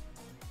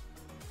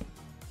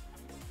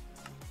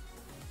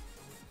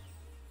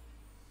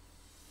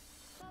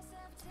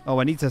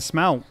 I need to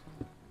smelt.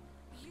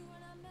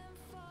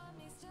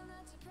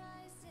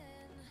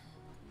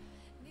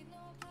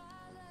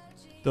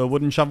 The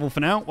wooden shovel for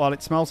now while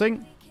it's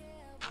smelting.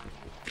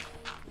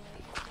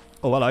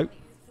 Oh, hello.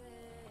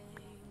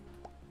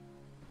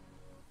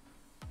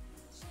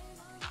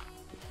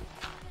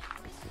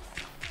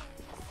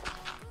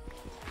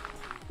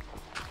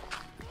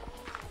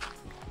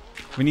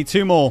 We need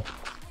 2 more.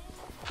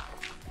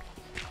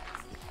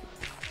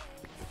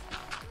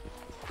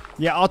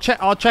 Yeah, I'll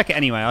check it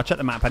anyway. I'll check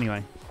the map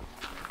anyway.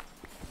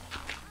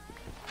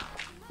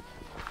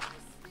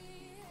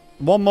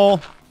 1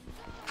 more.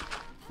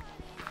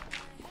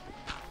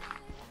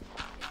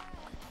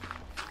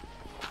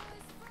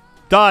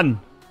 Done.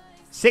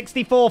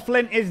 64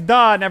 flint is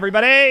done,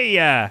 everybody.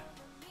 There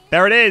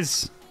it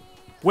is.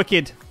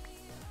 Wicked.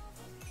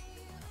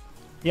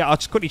 Yeah, I'll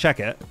just quickly check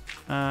it.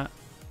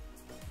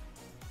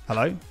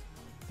 Hello?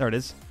 There it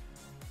is.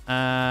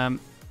 Yeah,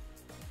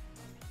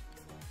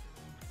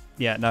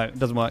 no, it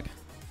doesn't work.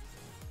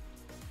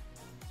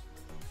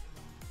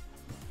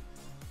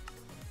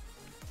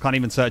 Can't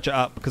even search it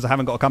up because I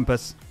haven't got a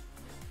compass.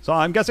 So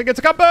I'm guessing it's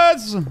a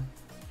compass!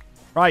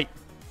 Right.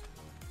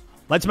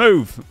 Let's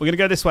move. We're going to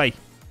go this way.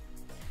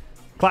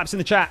 Claps in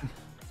the chat.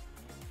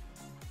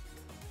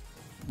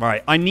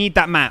 Right, I need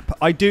that map.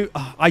 I do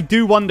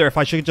wonder if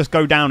I should just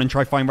go down and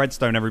try find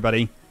redstone,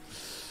 everybody.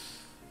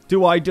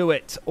 Do I do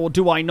it or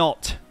do I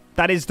not?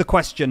 That is the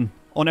question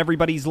on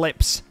everybody's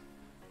lips.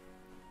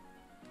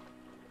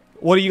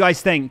 What do you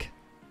guys think?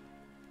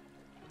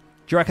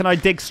 Do you reckon I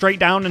dig straight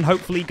down and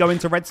hopefully go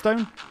into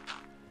redstone?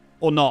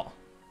 Or not?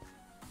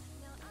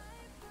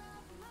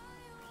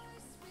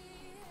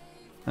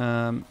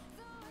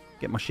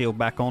 Get my shield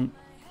back on.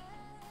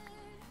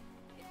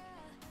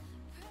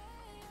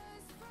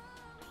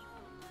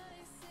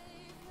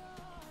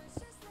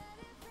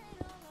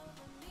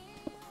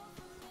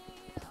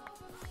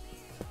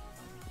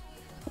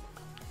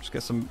 Just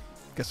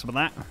get some of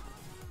that.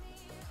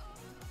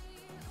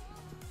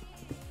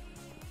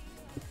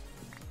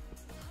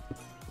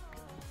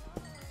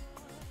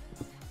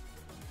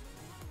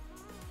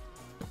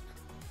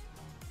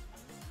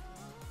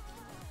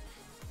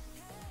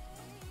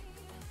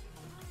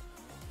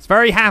 It's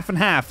very half and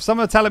half. Some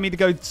are telling me to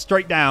go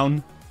straight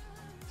down.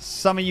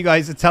 Some of you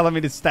guys are telling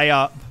me to stay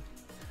up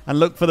and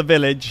look for the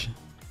village.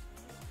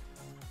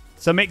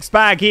 It's a mixed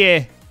bag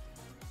here.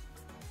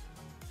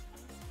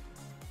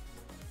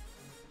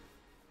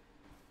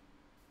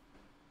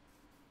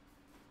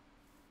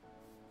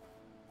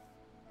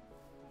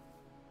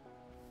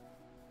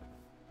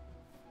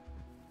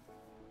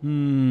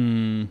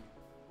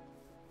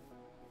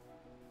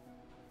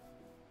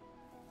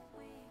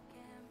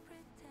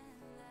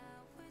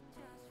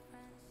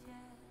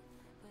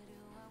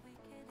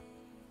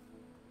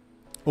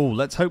 Oh,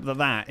 let's hope that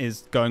that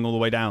is going all the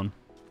way down.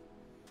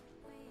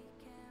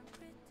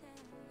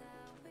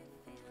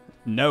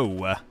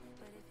 No.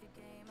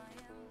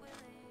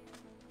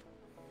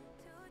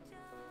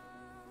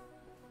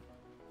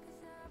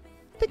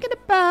 Thinking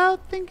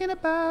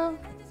about.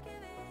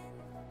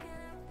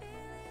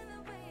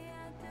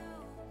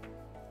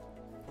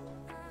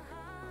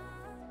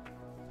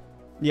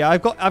 Yeah,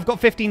 I've got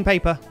 15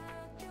 paper.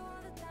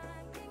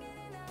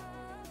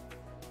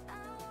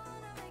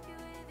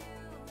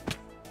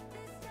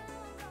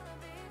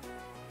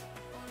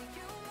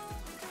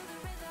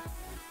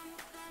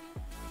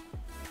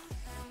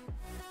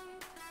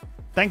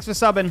 Thanks for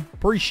subbing.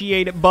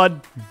 Appreciate it,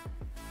 bud.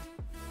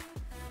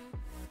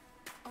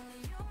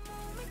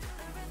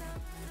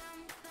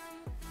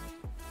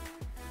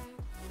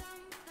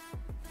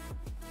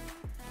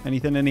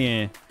 Anything in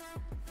here?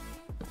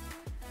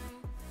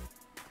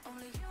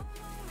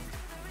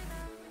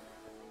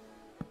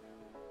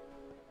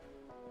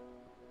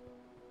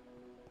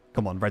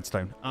 Come on,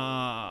 redstone.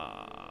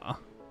 I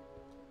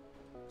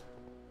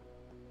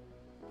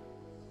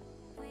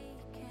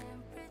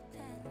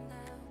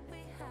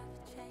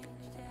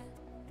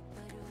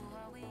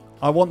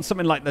want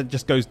something like that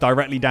just goes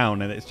directly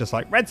down and it's just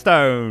like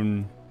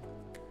redstone.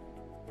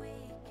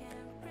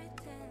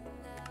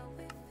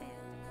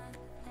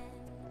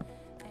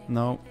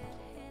 No.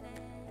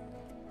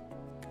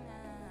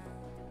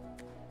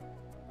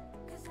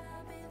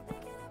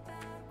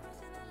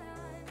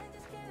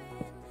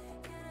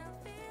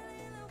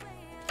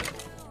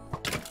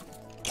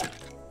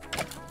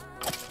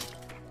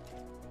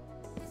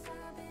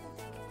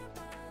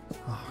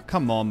 Oh,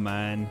 come on,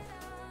 man.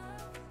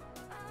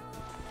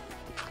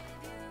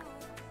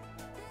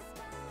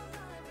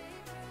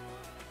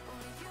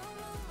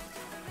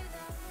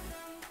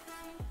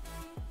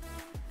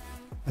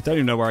 I don't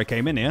even know where I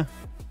came in here.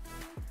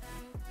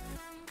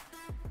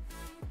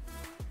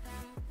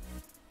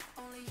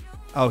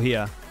 Oh,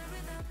 here.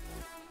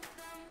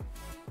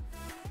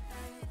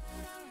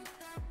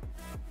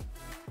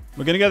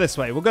 We're going to go this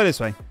way. We'll go this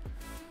way.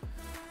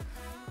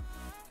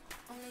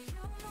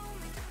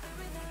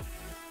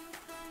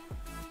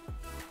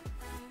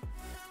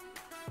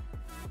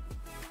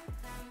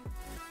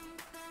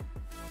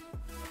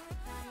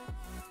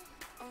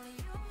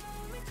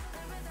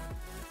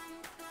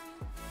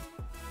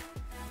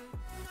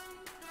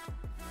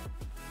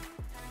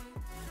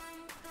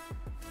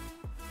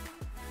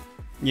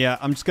 Yeah,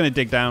 I'm just going to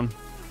dig down.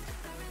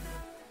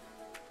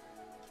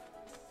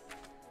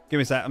 Give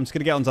me a sec. I'm just going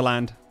to get onto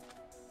land.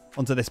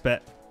 Onto this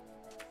bit.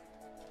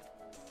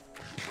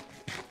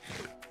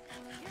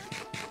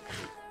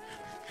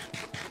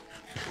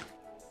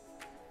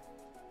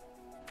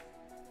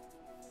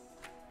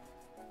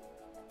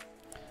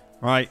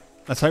 Right.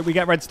 Let's hope we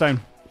get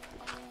redstone.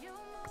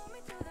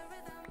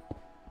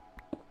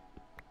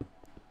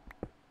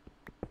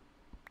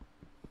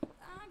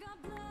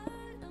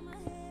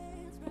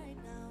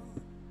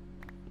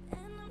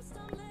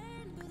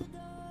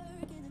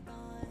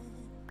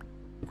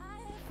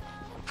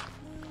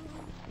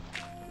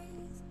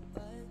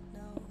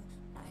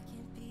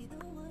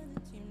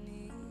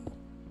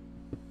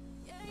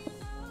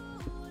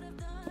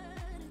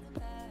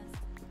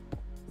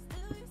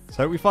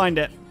 So we find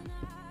it.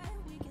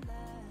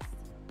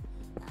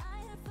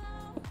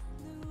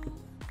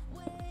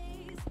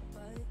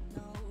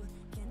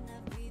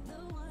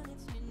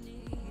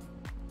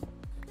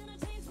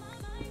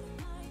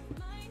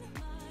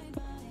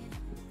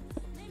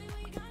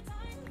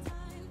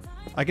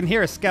 I can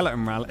hear a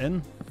skeleton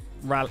rattling.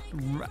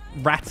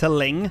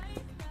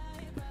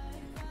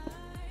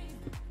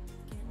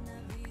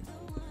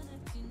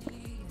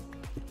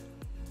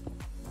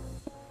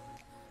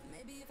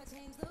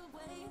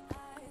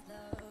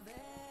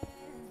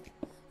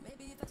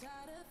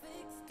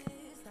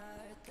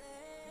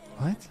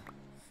 What?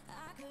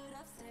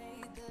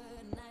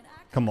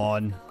 Come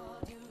on.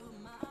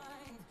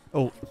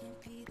 Oh.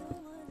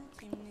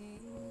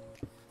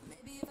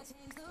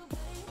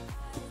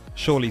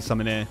 Surely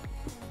some in here.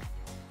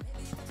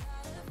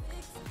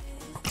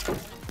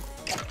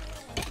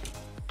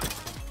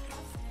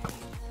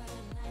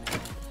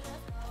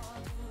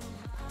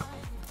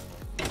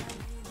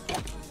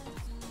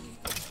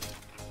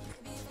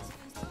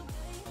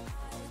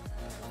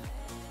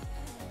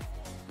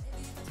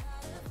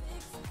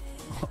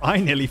 I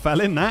nearly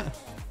fell in that.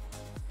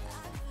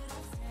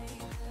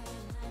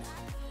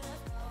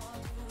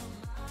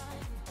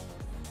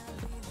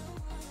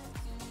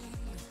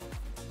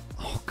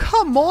 Oh,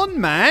 come on,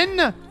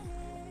 man.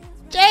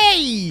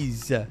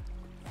 Jeez.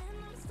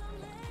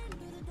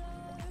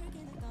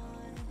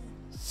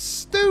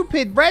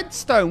 Stupid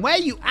redstone. Where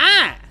you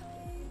at?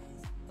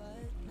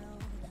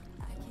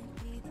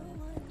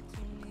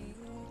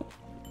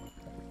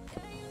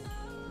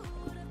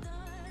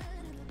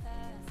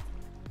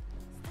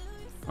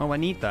 Oh, I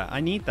need that.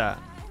 I need that.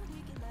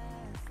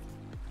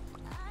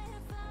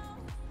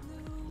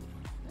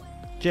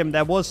 Jim,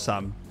 there was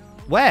some.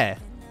 Where?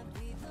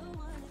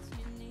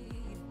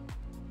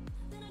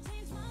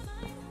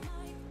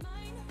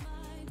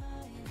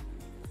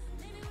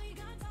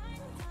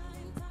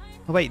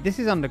 Oh, wait. This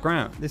is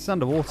underground. This is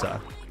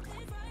underwater.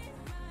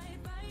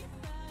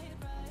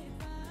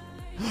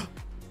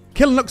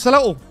 Killing looks a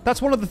little. That's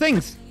one of the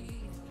things.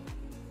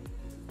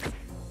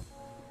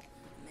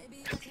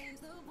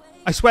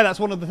 I swear that's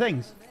one of the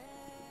things.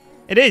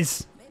 It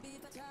is.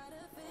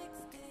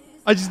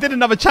 I just did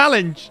another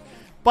challenge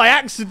by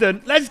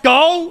accident. Let's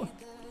go.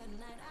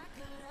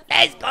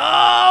 Let's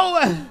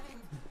go.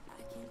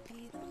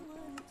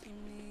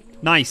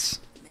 Nice.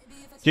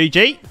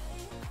 GG.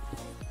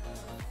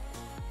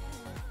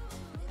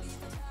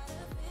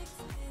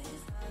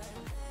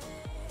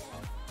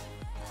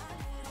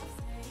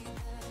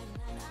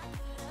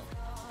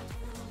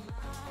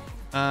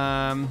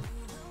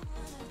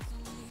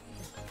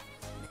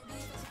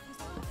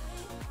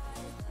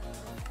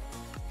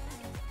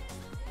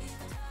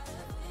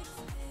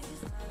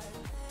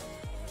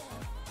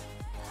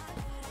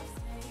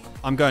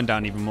 I'm going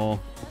down even more.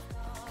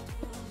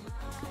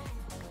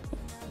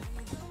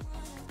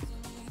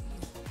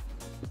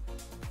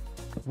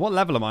 What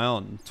level am I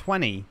on?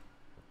 20.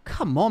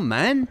 Come on,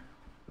 man.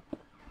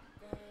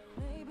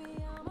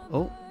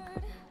 Oh.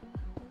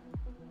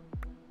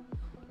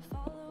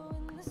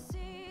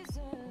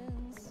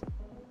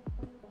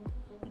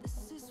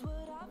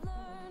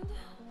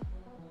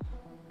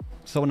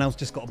 Someone else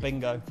just got a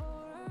bingo.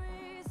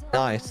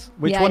 Nice.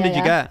 Which one did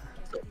you get?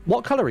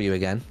 What color are you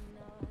again?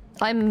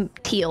 I'm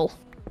teal.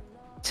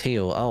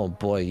 Teal. Oh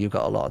boy, you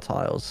got a lot of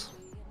tiles.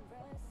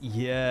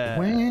 Yeah.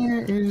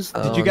 Where is?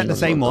 Did you get the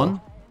same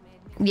one?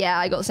 Yeah,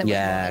 I got the same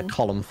Yeah, one.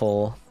 column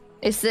 4.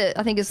 I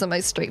think it's the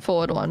most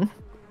straightforward one.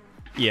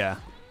 Yeah.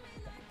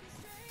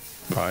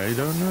 I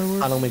don't know.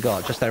 How long we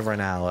got? Just over an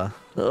hour.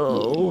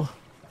 Oh.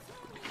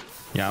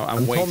 Yeah,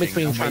 I'm waiting. torn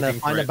between I'm trying to waiting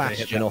find for a it to hit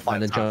bastion that- or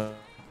find a that top. jump.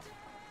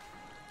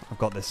 I've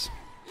got this.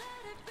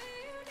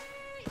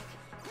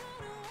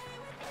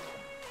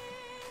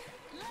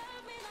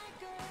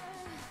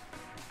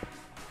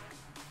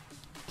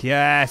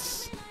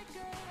 Yes.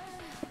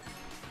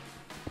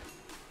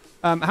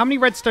 How many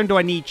redstone do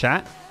I need,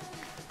 chat?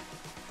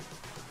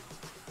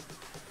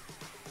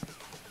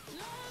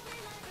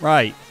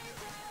 Right.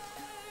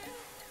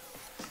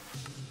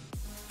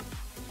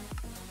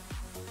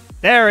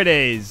 There it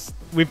is.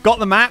 We've got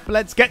the map.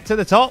 Let's get to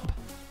the top.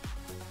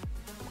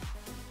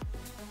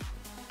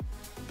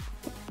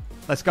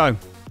 Let's go.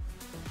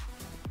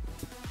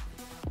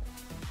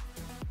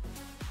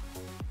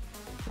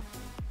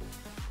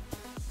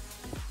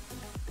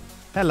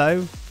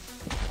 Hello.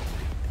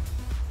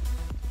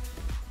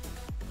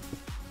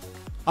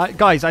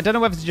 Guys, I don't know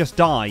whether to just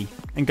die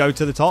and go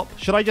to the top.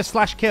 Should I just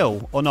slash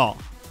kill or not?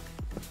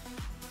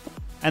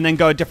 And then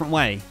go a different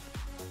way?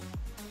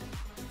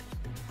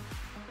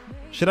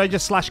 Should I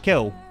just slash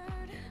kill?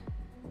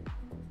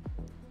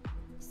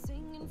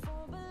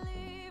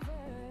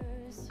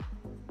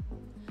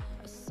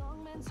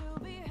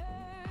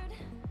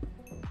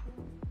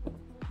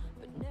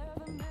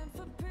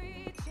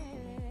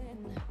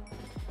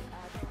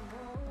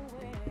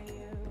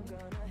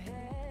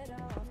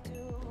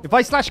 If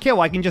I slash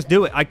kill, I can just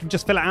do it. I can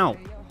just fill it out.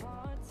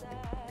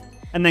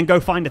 And then go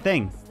find a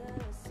thing.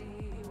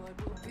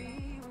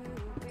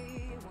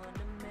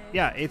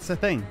 Yeah, it's a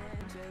thing.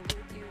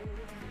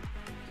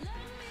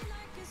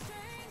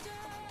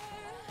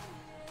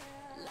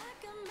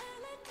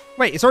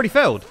 Wait, it's already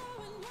filled.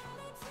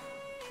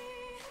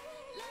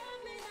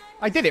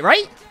 I did it,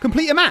 right?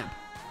 Complete a map.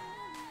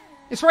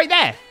 It's right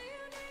there.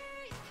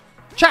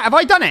 Chat, have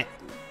I done it?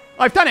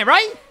 I've done it,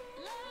 right?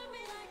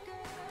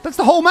 That's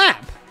the whole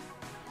map.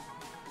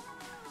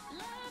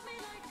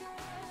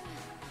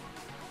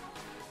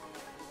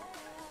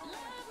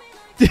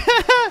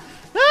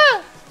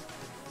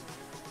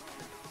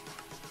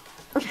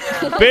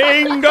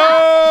 Bingo!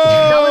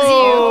 That was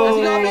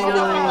you.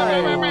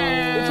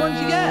 Which one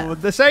did you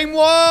get? The same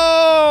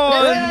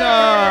one!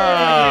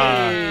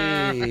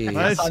 Hey.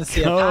 Let's can't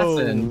see a go.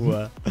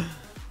 pattern.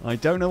 I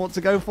don't know what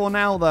to go for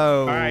now,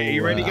 though. All right, are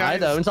you ready, I guys?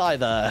 don't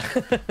either.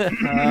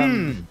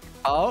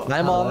 Oh,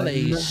 I'm on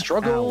a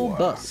struggle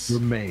bus.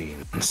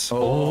 Remains.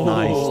 Oh,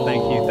 Nice.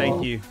 Thank you.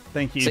 Thank you.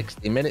 Thank you.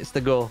 60 minutes to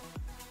go.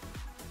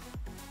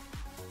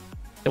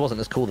 It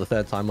wasn't as cool the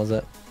third time, was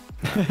it?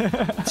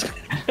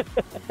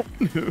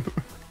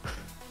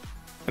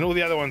 And all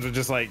the other ones are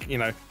just like, you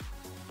know.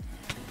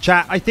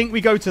 Chat, I think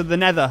we go to the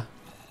nether.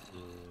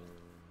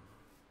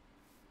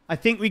 I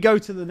think we go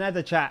to the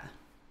nether, chat.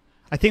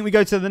 I think we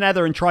go to the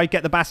nether and try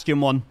get the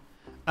bastion one.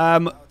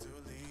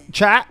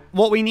 Chat,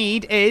 what we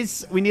need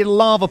is, we need a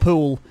lava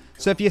pool.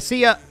 So if you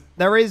see a,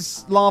 there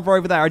is lava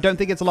over there. I don't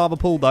think it's a lava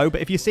pool though, but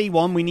if you see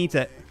one, we need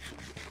it.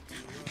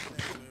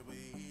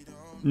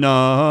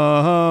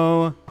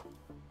 No.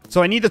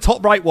 So I need the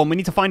top right one. We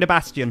need to find a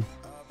bastion.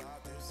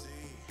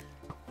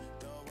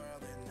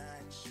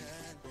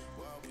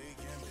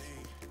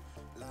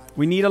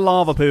 We need a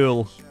lava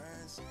pool.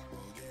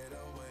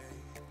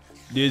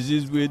 This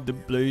is with the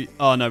blue.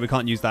 Oh no, we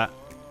can't use that.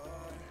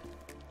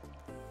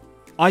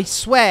 I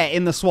swear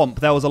in the swamp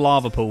there was a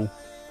lava pool.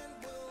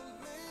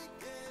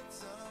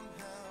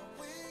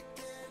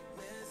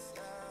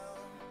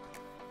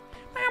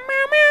 Meow,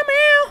 meow, meow,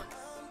 meow.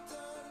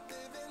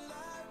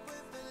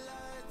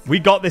 We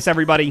got this,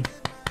 everybody.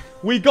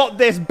 We got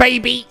this,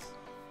 baby.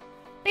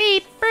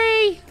 Beep,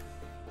 free.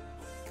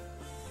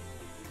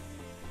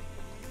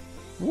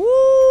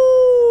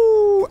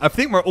 Woo! I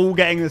think we're all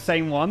getting the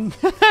same one.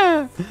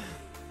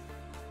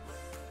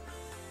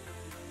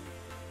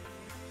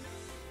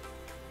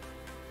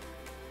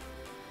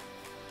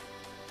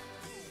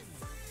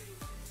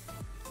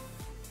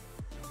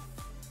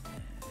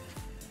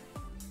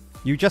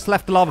 You just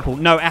left the lava pool.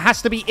 No, it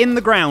has to be in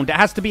the ground. It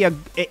has to be a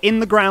in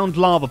the ground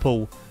lava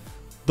pool.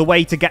 The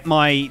way to get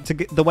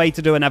the way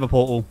to do a nether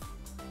portal.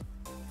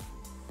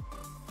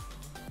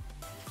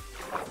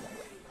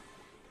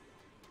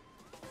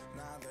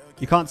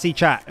 You can't see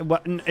chat.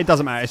 It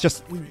doesn't matter. It's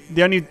just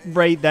the only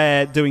way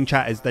they're doing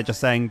chat is they're just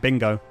saying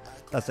bingo.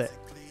 That's it.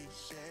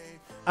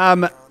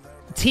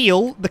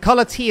 teal. The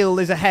color teal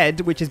is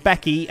ahead, which is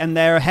Becky, and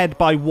they're ahead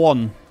by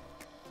 1.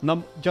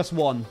 Just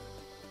 1.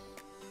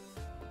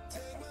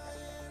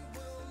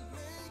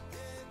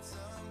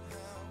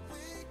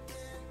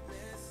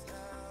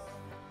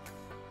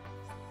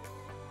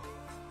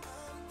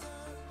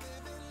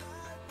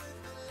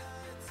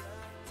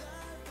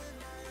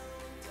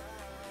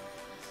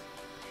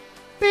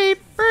 Be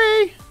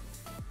free.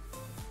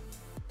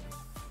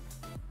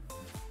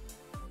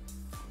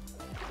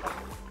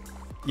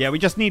 Yeah, we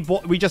just need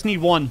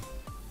 1.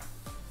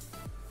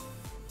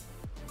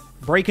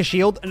 Break a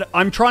shield.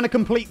 I'm trying to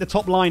complete the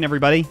top line,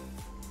 everybody.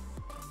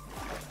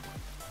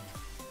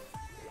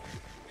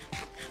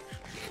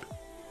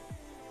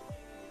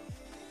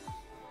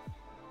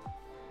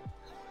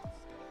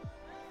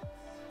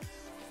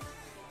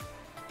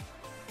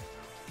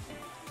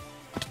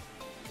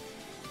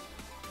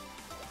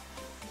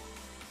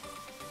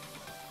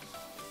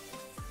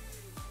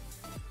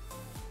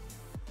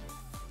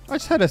 I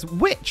just heard a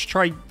witch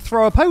try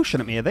throw a potion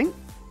at me, I think.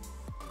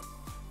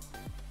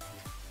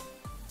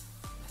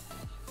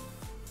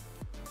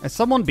 Has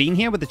someone been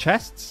here with the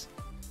chests?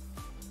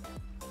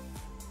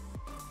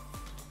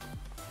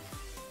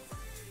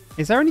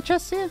 Is there any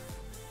chests here?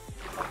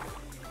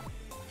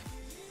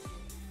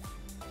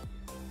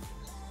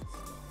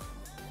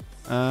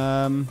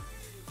 I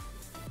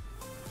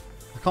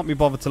can't be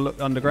bothered to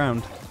look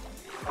underground.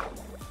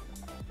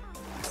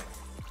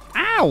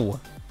 Ow!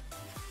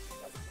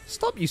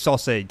 Stop, you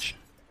sausage.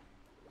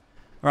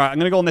 Alright, I'm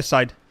going to go on this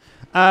side.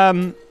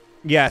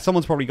 Yeah,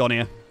 someone's probably gone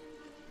here.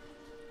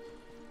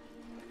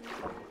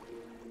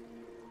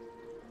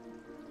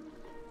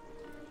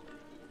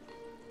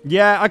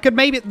 Yeah, I could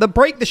maybe... The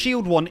break the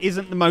shield one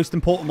isn't the most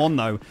important one,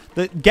 though.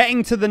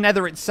 Getting to the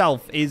nether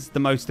itself is the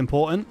most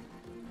important.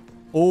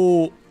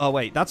 Oh,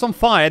 wait. That's on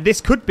fire.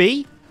 This could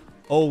be...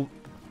 Oh,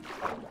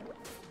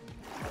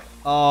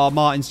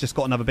 Martin's just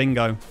got another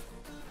bingo.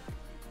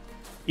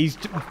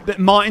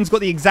 Martin's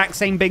got the exact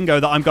same bingo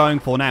that I'm going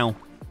for now.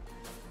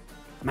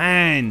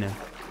 Man.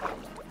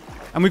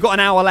 And we've got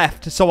an hour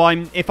left, so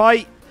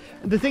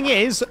the thing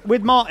is,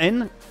 with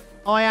Martin,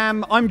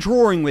 I'm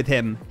drawing with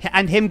him,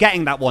 and him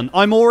getting that one.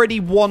 I'm already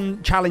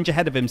 1 challenge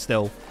ahead of him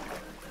still.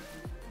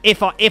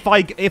 If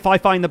I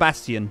find the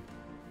Bastion.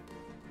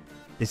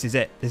 This is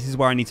it. This is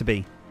where I need to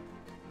be.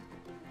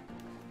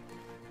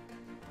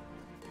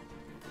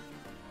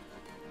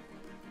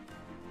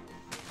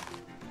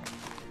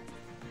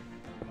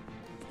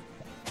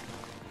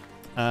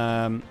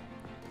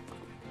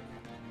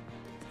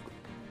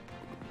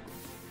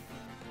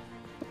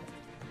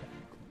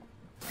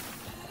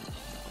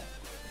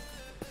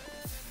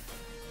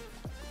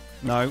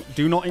 No,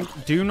 do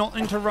not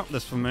interrupt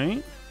this for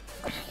me.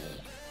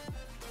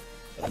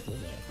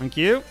 Thank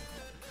you.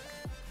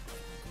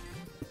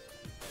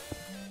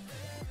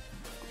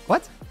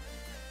 What?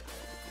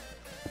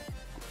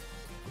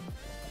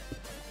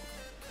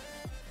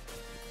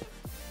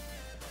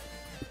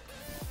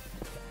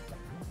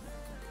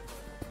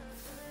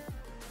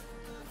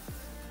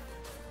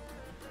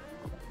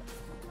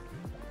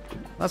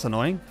 That's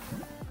annoying.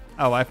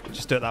 Oh, I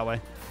just do it that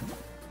way.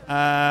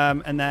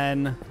 And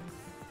then...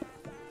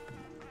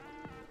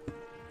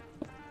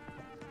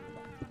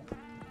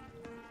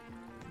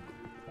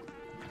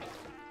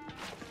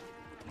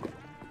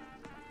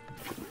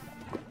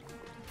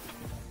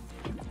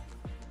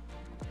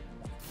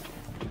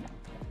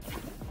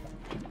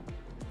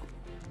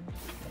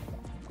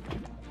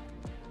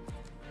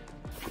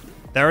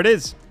 There it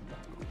is.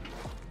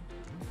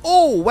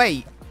 Oh,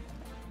 wait.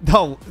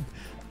 No.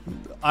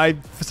 I,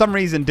 for some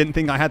reason, didn't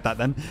think I had that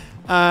then.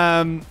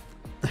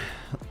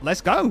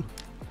 Let's go.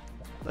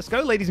 Let's go,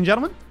 ladies and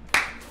gentlemen.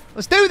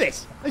 Let's do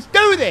this. Let's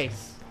do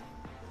this.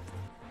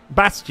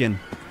 Bastion.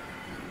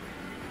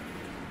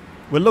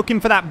 We're looking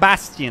for that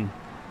Bastion.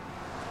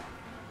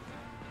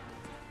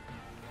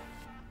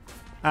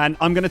 And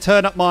I'm going to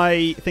turn up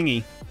my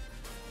thingy.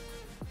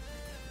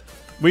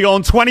 We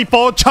on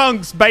 24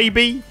 chunks,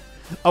 baby.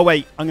 Oh,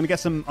 wait. I'm going to get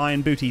some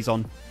iron booties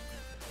on.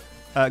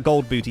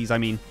 Gold booties, I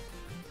mean.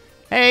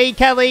 Hey,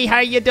 Kelly. How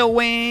you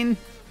doing?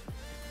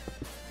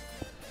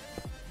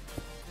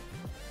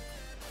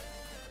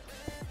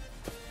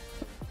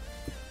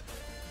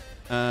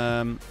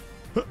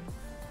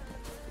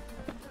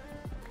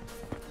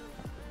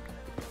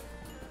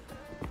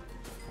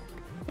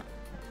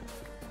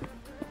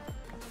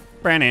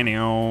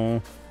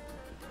 Brand-new.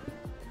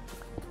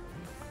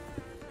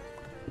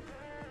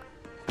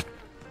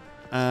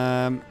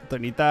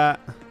 Don't need that.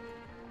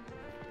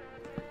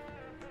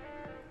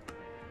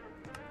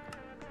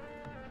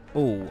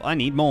 Oh, I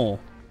need more.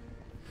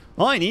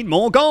 I need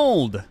more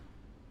gold.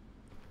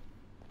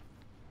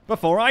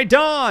 Before I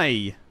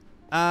die.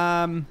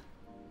 There's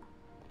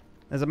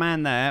a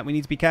man there. We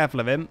need to be careful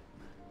of him.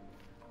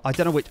 I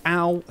don't know which...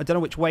 Ow. I don't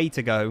know which way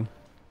to go.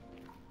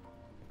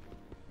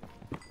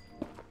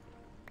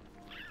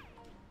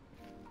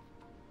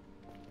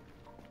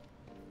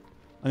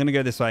 I'm going to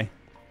go this way.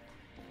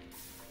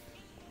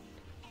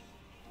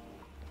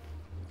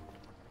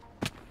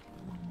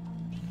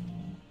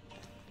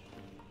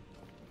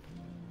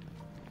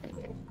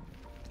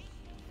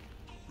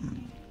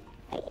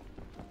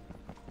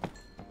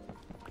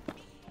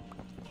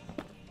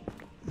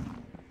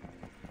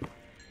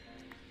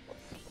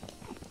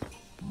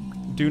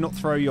 Do not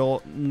throw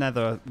your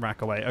nether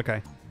rack away.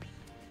 Okay.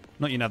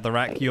 Not your nether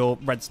rack, your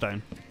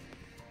redstone.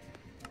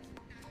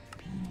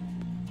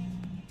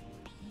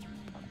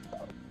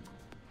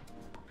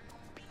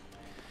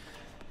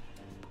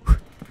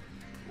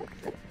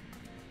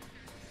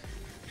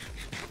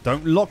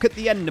 Don't look at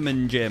the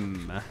Enderman,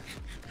 Jim.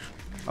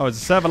 Oh, is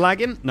the server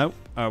lagging? No.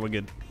 Oh, we're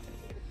good.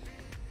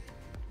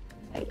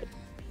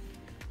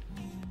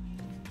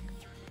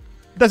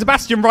 There's a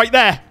bastion right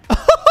there.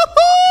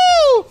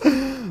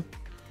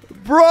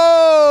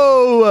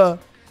 Bro!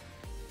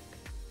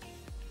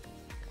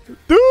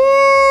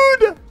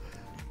 Dude!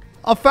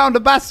 I found a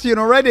bastion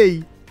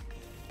already.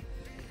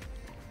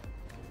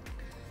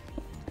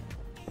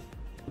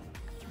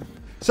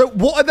 So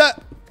what are the...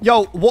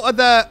 Yo, what are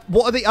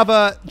the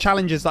other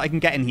challenges that I can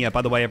get in here,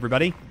 by the way,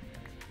 everybody?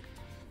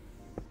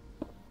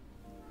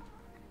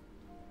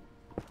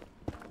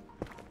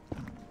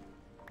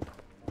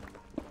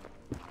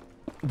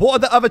 What are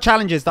the other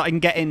challenges that I can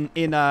get in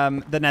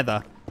the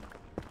nether?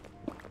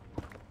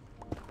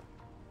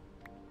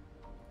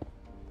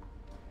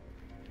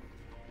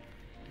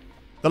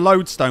 The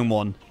lodestone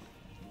one.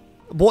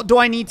 What do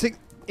I need to...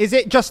 Is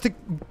it just to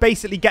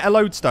basically get a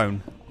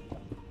lodestone?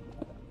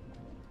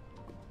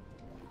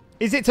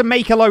 Is it to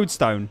make a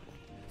lodestone?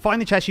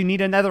 Find the chest. You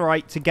need a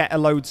netherite to get a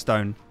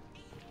lodestone.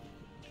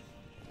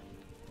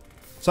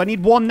 So I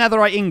need one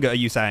netherite ingot, are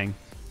you saying?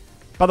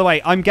 By the way,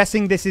 I'm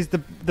guessing this is the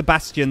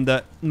bastion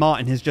that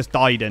Martin has just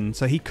died in.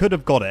 So he could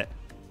have got it.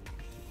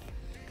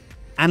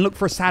 And look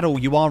for a saddle.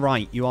 You are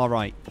right. You are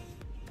right.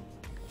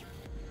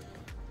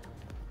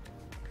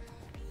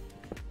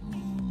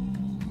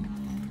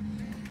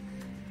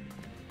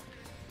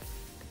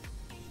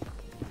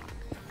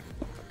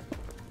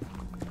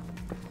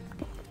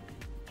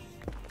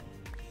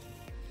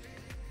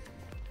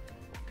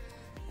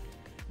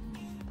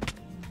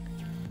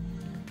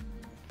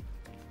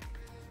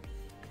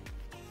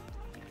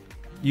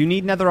 You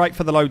need netherite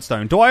for the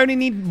lodestone. Do I only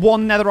need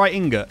one netherite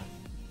ingot?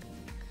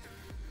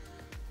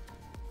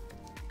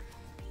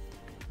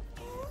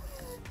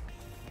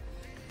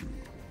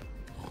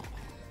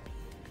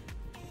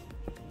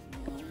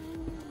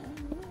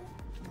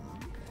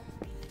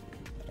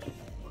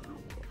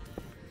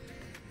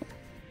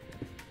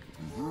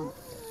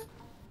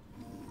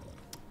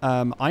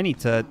 I need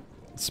to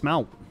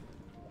smelt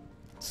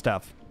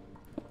stuff.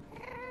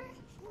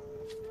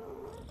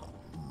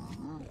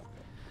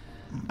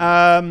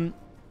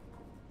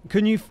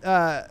 Can you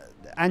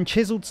and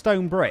chiseled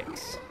stone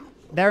bricks?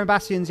 There are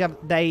bastions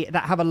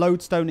that have a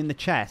lodestone in the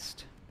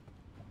chest.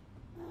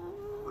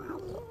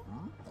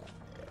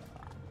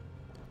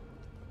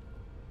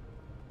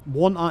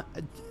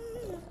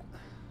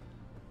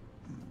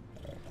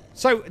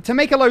 So to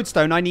make a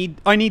lodestone, I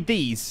need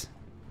these.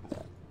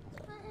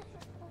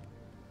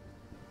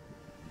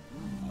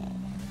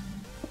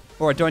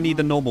 Or do I need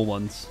the normal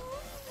ones?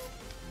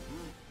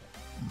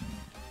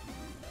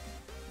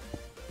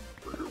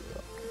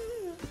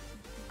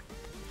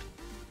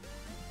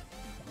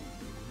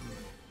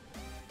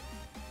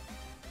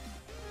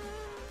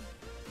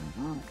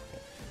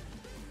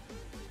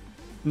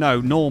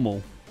 No,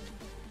 normal.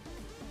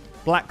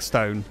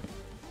 Blackstone.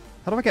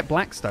 How do I get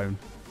blackstone?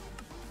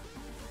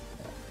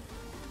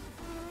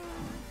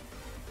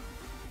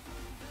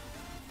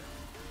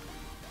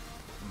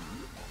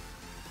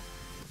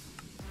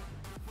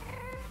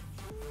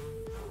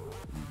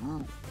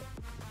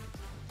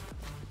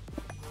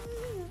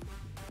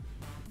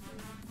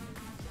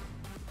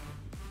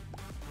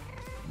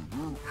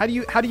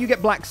 How do you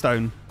get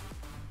blackstone?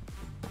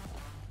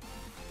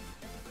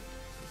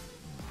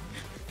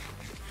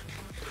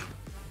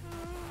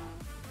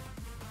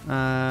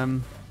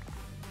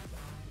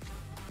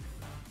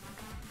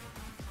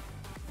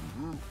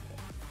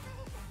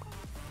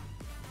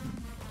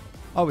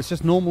 Oh, it's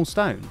just normal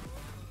stone.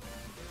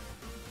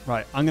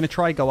 Right, I'm going to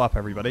try go up,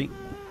 everybody.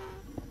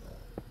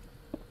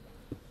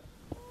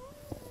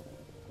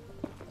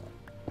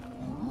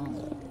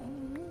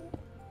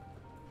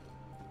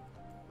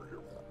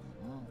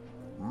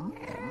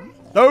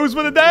 Those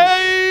were the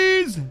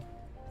days!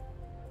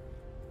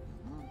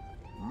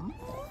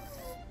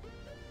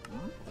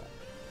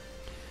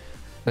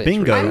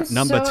 Bingo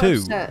number 2.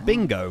 Upset.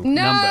 Bingo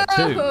No!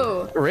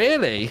 number 2.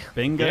 Really?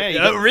 Bingo.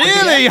 Yeah,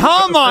 really?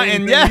 Huh,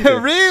 Martin? Yeah,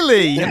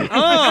 really?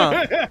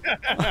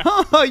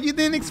 Oh, you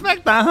didn't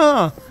expect that,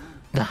 huh?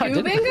 No, I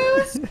Two didn't.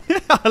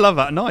 bingos? I love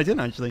that. No, I didn't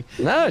actually.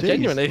 No, Jeez,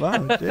 genuinely. wow,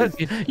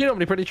 jeez. You're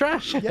normally pretty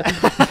trash. Have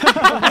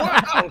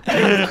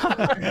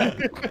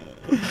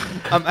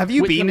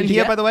you Which been one in did you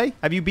here, get? by the way?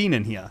 Have you been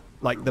in here?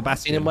 Like the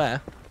bastion? Seen him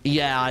where?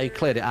 Yeah, I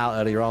cleared it out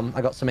earlier on.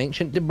 I got some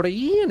ancient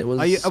debris and it was,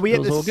 Are we it at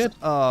was all this? good.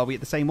 Are we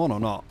at the same one or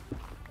not?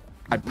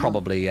 I'd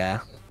probably, yeah.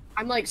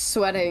 I'm like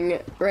sweating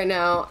right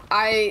now.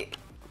 I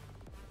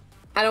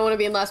don't want to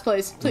be in last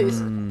place,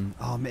 please.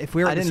 Oh, if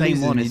we're I at the didn't same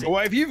lose one, any- is it?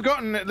 Well, if you've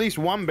gotten at least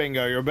one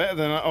bingo, you're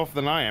better off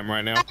than I am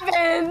right now.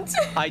 Haven't.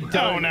 I don't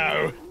Oh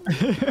no!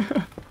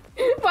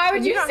 Why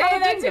would you don't say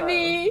have a that to bingo.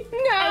 me?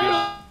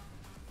 No.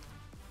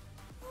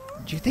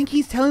 Do you think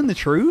he's telling the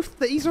truth?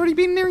 That he's already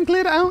been there and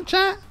cleared it out,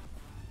 chat?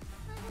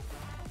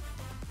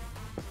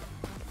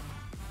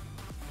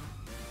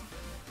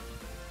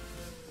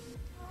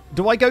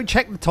 Do I go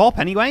check the top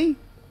anyway?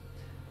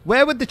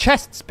 Where would the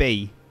chests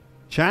be,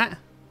 chat?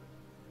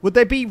 Would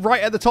they be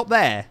right at the top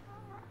there?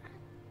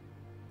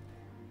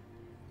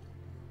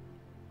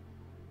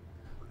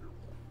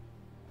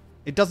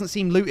 It doesn't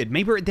seem looted.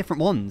 Maybe we're at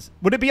different ones.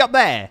 Would it be up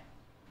there?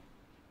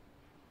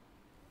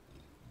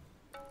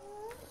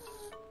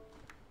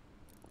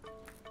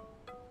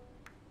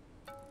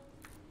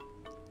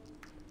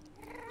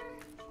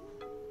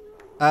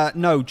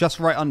 No, just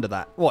right under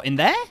that. What, in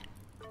there?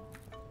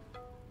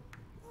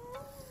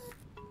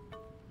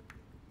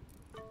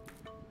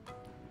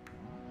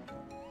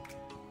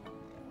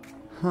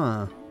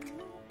 Huh.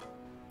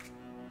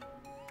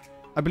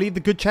 I believe the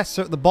good chests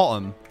are at the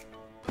bottom.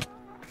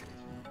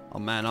 Oh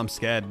man, I'm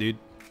scared, dude.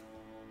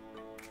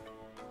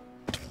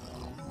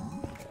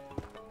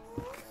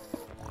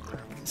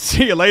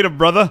 See you later,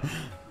 brother.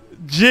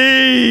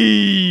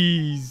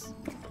 Jeez.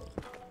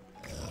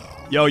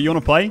 Yo, you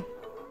wanna play?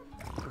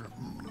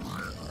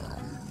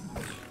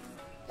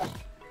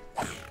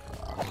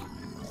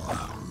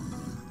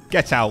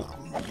 Get out.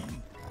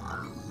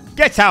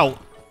 Get out.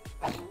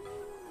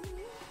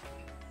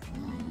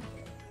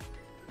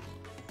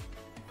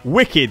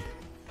 Wicked.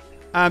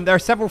 There are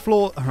several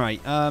floors. All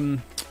right.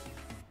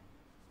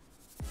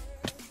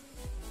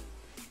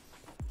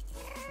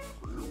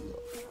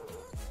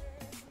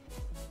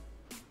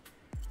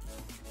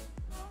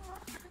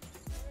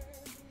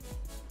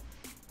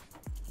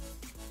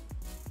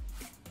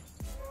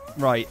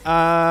 Right.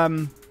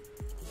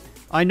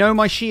 I know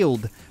my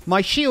shield.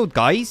 My shield,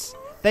 guys.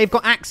 They've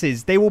got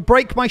axes. They will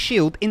break my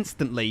shield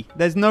instantly.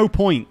 There's no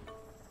point.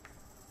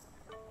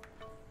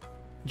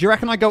 Do you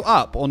reckon I go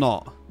up or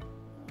not?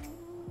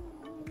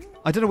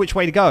 I don't know which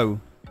way to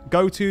go.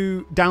 Go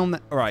to down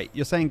the... Alright,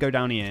 you're saying go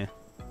down here.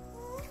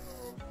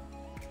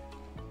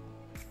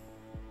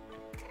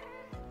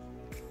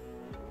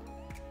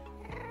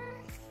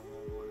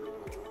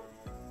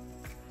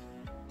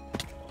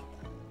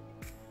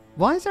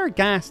 Why is there a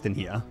ghast in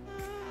here?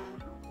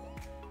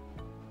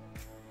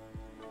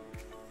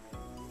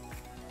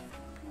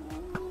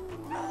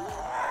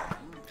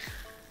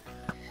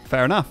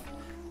 Fair enough.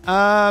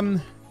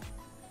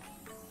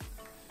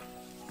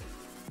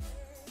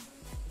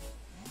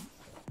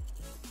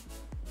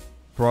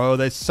 Bro,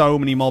 there's so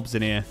many mobs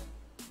in here.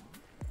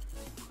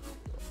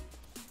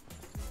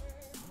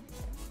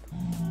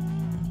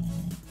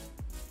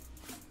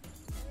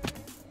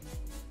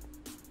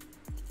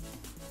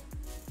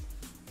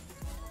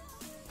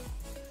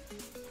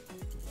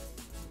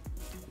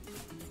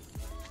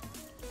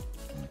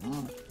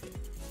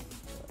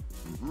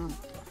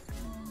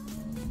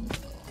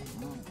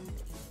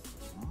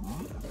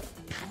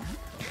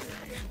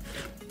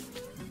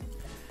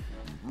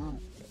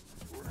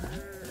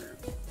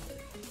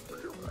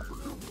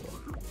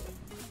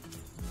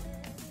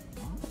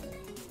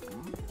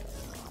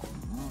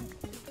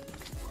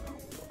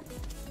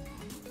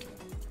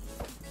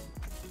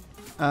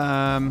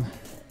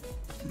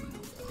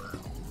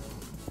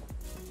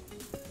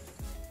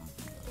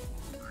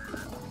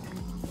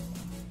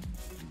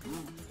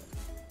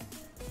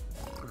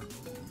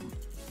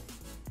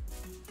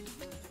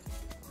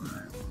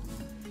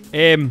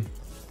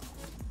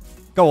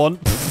 Go on.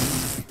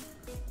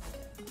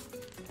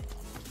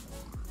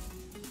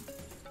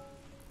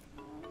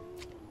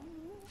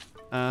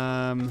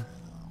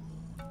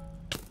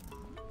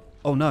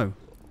 Oh no.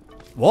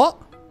 What?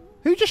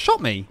 Who just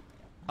shot me?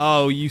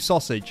 Oh, you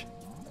sausage.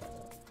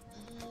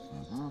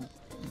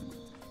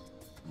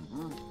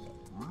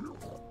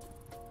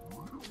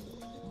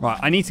 Right,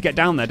 I need to get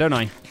down there, don't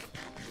I?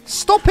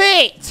 Stop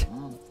it!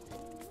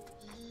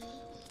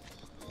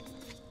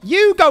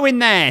 You go in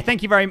there!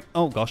 Thank you very much.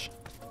 Oh, gosh.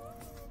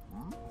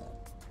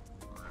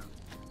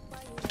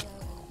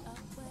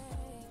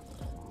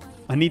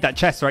 I need that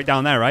chest right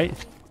down there, right?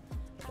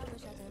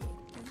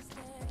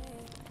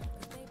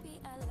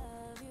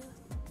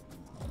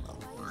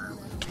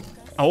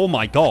 Oh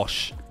my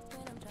gosh.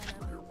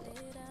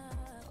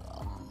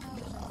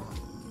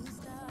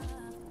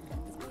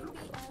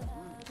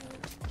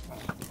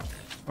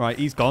 Right,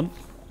 he's gone.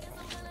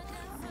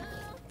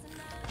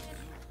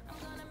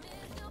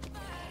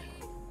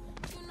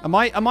 Am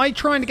I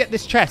trying to get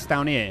this chest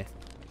down here?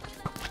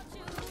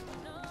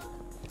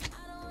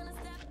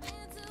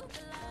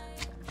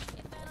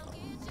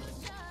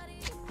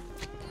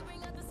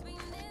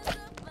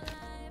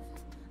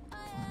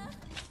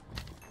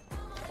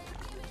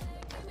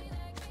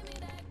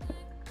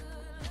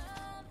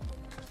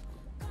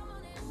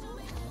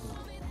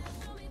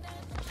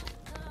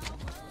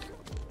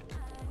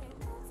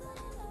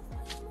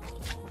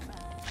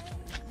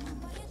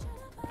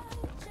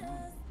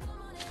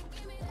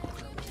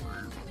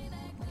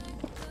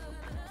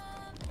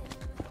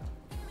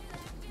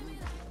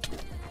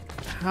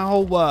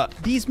 How,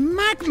 these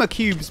magma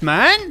cubes,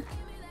 man!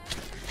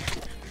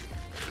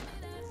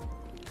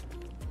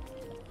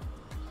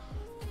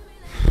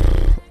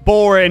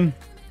 Boring.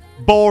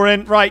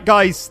 Boring. Right,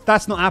 guys,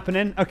 that's not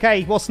happening.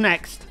 Okay, what's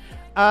next?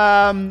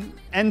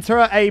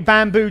 Enter a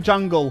bamboo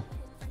jungle.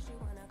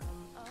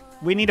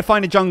 We need to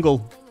find a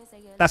jungle.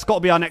 That's got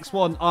to be our next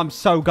one. I'm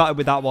so gutted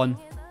with that one.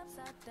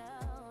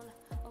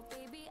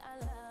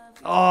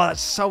 Oh, that's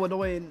so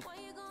annoying.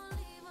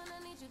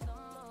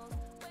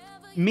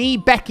 Me,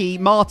 Becky,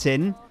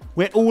 Martin,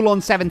 we're all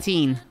on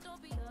 17.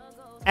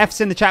 F's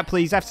in the chat,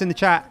 please. F's in the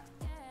chat.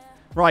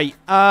 Right.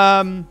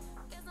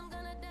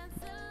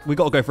 We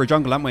got to go for a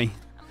jungle, haven't we?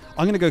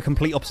 I'm going to go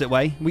complete opposite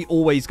way. We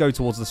always go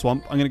towards the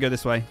swamp. I'm going to go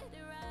this way.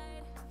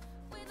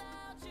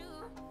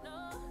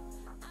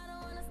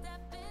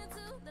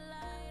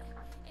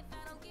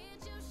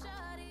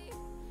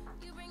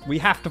 We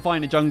have to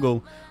find a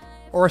jungle.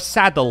 Or a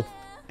saddle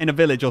in a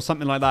village or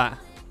something like that.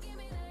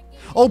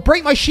 Oh,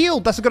 break my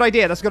shield. That's a good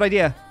idea. That's a good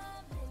idea.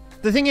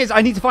 The thing is,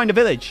 I need to find a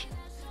village.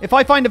 If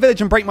I find a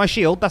village and break my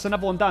shield, that's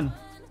another one done.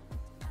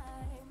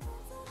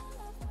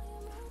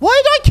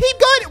 Why do I keep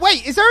going?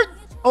 Wait, is there...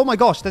 Oh my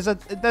gosh, there's a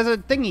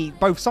thingy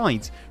both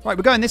sides. Right,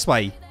 we're going this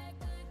way.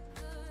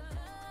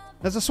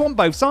 There's a swamp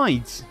both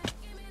sides.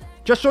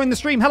 Just joined the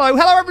stream. Hello,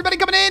 hello everybody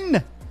coming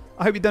in.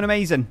 I hope you're doing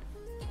amazing.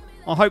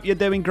 I hope you're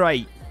doing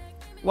great.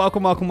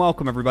 Welcome, welcome,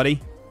 welcome everybody.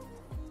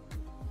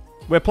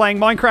 We're playing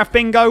Minecraft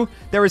Bingo.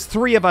 There is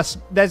 3 of us.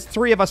 There's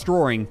 3 of us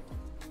drawing.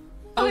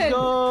 Let's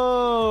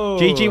go.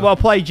 GG, well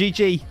played,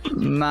 GG.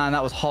 Man,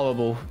 that was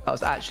horrible. That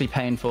was actually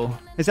painful.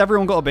 Has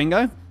everyone got a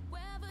bingo?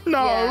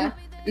 No. Yeah.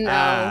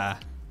 No.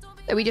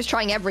 Are we just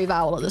trying every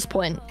vowel at this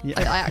point?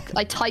 Yeah.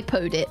 I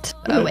typoed it,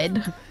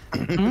 Owen.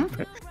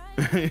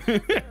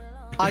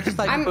 I just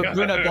like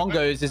Bruno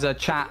Bongos is a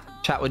chat.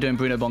 We're doing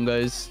Bruno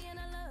Bongos.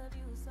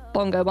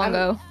 Bongo,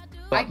 bongo.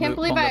 I can't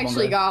believe I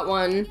actually got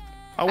one.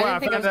 Oh wow, I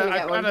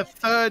found a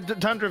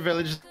third Tundra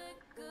village.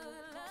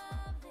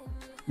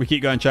 We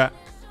keep going, chat.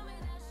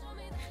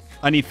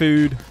 I need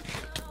food.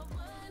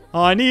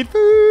 I need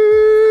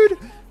food.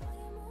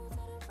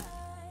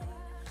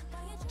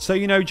 So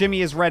you know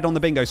Jimmy is red on the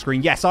bingo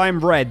screen. Yes, I am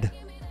red.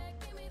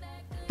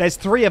 There's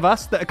 3 of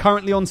us that are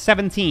currently on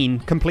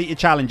 17 completed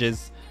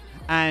challenges.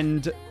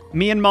 And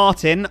me and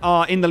Martin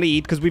are in the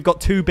lead because we've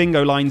got 2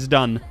 bingo lines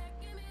done.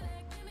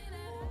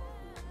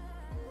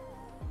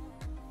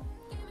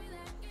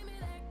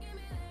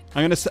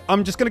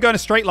 I'm just gonna go in a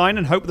straight line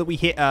and hope that we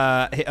hit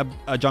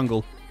a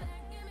jungle.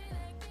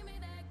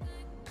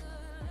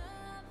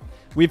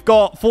 We've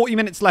got 40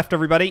 minutes left,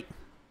 everybody.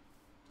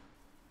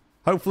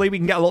 Hopefully we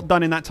can get a lot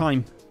done in that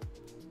time.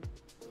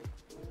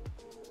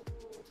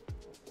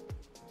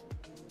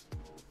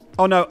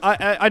 Oh no,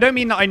 I don't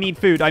mean that I need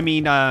food. I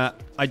mean I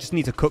just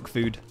need to cook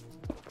food.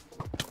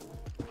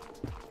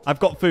 I've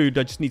got food.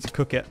 I just need to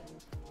cook it.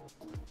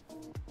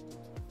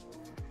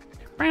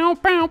 Bow,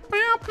 bow,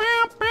 bow,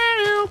 bow,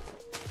 bow.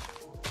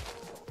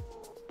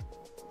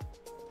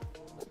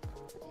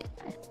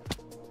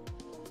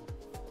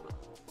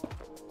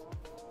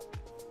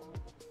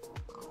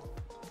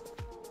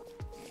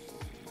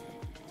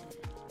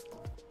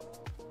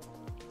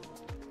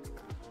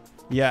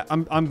 Yeah,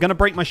 I'm gonna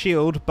break my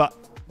shield, but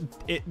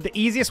the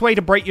easiest way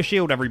to break your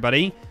shield,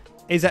 everybody,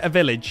 is at a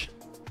village.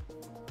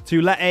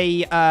 To let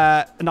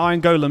an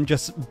iron golem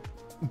just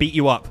beat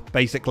you up,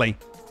 basically.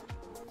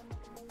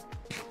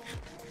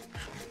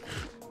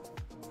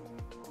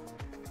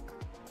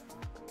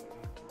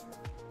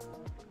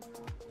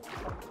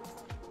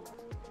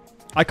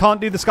 I can't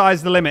do the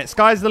sky's the limit.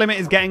 Sky's the limit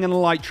is getting an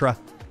elytra.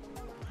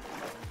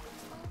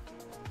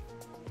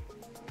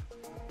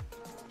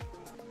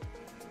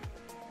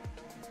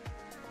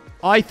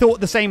 I thought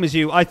the same as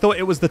you. I thought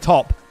it was the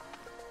top.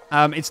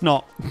 It's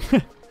not.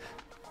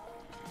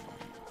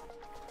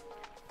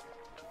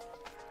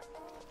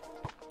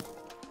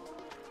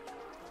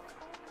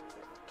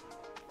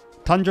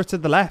 Tundra to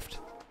the left.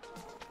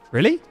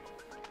 Really?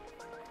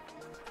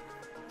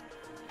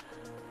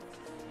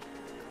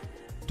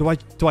 Do I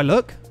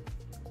look?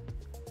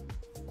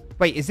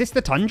 Wait, is this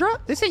the Tundra?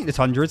 This ain't the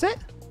Tundra, is it?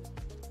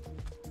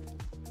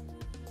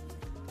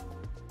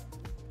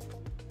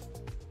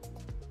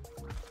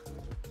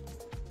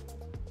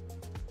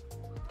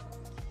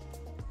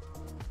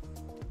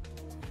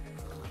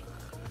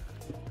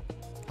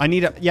 I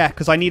need a... Yeah,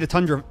 because I need a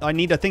Tundra... I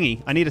need a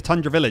thingy. I need a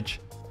Tundra village.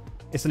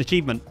 It's an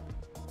achievement.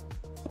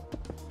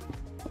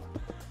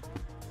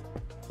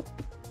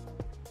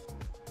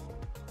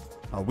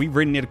 Oh, we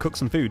really need to cook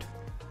some food.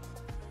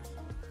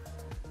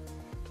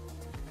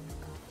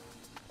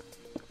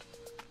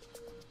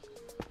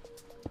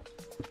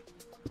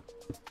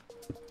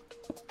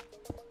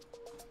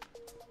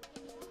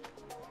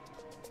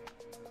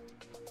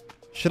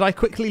 Should I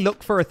quickly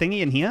look for a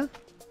thingy in here?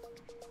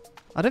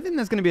 I don't think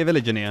there's going to be a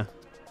village in here.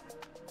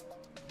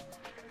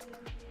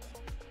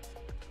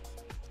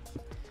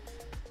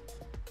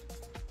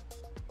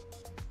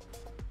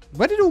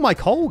 Where did all my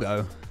coal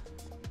go?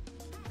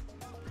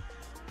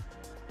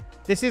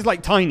 This is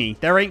like tiny.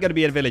 There ain't going to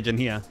be a village in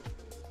here.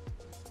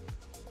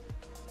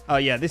 Oh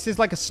yeah, this is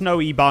like a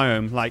snowy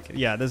biome. Like,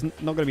 yeah, there's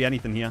not going to be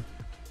anything here.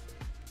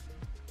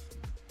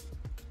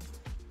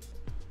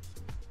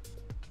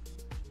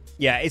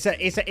 Yeah,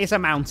 it's a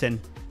mountain.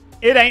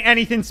 It ain't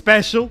anything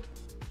special.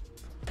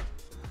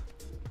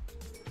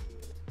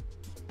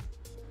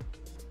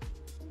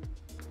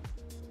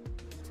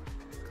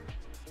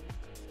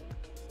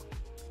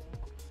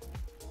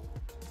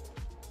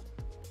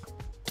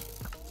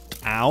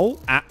 Ow.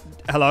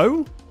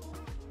 Hello?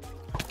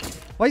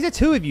 Why is there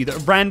two of you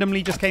that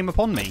randomly just came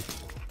upon me?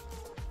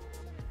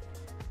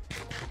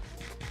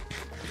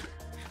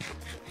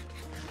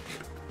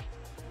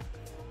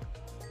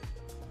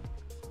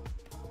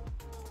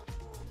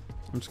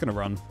 I'm just going to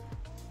run.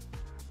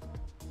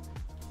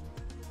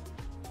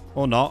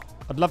 Or not.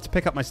 I'd love to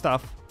pick up my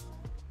stuff.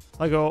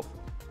 I go.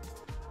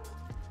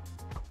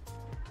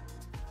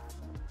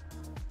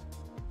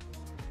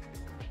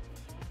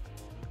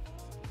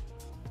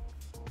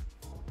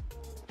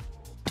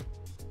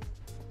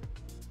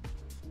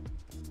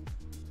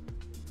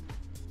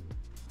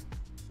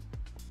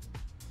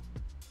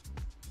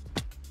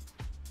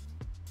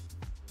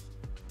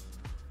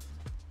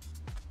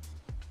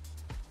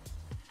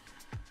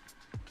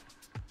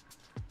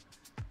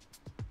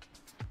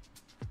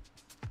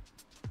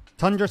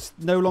 Tundra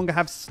no longer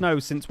have snow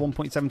since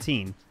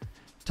 1.17.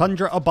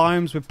 Tundra are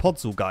biomes with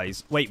podzol,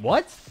 guys. Wait,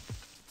 what?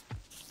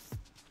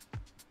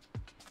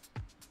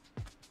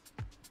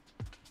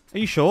 Are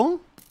you sure?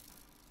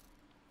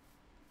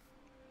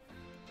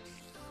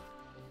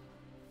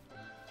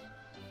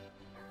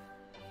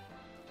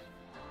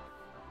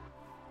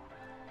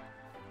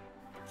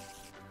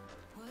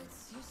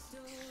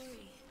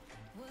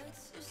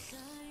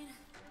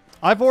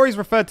 I've always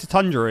referred to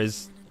Tundra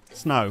as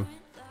snow.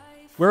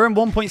 We're in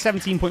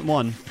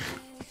 1.17.1.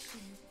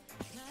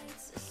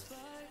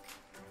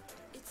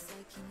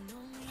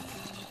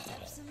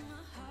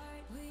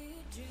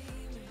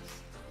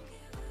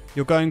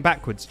 You're going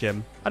backwards,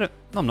 Jim. No,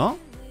 I'm not.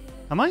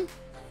 Am I?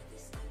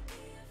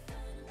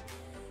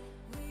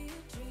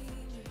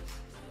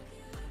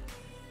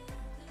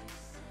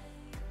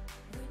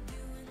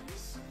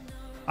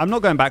 I'm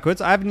not going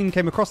backwards. I haven't even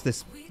came across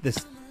this.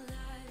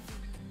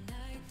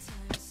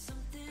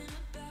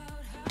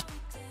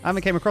 I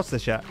haven't came across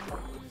this yet.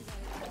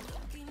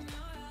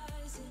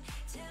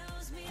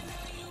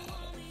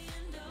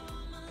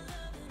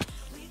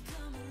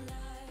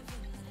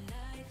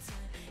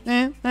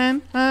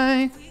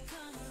 Hi.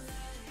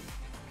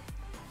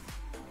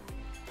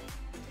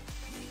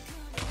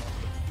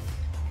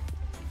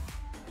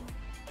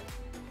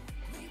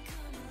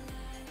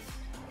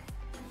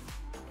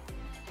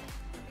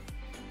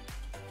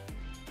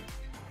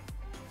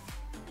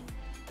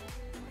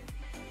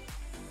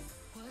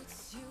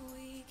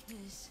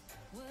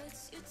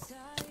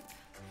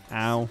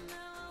 Ow.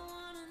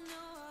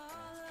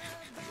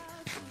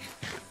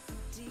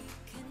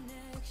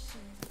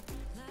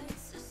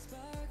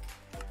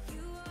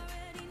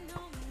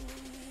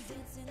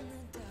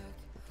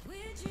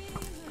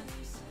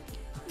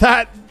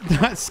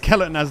 That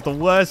skeleton has the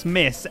worst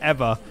miss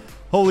ever.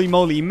 Holy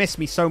moly, he missed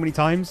me so many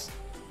times.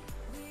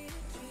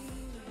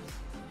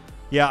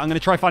 Yeah, I'm going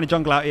to try find a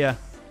jungle out here.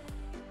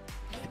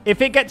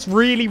 If it gets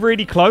really,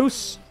 really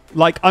close,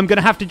 like, I'm going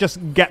to have to just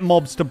get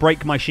mobs to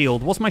break my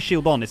shield. What's my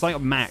shield on? It's like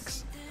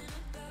max.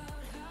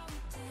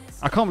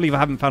 I can't believe I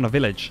haven't found a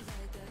village.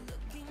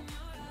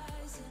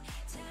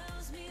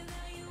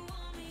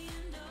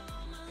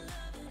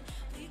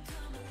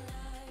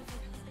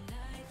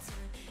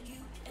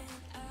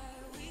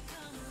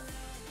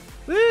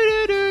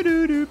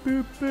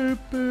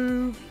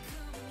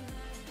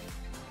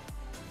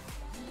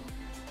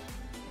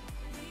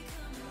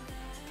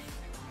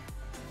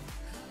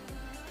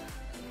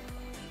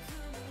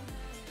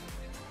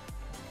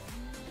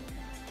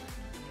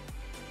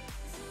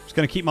 Just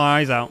gonna keep my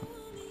eyes out.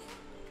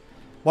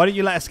 Why don't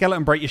you let a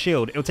skeleton break your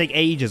shield? It'll take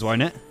ages,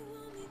 won't it?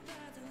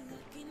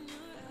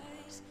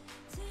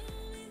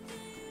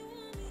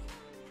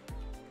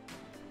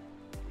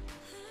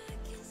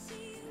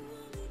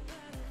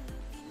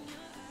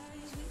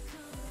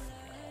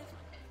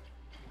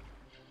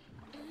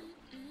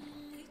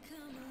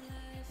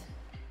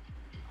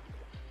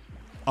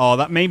 Oh,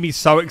 that made me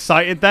so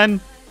excited then.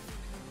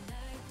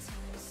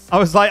 I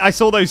was like, I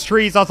saw those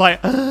trees. I was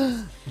like,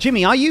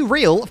 Jimmy, are you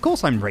real? Of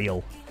course I'm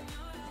real.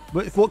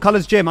 What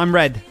colour's Jim? I'm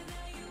red.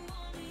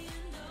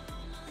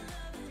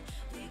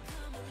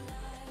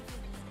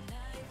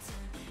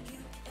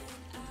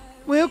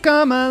 We'll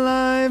come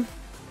alive.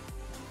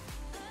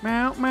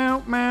 Meow,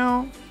 meow,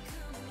 meow.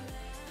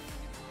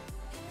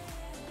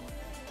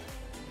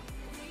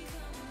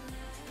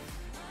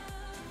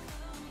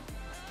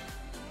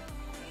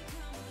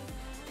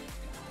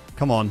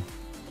 Come on.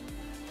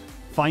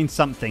 Find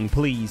something,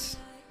 please.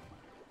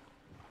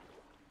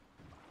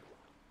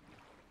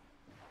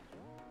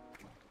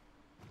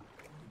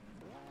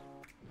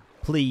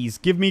 Please,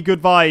 give me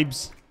good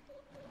vibes.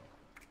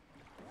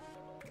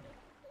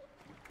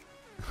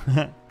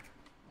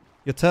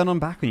 You're turning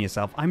back on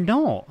yourself. I'm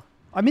not.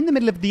 I'm in the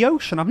middle of the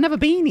ocean. I've never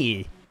been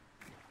here.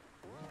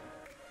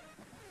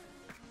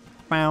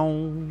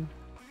 Bow.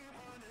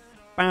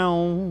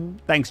 Bow.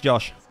 Thanks,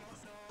 Josh.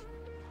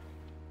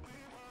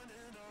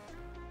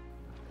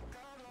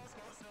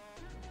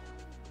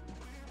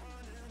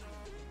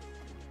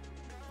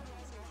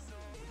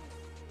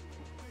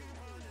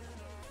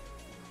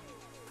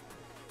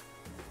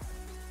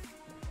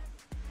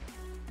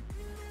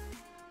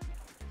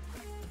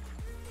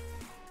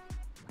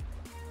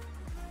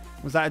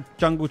 Was that a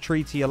jungle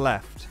tree to your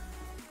left?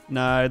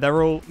 No,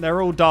 they're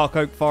all dark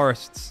oak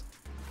forests.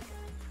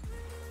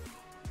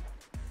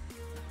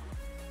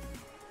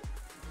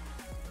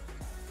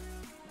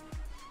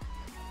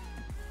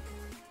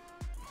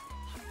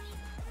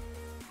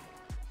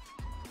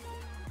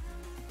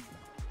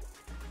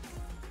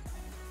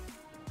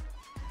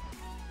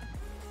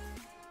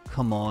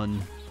 Come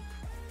on.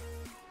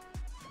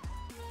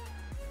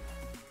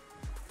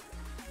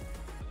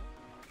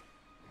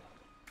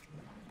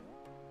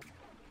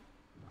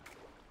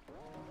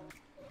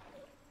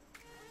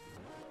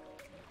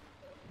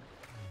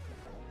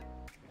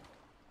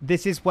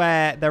 This is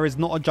where there is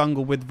not a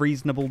jungle with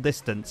reasonable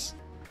distance.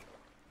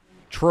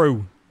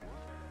 True.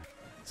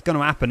 It's going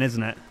to happen,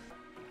 isn't it?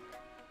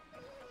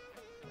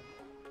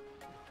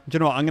 Do you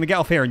know what? I'm going to get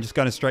off here and just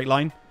go in a straight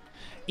line.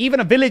 Even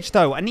a village,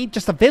 though. I need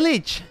just a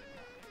village.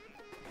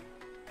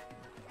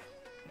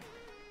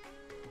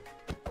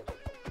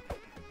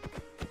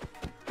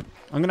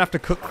 I'm going to have to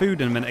cook food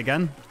in a minute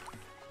again.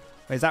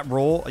 Wait, is that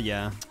raw?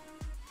 Yeah.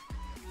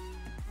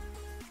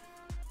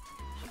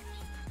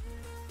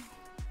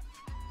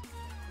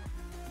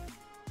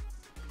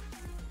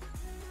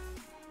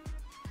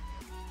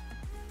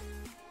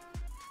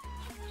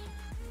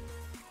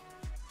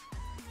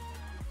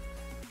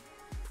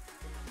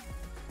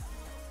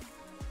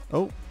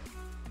 Oh.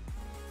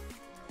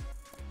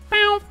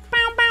 Bow,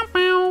 bow, bow,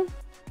 bow.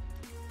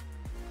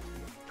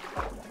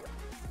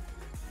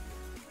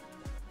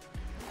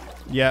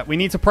 Yeah, we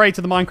need to pray to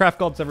the Minecraft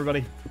gods,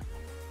 everybody.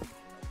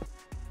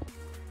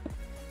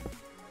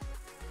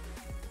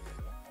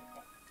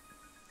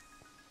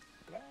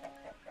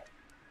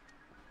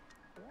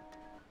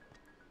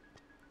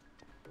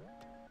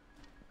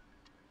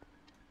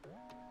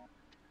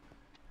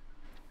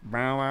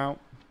 Bow,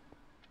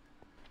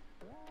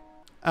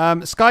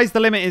 wow. Sky's the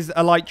limit is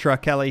Elytra,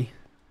 Kelly.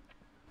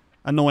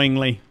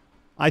 Annoyingly.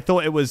 I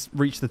thought it was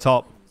reach the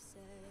top.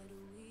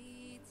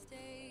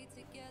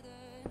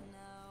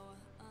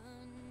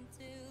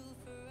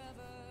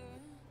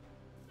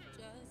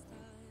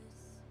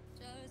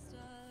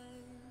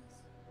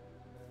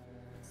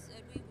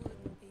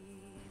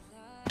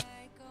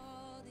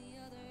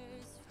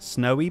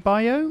 Snowy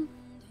biome?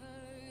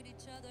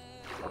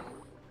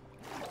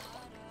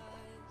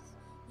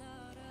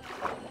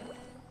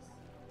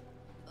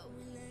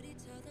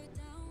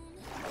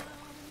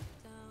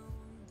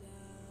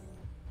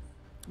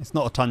 It's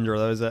not a tundra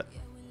though, is it?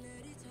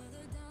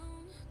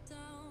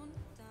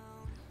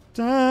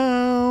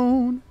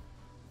 Down.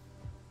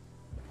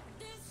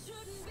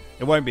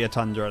 It won't be a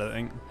tundra, I don't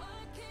think.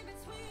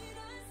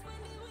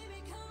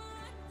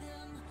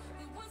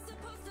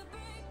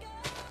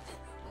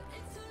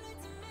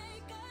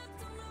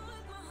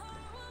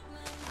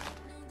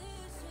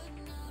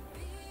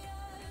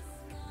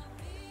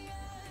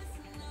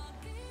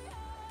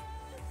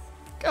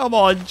 Come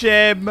on,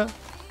 Jim.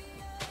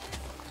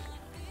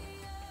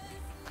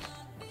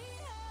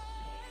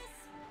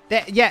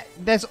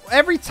 There's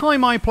every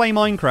time I play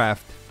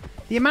Minecraft,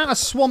 the amount of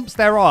swamps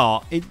there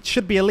are, it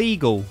should be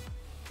illegal.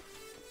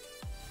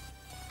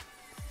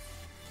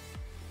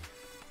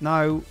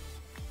 No.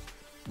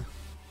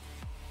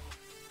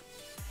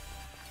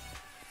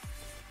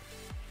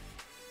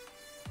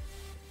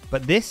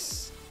 But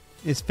this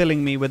is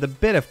filling me with a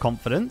bit of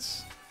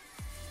confidence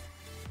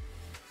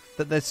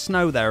that there's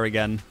snow there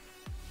again.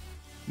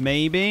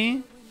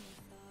 Maybe?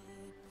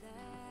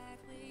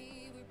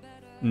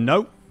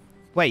 Nope.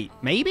 Wait,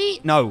 maybe?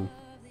 No.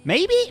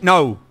 Maybe?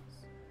 No.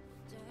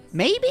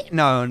 Maybe?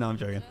 No, I'm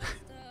joking.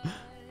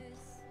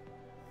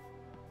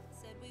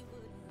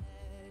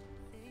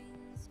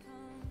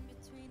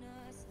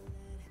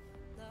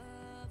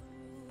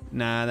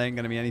 Nah, there ain't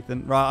gonna be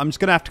anything. Right, I'm just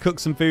gonna have to cook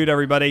some food,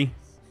 everybody.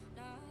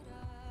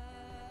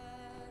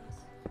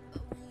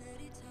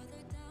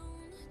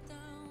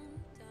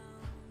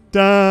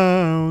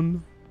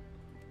 Down.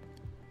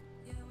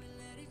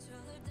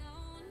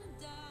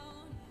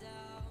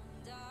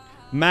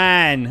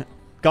 Man,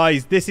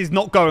 guys, this is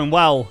not going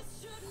well.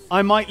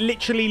 I might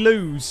literally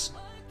lose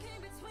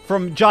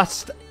from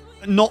just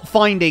not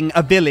finding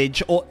a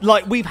village. Or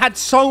like, we've had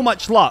so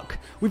much luck.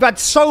 We've had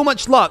so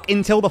much luck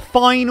until the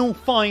final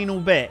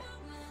bit.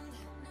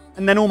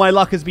 And then all my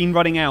luck has been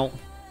running out.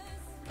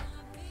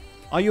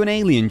 Are you an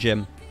alien,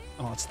 Jim?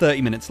 Oh, it's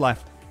 30 minutes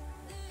left.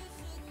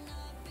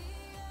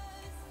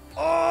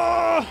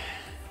 Oh!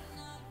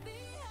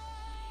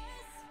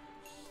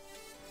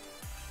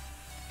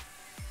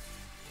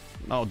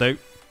 That'll do.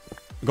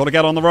 We gotta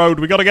get on the road.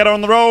 We gotta get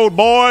on the road,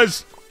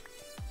 boys!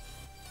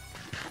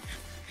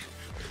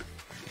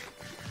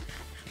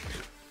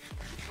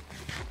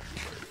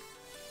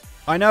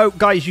 I know,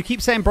 guys, you keep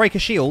saying break a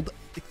shield.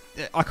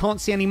 I can't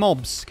see any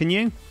mobs. Can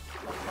you?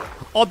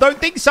 I don't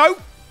think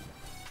so.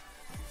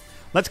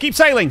 Let's keep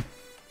sailing.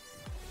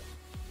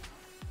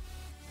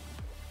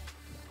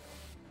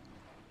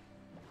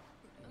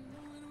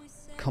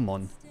 Come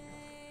on.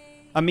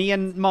 Are me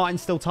and Martin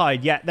still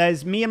tied? Yeah,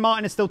 me and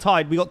Martin are still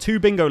tied. We got 2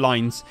 bingo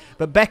lines.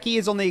 But Becky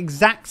is on the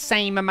exact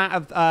same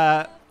amount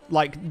of,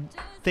 like,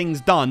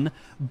 things done.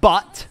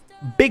 But,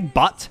 big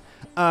but,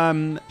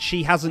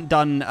 she hasn't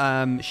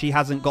done. She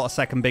hasn't got a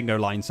second bingo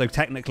line. So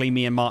technically,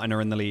 me and Martin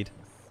are in the lead.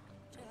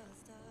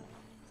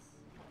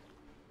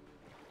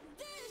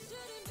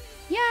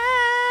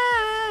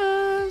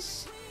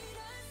 Yes.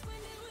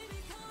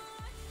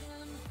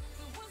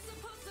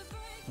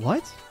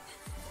 What?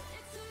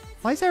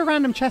 Why is there a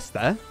random chest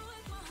there?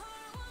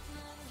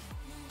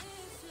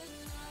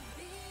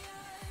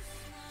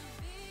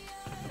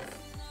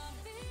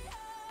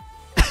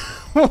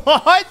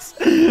 What?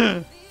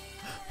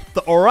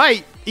 All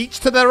right. Each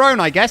to their own,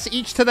 I guess.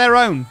 Each to their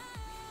own.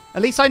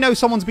 At least I know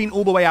someone's been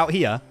all the way out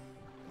here.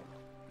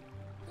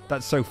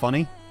 That's so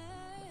funny.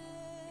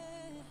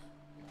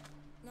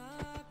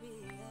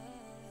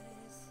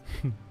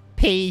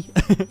 P.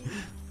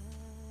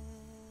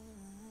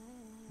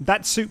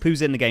 That's Soup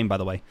who's in the game, by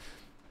the way.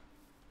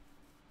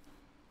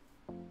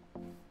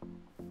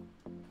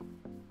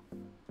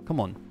 Come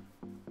on.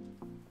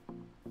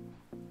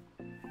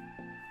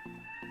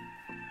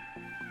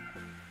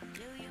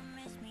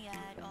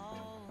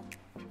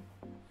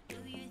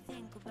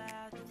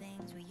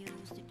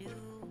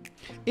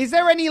 Is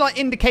there any, like,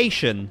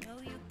 indication?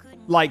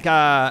 Like,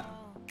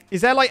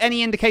 is there, like,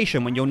 any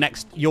indication when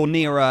you're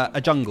near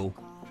a jungle?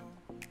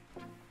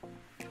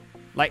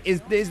 Like,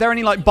 is there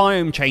any, like,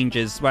 biome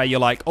changes where you're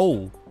like,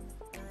 oh,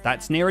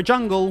 that's near a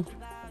jungle?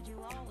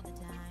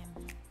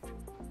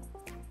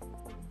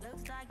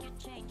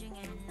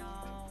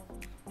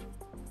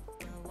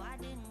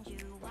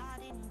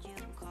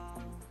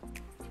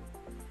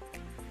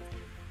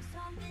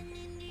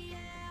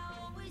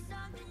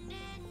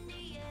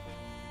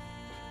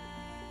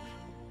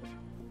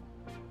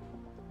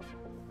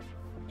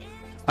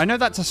 I know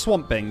that's a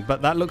swamping,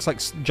 but that looks like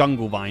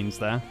jungle vines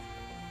there.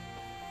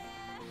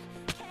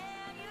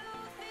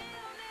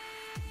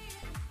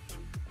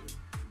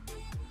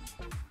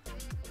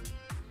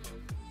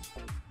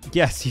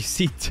 Yes, you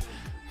see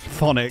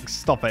phonics.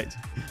 Stop it.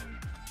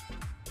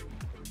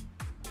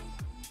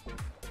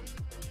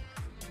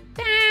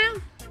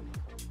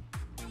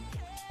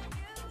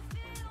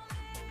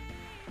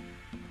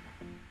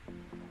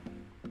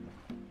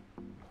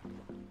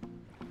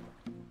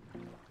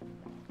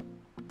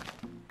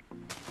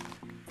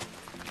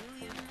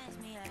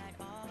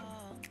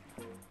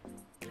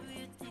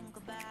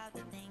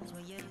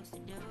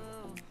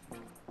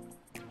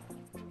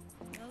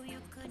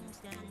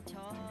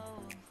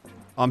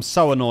 I'm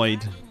so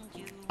annoyed.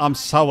 I'm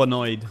so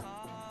annoyed.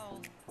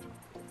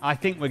 I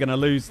think we're going to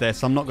lose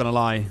this. I'm not going to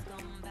lie.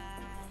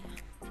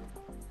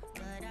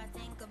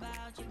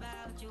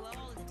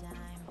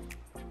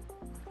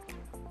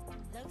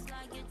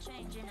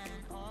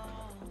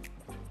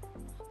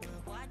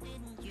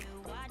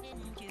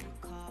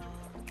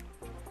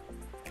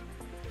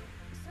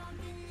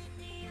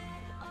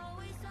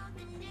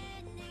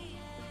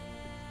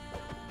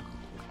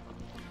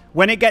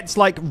 When it gets,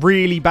 like,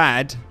 really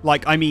bad,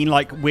 like, I mean,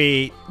 like,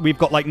 we've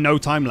got, like, no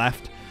time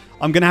left,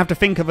 I'm going to have to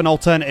think of an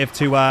alternative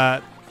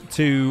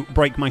to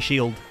break my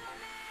shield.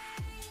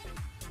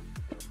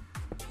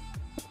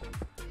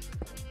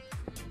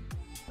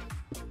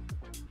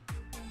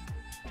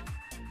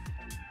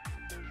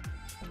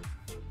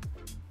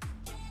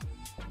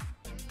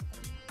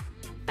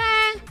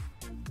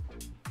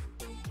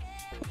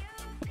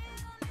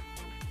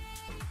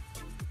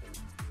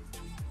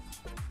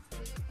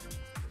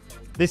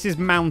 This is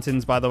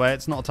mountains, by the way.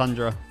 It's not a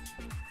tundra.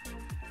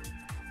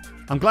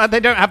 I'm glad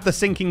they don't have the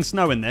sinking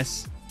snow in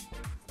this.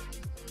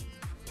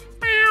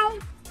 Meow.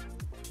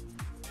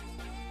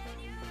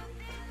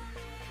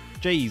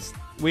 Jeez,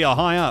 we are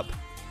high up.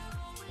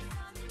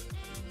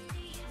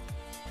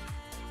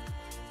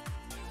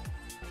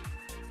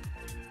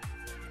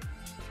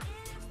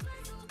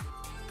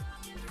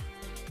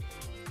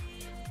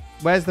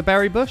 Where's the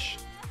berry bush?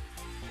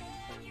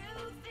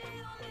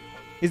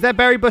 Is there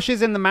berry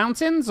bushes in the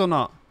mountains or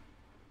not?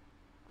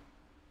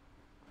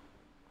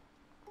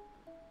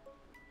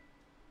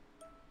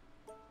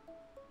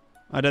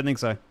 I don't think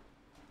so.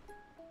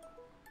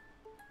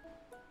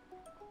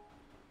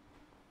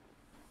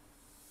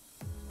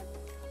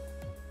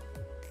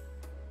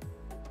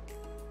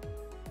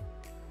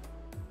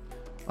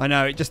 I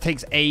know, it just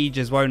takes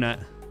ages, won't it?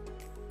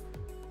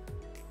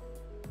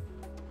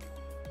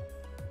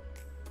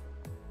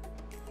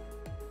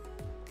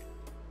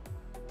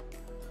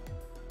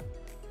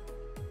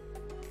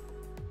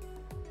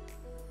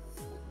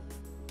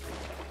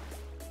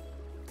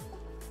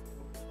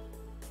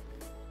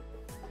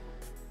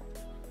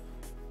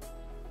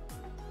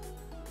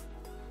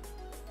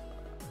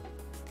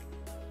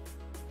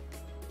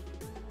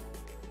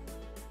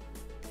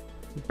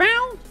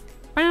 Bow,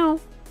 bow.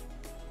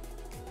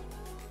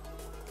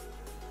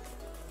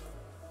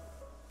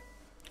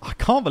 I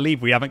can't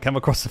believe we haven't come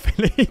across a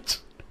village.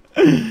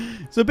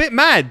 It's a bit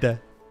mad. I'm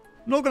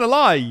not gonna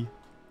lie.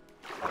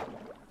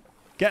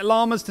 Get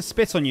llamas to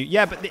spit on you.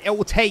 Yeah, but it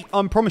will take,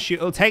 I promise you,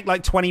 it'll take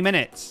like 20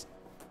 minutes.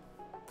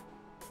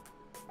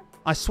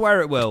 I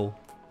swear it will.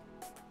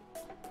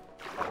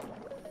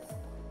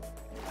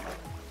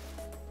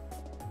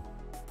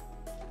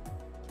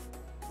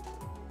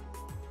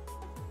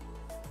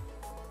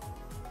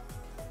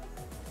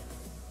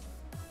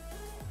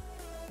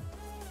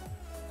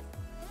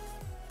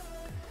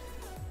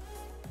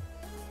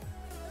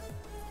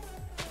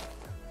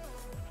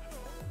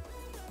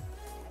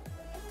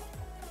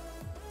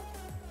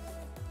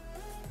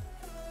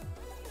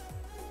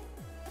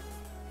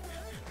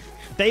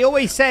 They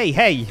always say,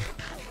 hey,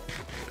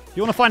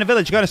 you want to find a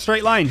village, go in a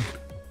straight line.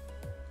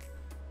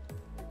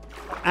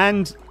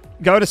 And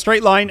go in a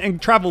straight line and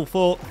travel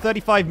for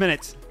 35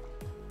 minutes.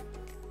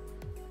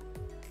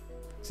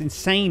 It's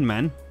insane,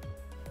 man.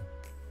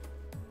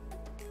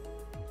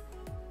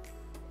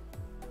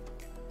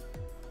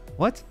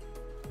 What?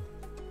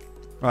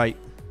 Right.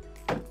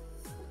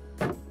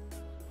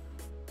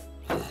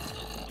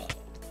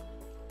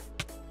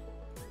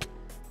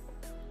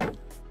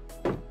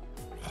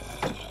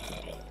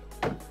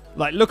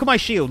 Like, look at my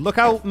shield. Look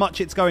how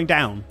much it's going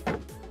down.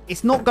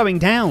 It's not going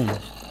down.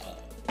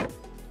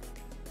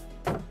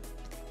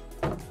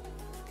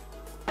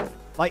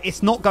 Like,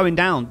 it's not going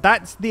down.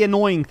 That's the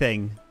annoying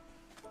thing.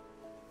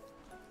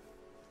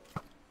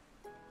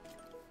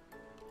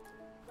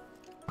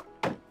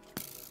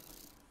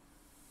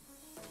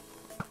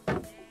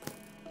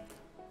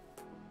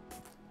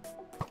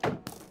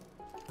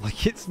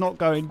 Like, it's not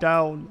going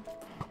down.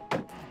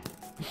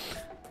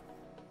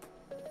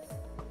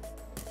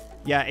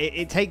 Yeah,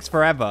 it takes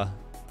forever.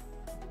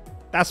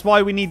 That's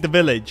why we need the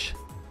village.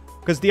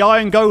 Because the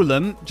Iron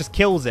Golem just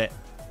kills it.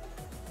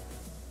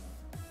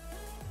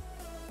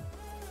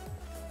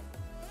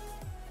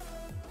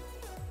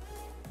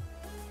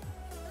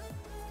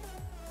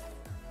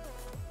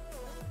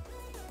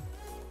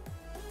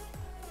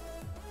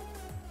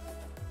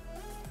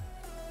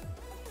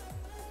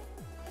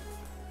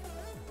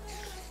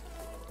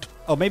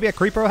 Oh, maybe a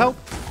creeper will help?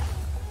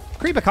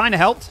 Creeper kind of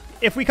helped.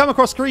 If we come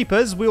across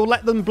creepers, we'll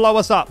let them blow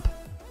us up.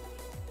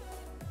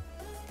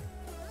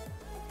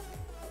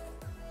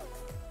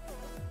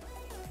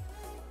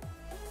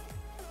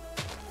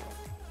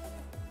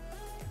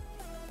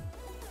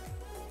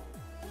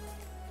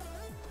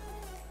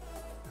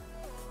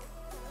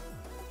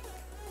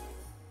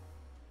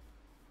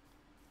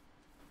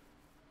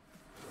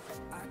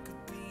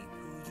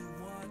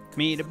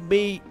 Me to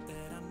be.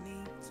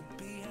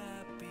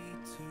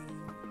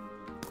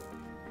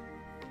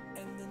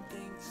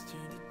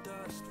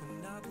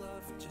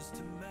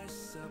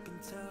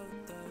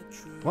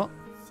 What?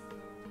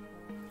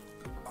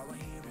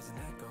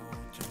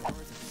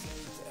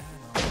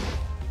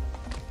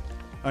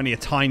 Only a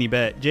tiny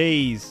bit.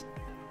 Jeez.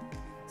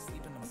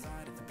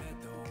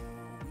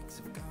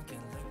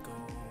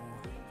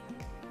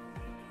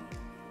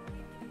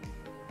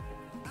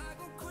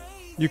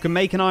 You can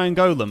make an Iron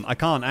Golem. I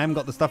can't. I haven't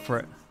got the stuff for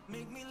it.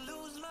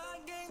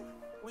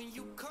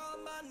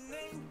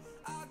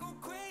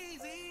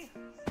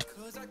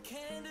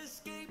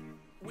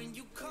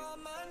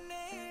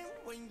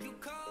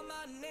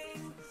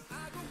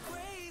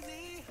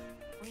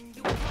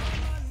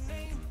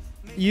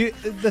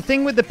 The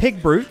thing with the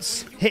pig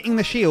brutes hitting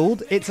the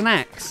shield, it's an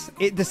axe.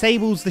 It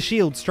disables the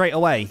shield straight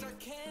away.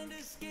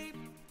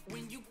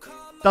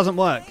 Doesn't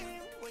work.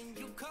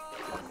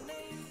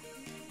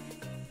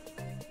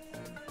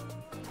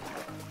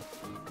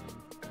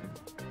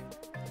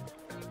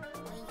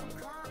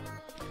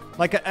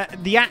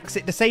 Like the axe,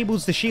 it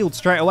disables the shield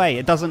straight away.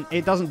 It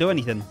doesn't do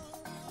anything.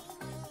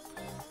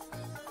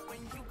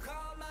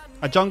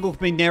 A jungle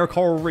can be near a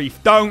coral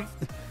reef. Don't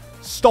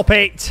stop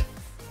it.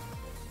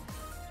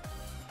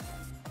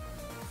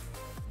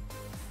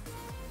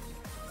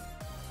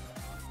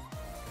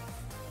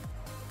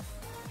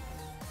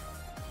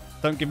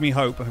 Don't give me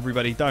hope,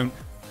 everybody. Don't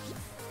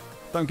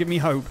give me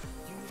hope.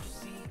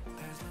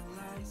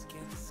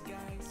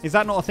 Is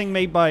that not a thing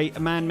made by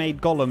a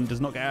man-made golem does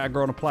not get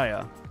aggro on a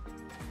player?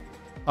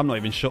 I'm not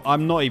even sure.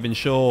 I'm not even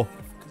sure.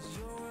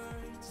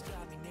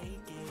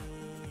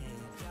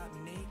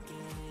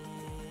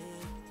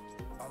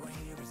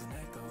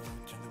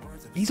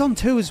 He's on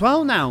 2 as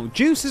well now.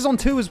 Juice is on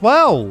 2 as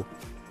well.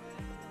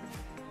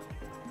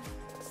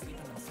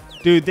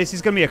 Dude, this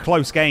is going to be a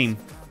close game.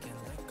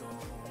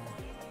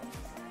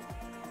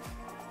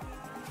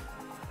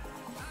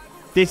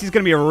 This is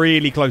going to be a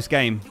really close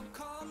game.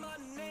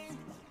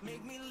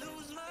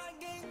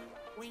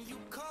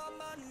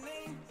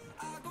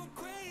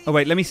 Oh,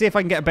 wait. Let me see if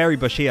I can get a berry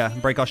bush here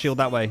and break our shield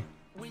that way.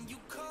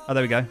 Oh,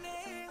 there we go.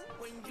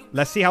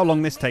 Let's see how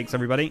long this takes,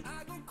 everybody.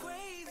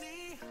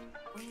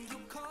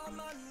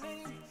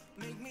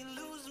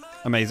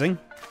 Amazing.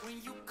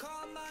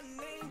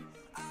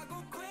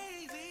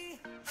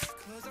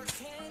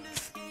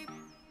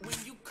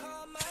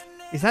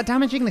 Is that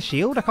damaging the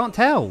shield? I can't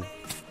tell.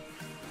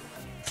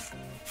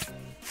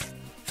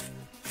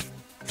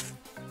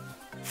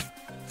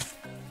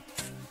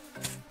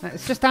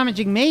 It's just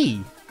damaging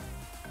me.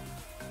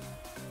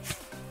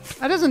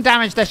 That doesn't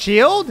damage the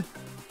shield.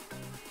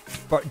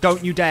 But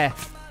don't you dare.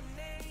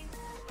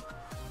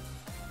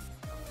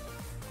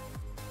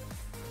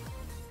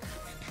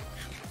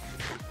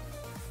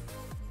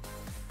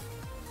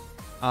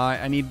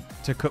 I need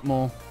to cook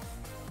more.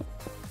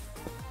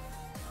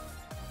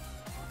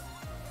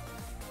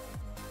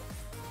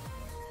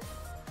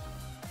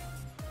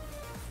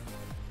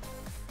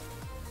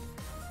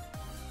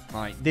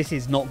 Right, this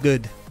is not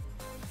good.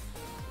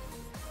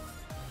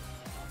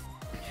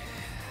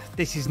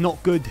 This is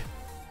not good.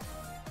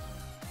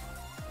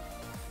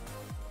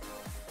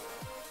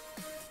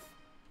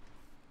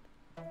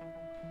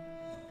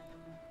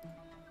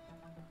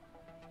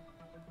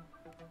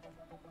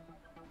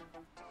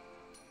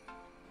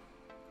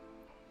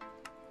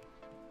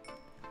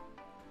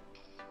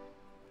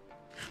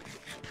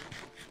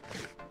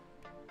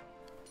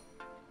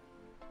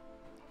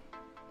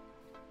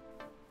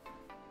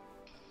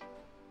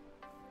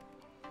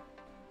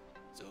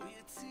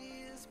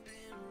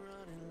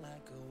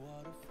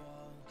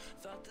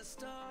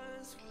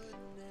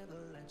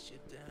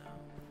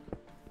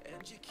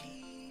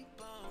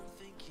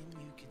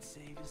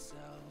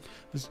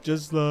 It's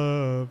just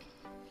love.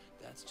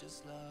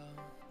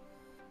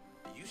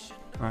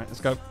 All right, let's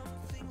go.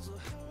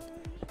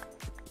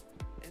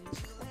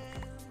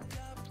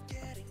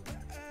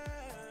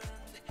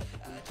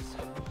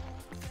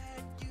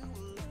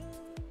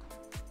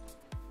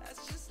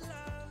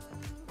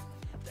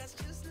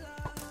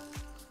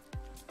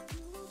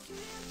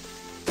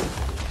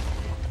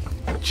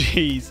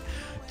 Jeez.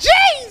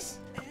 Jeez!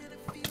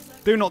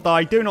 Do not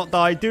die, do not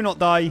die, do not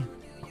die.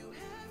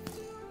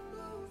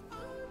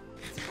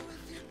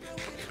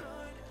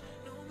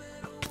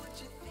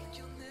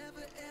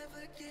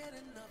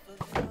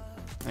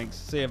 Thanks.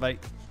 See you, mate.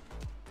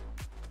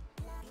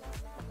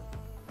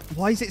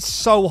 Why is it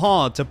so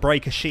hard to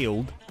break a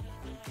shield?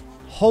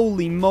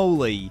 Holy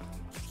moly.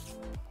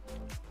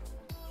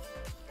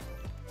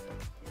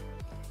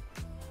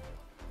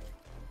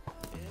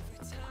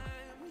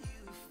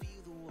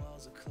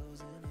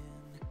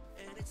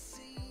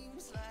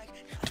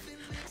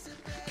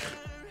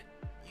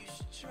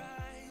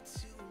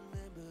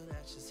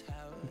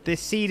 This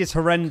seed is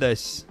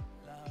horrendous.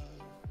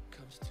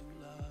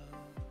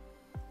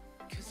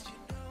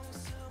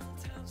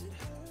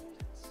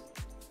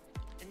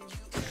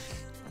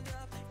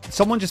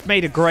 Someone just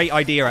made a great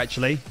idea,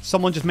 actually.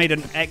 Someone just made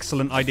an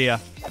excellent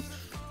idea.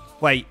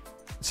 Wait.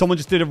 Someone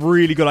just did a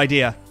really good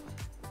idea.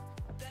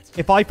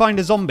 If I find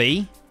a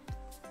zombie,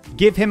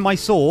 give him my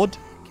sword.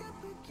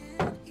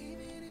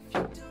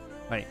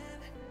 Wait.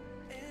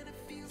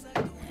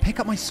 Pick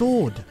up my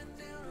sword.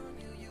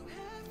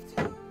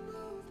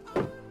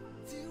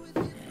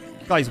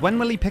 Guys, when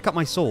will he pick up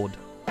my sword?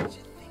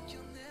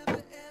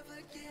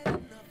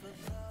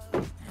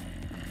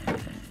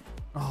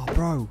 Oh,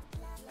 bro.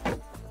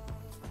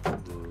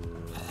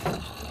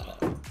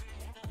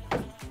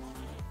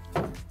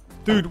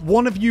 Dude,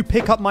 one of you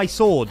pick up my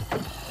sword.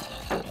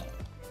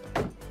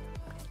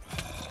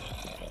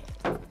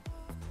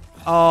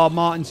 Oh,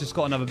 Martin's just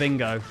got another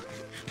bingo.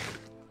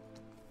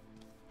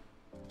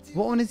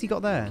 What one has he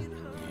got there?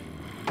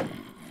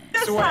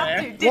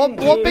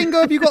 What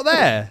bingo have you got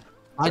there?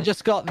 I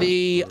just got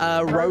the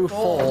row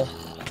 4.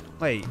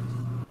 Wait.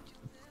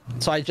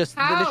 So I just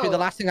literally the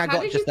last thing I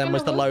got just then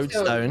was the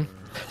lodestone.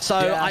 So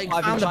Yeah, I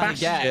I've found been a trying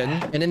to get-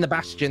 bastion, and in the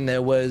bastion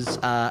there was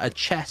a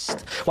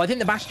chest. Well, I think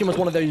the bastion was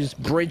one of those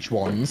bridge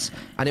ones,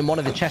 and in one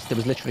of the chests there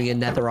was literally a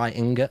netherite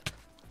ingot.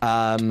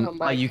 Are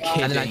you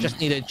kidding? And then I just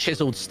needed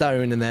chiseled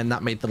stone, and then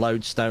that made the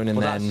lodestone, and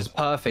Well, then that's just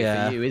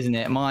perfect for you, isn't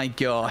it? My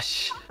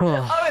gosh.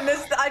 Oh, and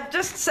there's, I'm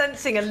just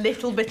sensing a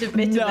little bit of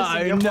bitterness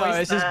in your No,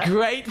 voice it's there. just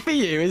great for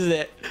you, isn't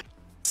it?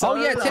 Oh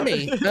yeah,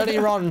 Timmy.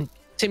 Earlier on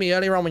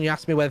when you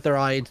asked me whether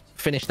I'd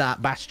finished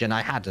that bastion,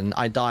 I hadn't.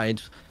 I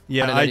died.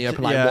 Yeah, and it only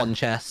opened like one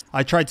chest.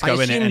 I tried to go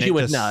in it, and assumed you it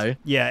would just, know.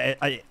 Yeah,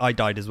 I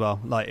died as well.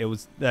 Like it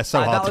was, they're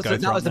so hard to go through.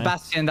 That was the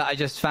aren't bastion that I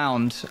just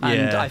found,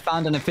 and Yeah. I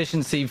found an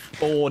efficiency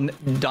 4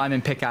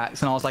 diamond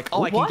pickaxe, and I was like,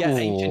 oh, I can get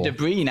ancient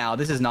debris now.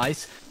 This is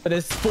nice. But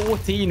there's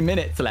 14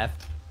 minutes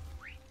left.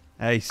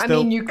 they? Hey, I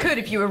still. mean, you could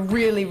if you were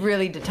really,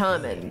 really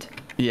determined.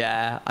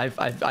 Yeah,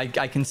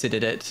 I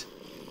considered it.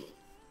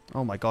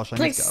 Oh my gosh, I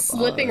Like need to get a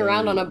slipping bow.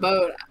 around on a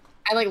boat.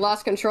 I like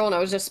lost control and I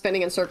was just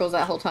spinning in circles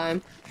that whole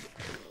time.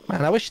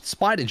 Man, I wish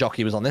Spider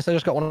Jockey was on this. I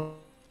just got one.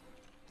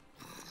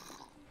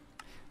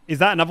 Is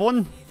that another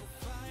one?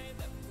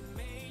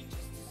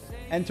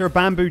 Enter a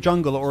bamboo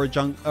jungle or a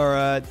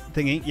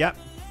thingy. Yep.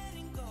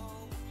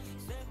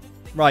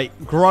 Right.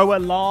 Grow a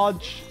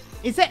large.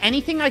 Is there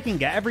anything I can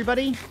get,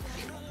 everybody?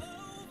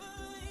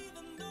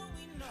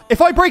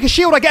 If I break a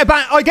shield, I get a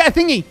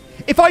thingy.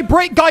 If I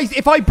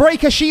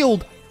break a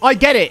shield, I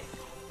get it.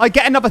 I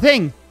get another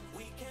thing.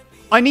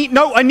 I need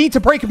to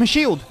break my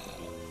shield.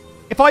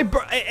 If I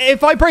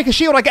break a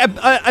shield, I get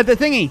the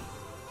thingy.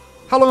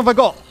 How long have I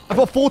got? I've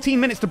got 14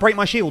 minutes to break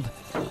my shield.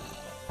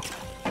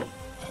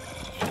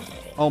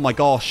 Oh my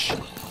gosh.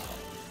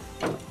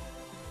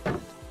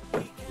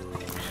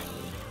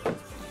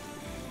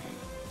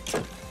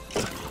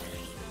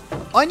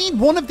 I need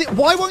one of the...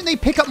 Why won't they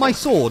pick up my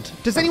sword?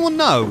 Does anyone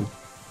know?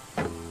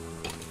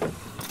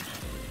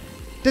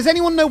 Does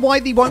anyone know why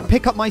they won't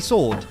pick up my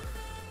sword?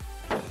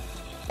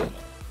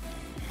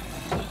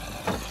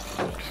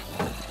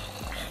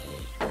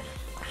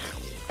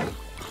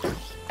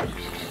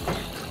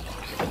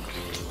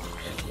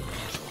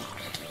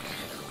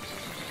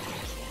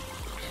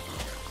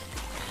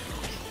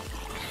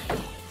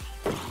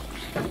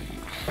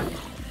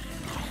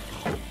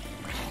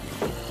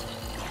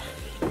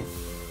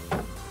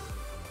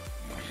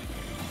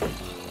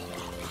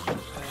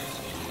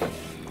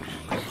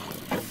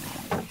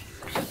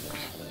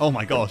 Oh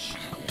my gosh.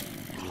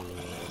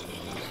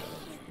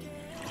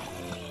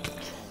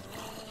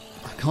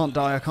 I can't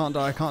die, I can't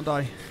die, I can't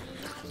die.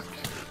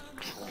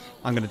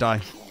 I'm gonna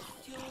die.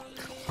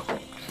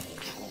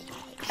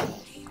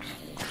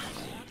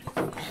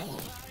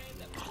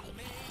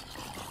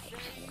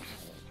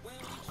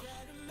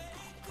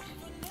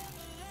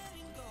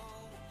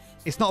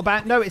 It's not a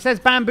bad... No, it says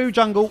bamboo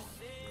jungle.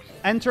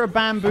 Enter a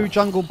bamboo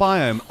jungle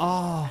biome.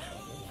 Oh.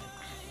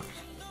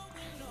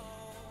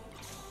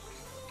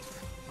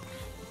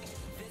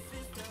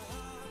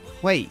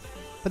 Wait,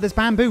 but there's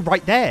bamboo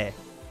right there.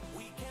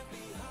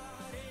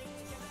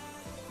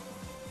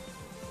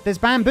 There's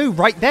bamboo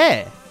right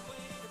there.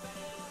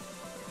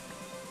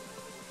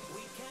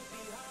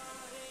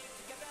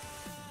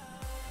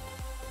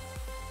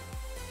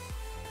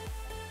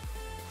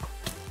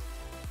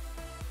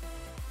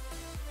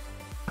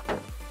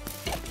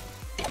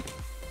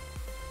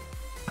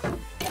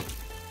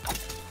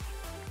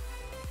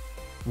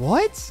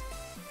 What?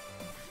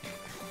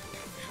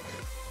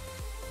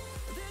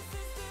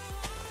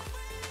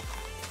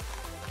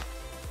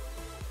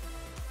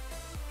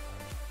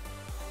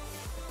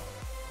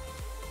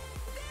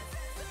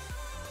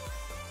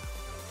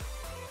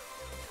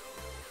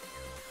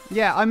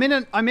 Yeah, I'm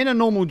in a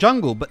normal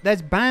jungle, but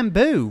there's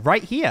bamboo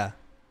right here.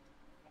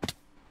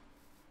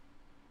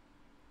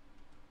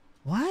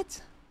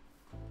 What?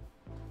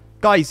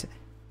 Guys,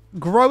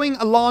 growing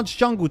a large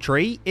jungle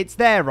tree, it's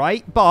there,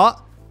 right?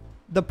 But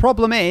the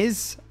problem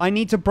is I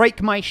need to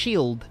break my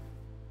shield.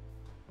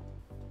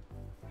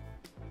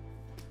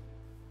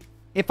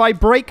 If I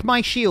break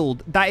my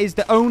shield, that is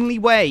the only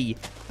way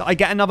that I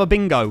get another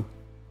bingo.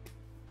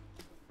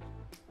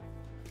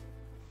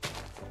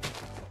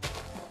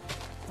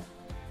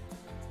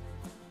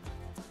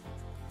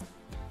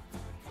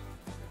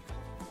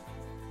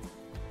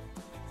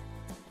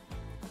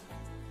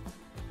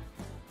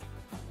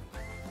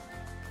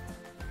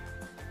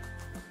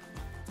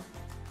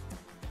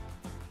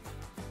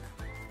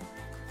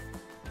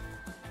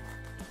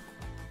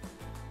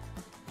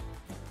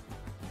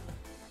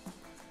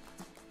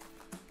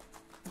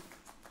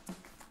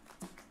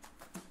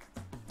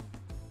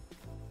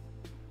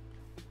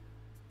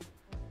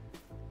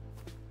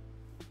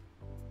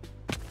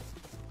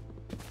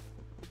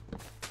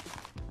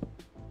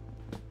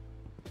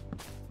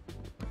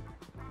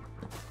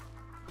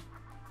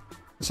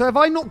 So have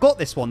I not got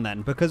this one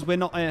then? Because we're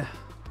not...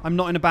 I'm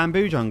not in a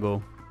bamboo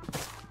jungle.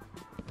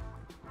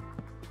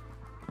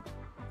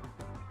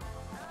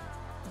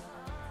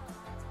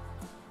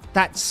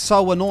 That's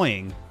so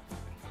annoying.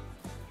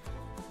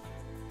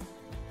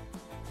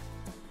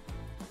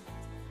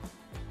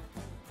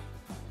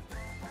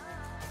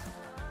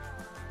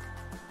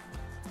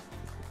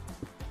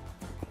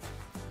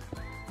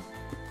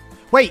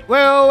 Wait.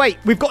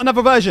 We've got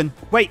another version.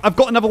 Wait, I've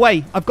got another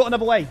way.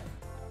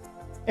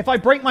 If I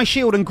break my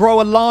shield and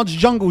grow a large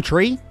jungle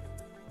tree,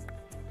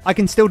 I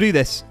can still do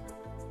this.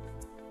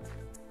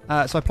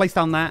 So I place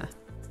down that.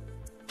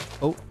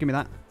 Oh, give me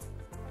that.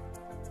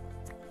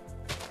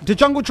 Do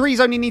jungle trees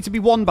only need to be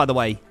one, by the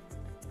way?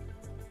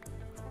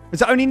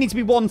 Does it only need to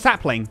be one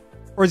sapling?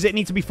 Or does it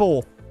need to be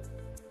 4?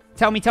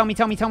 Tell me.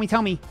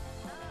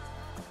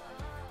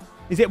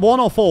 Is it 1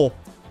 or 4?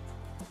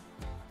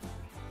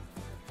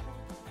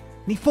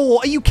 Need 4?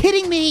 Are you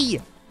kidding me?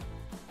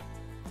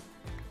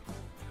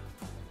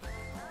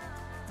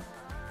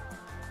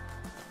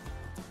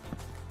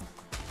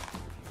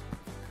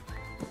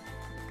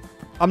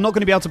 I'm not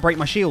going to be able to break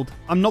my shield.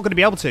 I'm not going to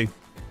be able to.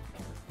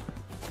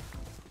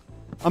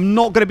 I'm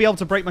not going to be able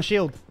to break my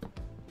shield.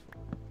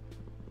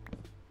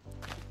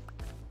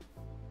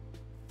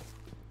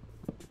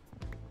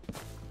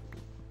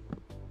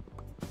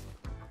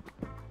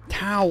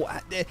 How?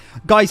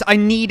 Guys, I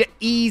need an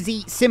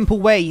easy, simple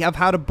way of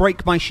how to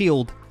break my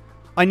shield.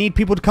 I need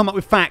people to come up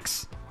with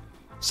facts.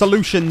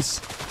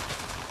 Solutions.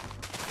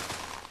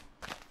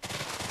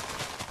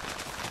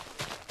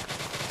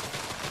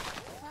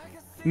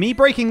 Me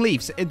breaking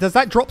leaves, does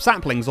that drop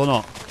saplings or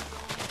not?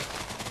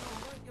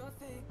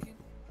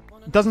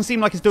 Doesn't seem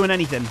like it's doing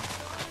anything.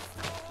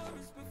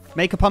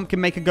 Make a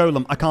pumpkin, make a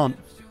golem. I can't.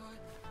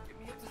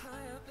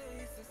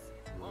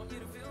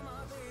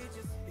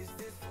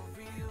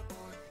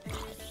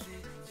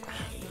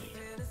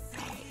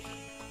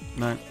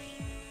 No.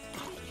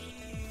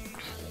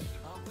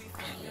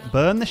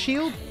 Burn the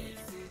shield?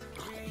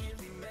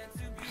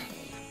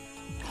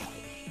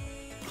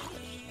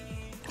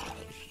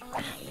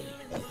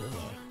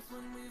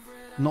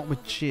 Not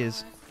with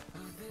cheers.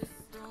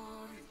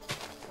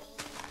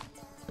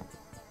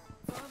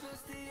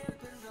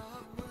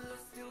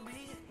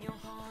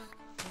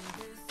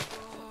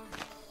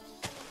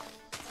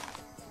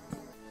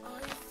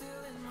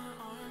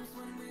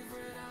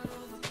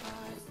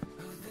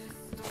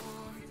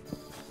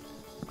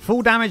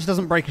 Full damage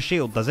doesn't break a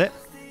shield, does it?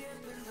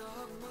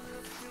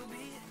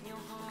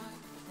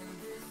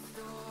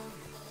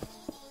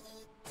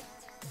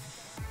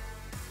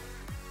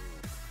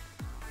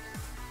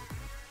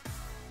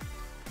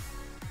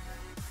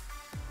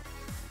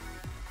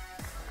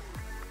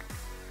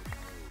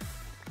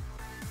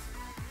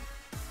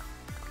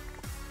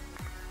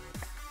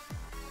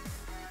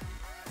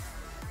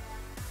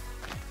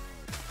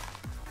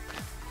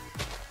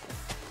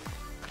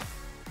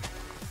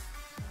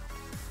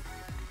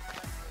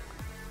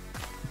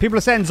 People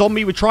are saying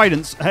zombie with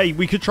tridents. Hey,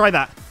 we could try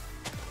that.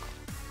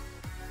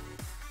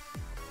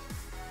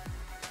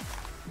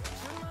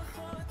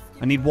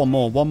 I need one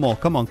more. One more.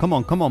 Come on, come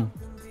on, come on.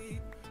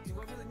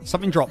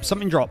 Something drop.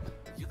 Something drop.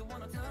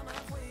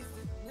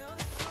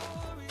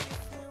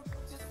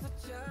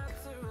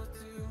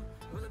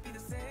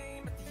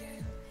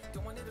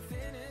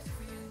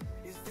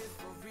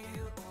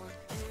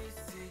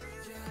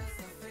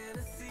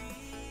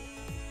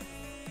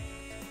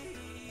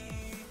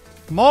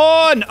 Come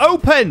on,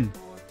 open!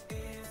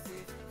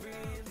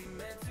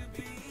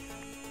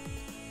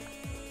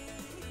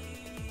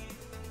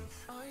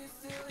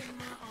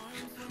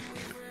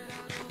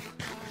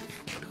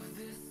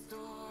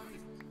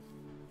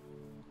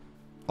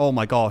 Oh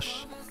my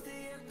gosh.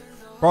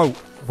 Bro,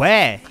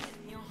 where?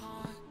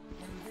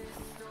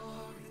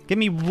 Give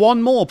me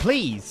one more,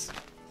 please.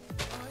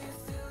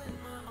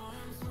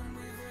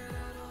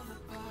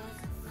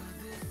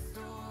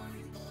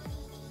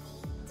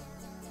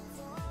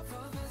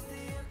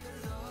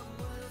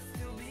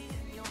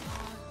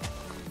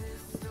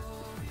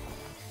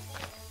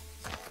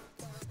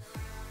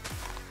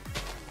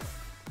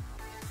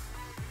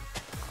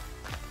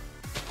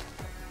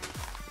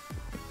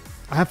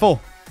 I have 4.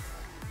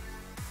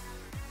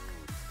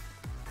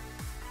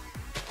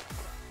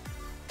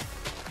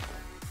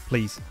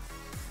 Please.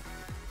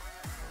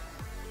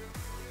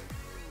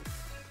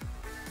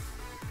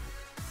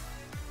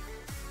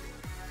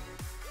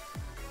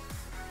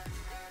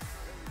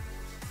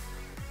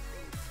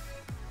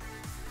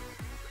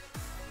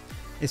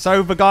 It's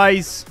over,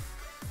 guys.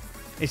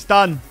 It's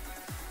done.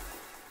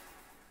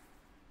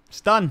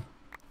 It's done.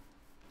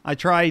 I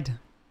tried.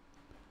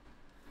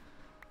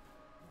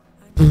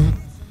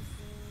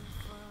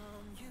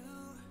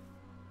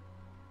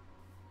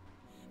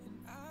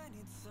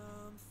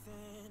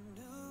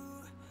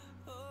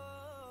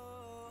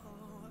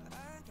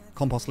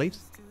 Compost leaves.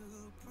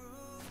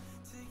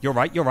 You're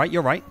right, you're right,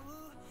 you're right.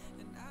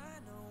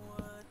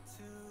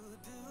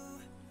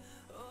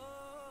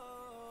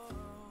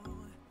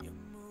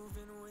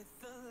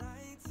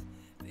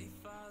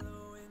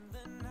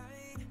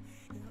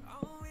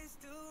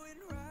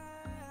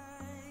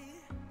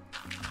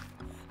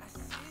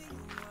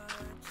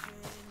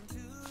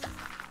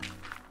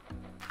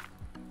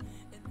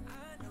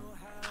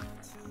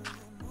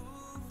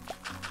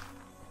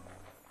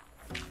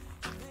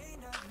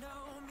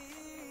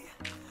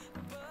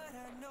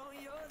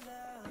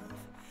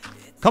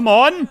 Come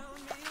on!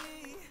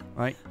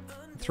 Right.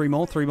 3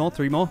 more, 3 more,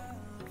 3 more.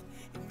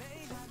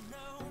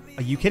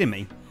 Are you kidding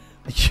me?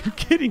 Are you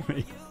kidding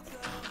me?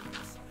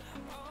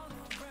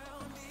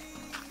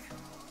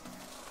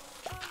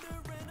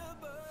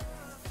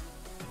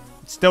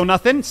 Still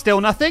nothing? Still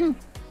nothing?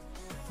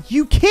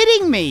 You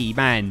kidding me,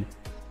 man?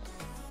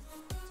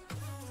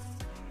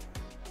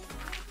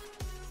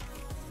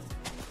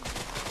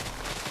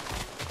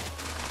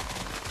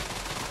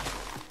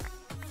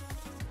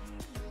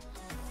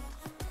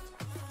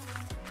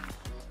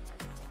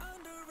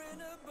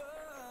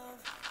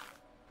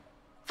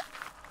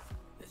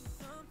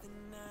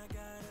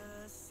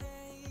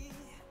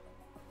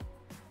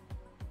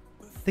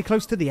 They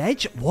close to the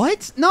edge?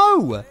 What?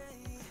 No!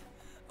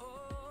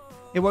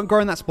 It won't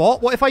grow in that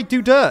spot? What if I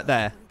do dirt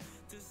there?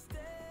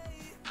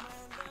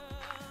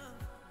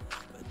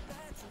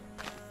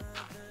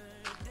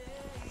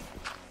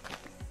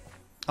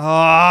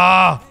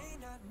 Ah!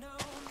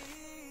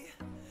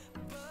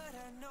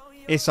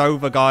 It's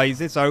over,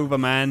 guys. It's over,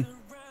 man.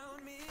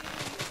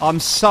 I'm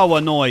so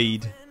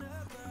annoyed.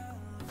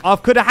 I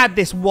could have had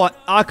this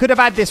I could have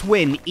had this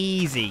win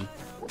easy.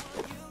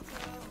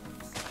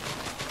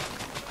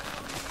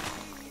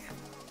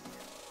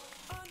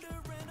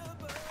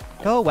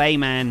 Go away,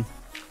 man.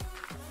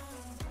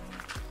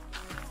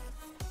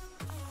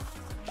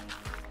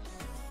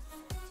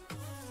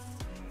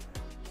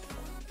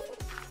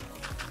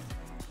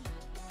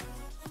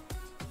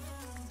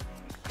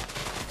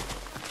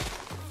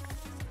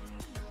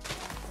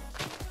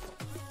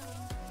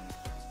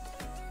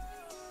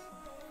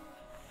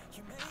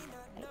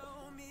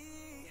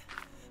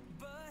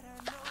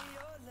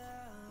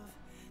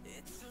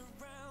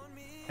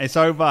 It's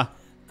over.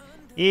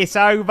 It's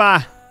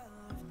over.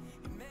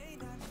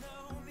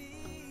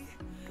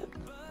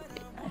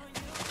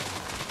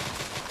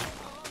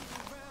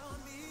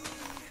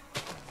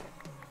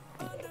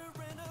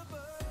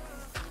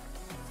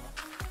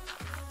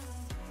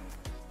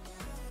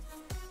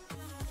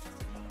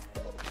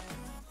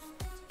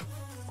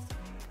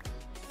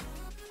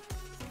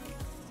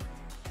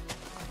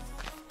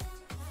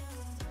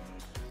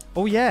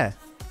 Oh, yeah.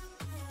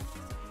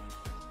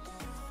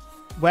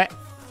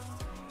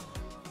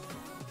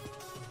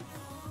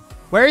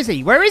 Where is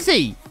he? Where is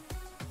he?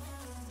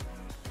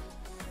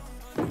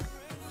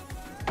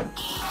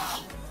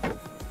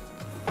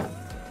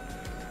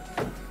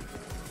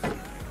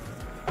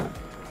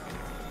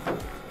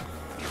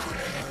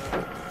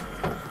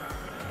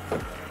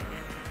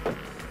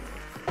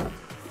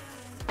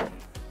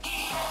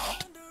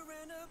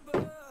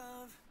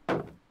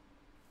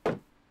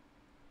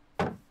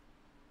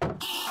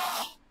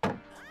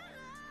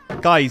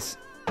 Guys,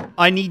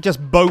 I need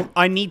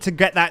I need to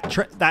get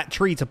that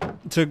tree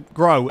to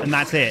grow, and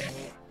that's it.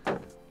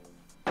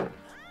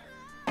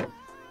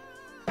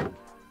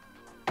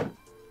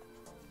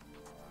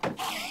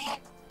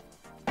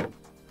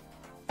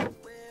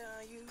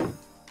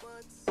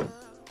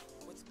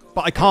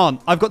 But I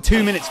can't. I've got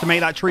 2 minutes to make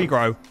that tree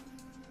grow.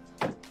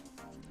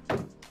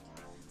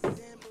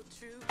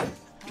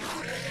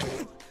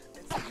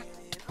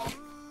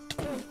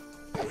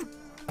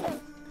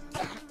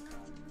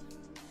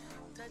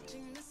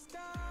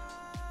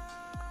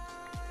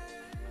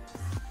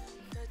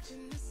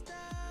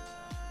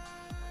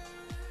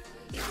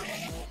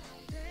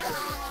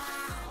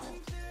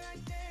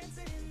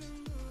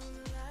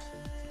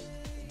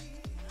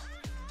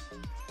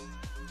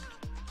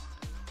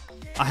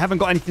 haven't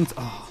got anything to...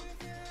 Oh.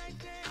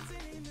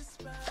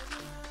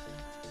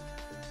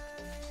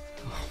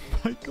 Oh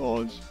my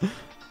gosh.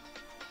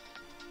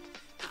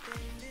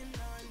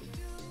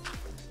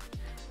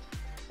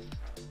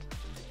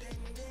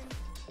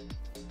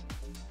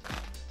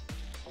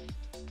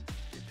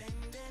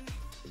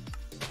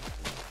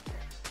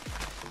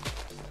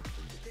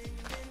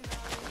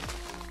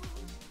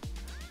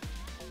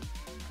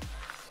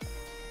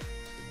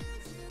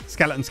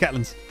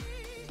 Skeletons.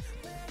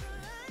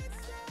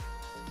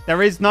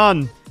 There is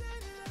none.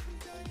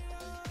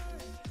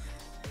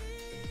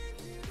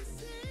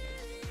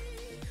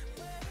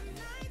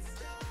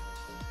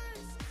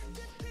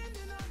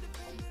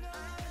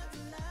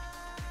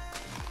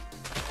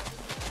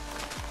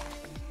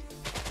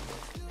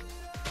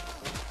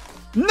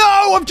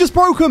 No, I've just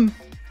broke them.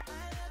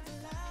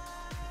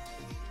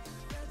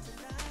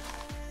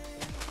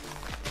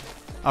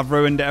 I've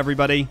ruined it,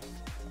 everybody.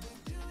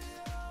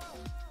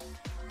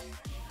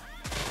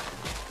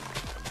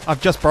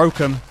 I've just broke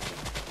them.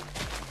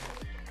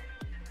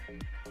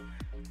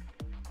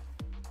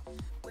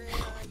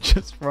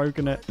 Just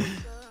broken it.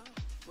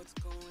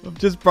 I've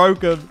just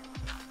broken.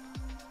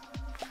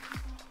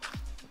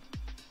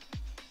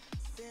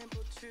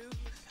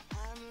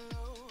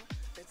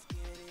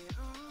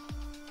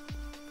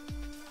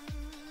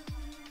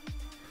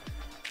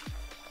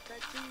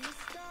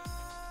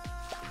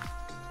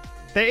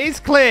 It is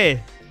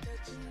clear.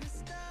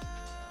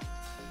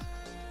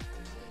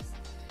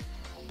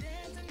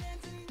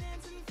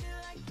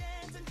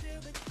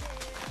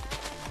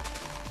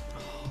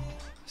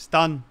 It's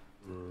done.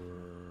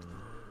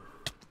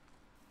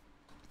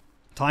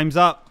 Time's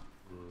up.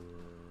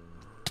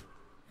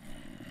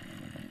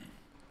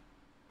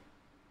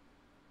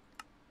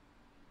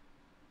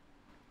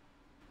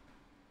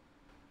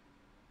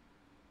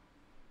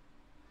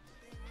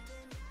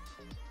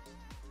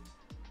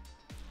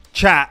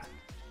 Chat.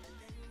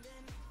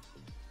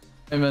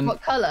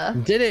 What colour?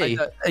 Did he?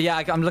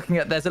 Yeah, I'm looking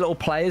at. There's a little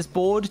players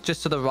board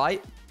just to the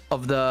right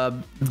of the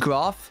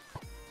graph.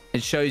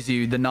 It shows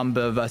you the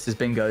number versus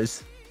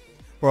bingos.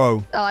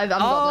 Bro. Oh, I've got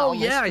that on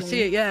my yeah, I screen.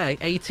 see it. Yeah,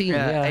 18.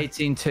 Yeah, Yeah,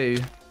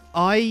 18-2.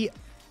 I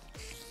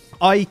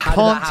How did that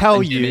can't tell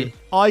happen, you. Jimmy?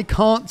 I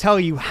can't tell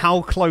you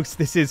how close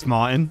this is,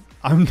 Martin.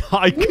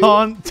 I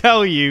can't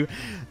tell you.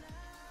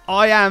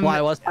 I am.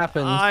 Why? What's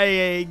happened?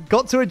 I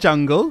got to a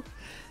jungle.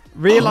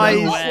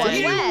 Realized.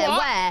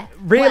 Where?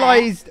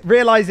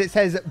 Realized it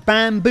says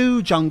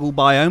bamboo jungle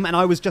biome, and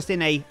I was just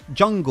in a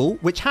jungle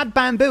which had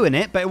bamboo in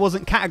it, but it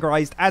wasn't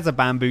categorized as a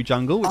bamboo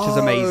jungle, which is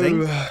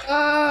amazing.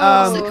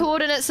 What's the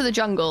coordinates of the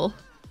jungle?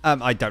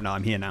 I don't know.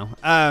 I'm here now.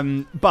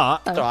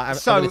 But It's all right, I'm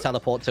so going to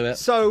teleport to it.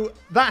 So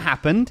that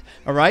happened.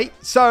 All right.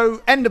 So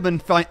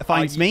Enderman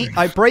finds me.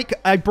 I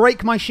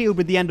break my shield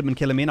with the Enderman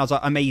killing me, and I was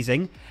like,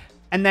 amazing.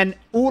 And then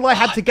all I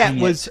had to get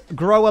was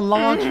grow a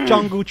large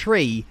jungle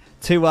tree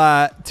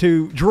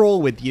to draw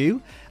with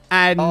you.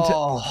 And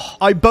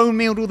I bone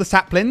mealed all the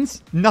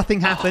saplings.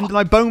 Nothing happened. And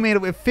I bone mealed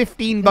it with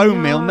 15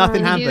 bone meal.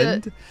 Nothing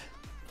happened.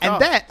 And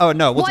then, oh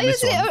no, it wasn't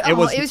this one. It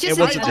was just in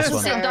wasn't the this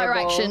one. opposite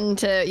direction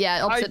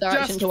to opposite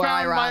direction to where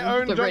I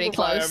ran, but really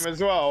close.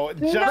 As well,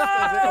 just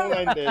as it all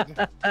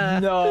ended.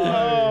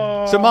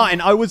 No. So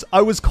Martin, I was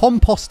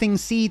composting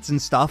seeds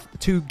and stuff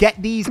to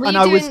get these, and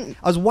I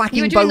was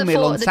whacking bone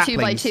meal on saplings. You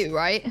were doing the 2x2,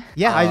 right?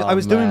 Yeah, I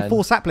was doing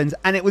 4 saplings,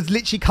 and it was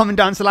literally coming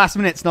down to the last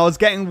minutes, and I was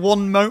getting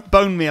one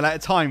bone meal at a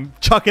time,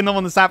 chucking them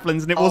on the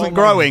saplings, and it wasn't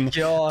growing.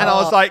 God. And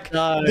I was like,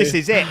 this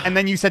is it. And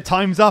then you said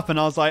time's up, and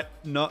I was like,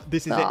 no,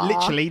 this is it.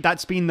 Literally,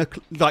 that's been the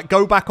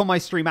go back on my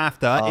stream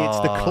after. It's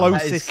the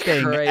closest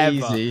thing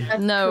ever.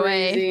 No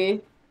way.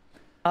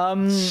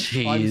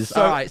 Jeez.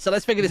 All right, so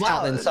let's figure this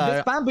out then. So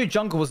this bamboo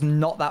jungle was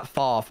not that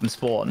far from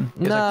spawn.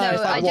 No,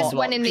 I just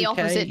went in the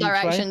opposite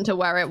direction to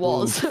where it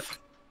was.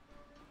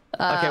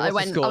 I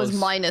was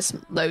minus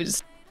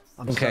those.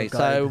 Okay,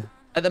 so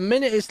at the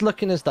minute it's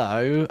looking as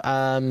though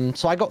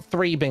so I got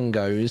 3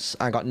 bingos.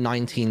 I got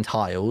 19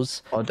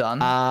 tiles. Well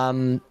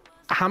done.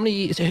 How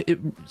many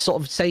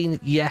sort of saying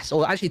yes,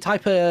 or actually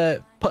put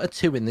a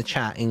 2 in the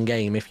chat in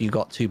game if you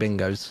got 2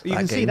 bingos. You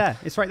can see there.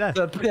 It's right there.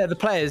 The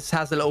players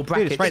has a little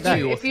bracket. Dude, it's right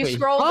there. If you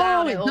scroll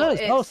down, it does.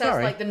 it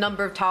says like the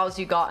number of tiles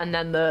you got and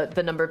then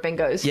the number of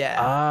bingos. Yeah.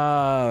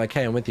 Oh,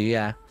 okay, I'm with you.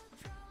 Yeah.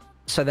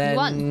 So then,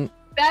 won.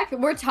 Beck,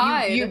 we're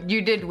tied.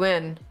 You did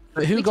win.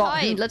 who got?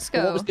 tied. Let's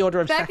go. What was the order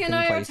of Beck second and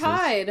I places? are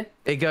tied.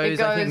 It goes,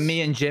 I think,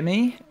 me and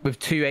Jimmy with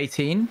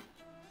 218.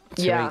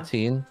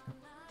 218.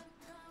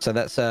 So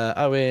that's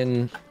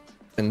Owen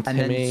and And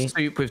Timmy. then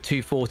Soup with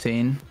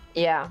 214.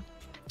 Yeah.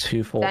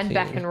 214. Then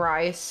Beck and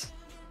Rice.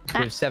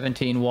 With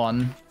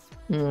 17-1.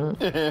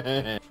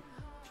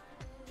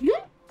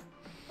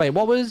 Wait,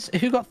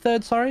 who got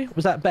 3rd? Sorry,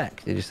 was that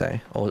Beck? Did you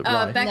say? Or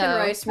Rice? Beck No. and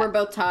Rice, we're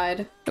both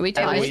tied. Are we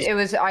tied? It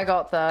was I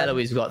got the.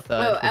 Eloise got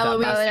 3rd. Oh, with that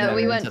Eloise. last Oh, no,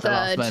 we moment went at the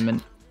last 3rd.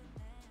 moment.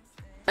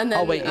 And then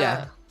Oh wait,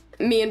 yeah.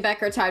 me and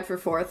Beck are tied for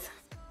 4th.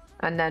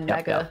 And then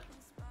Yep, Mega.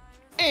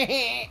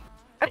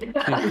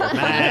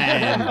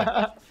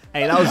 Man.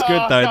 Hey, that was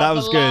good though. That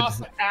was the good.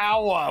 Last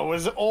hour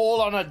was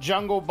all on a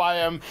jungle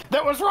biome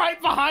that was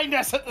right behind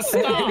us at the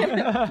start.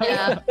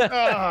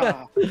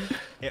 Yeah.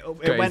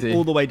 It went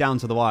all the way down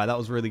to the wire. That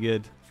was really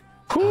good.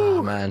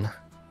 Oh, man.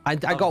 I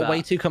got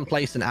way too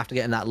complacent after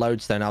getting that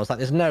lodestone. I was like,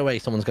 there's no way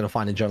someone's going to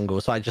find a jungle.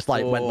 So I just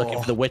like went looking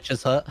for the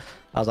witch's hut.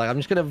 I was like, I'm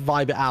just going to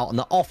vibe it out. On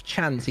the off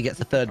chance he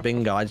gets a third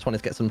bingo, I just wanted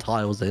to get some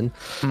tiles in.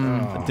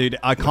 Dude,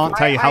 I can't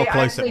tell you how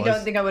close it was. I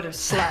don't think I would have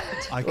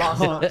slept. I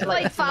can't. If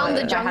I found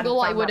the jungle,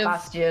 I would have.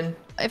 Bastion.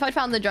 If I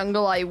found the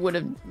jungle, I would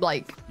have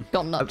like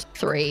gone up to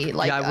 3.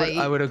 Like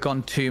I would have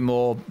gone 2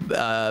 more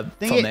from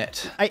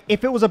it.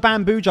 If it was a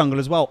bamboo jungle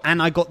as well,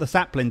 and I got the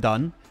sapling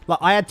done, like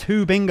I had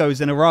 2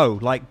 bingos in a row,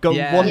 like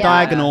one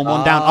diagonal,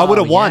 one down. I would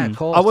have won.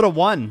 I would have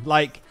won.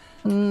 Like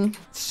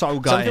so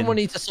good. Something we'll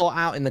need to sort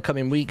out in the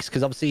coming weeks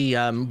because obviously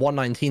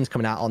 119 is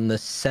coming out on the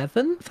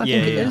 7th, I think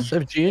it is,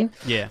 of June.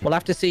 Yeah. We'll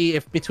have to see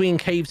if between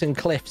Caves and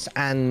Cliffs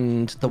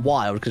and the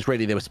Wild, because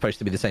really they were supposed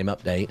to be the same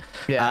update.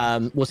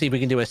 Yeah. We'll see if we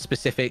can do a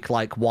specific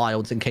like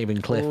Wilds and Cave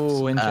and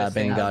Cliffs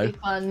bingo.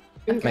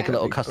 Make a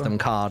little custom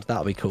card.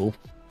 That'll be cool.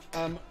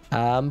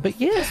 But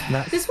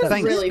yeah, this was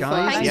really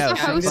fun. Thanks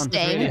for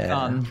hosting.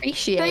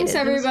 Appreciate it. Thanks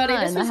everybody.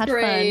 This was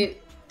great.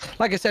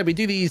 Like I said, we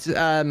do these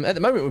at the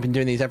moment. We've been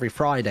doing these every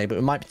Friday, but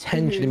we might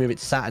potentially move it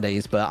to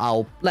Saturdays. But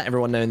I'll let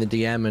everyone know in the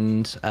DM,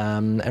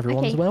 and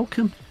everyone's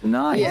welcome.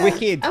 Nice, Yeah.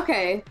 Wicked.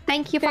 Okay,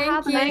 thank you for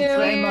having me.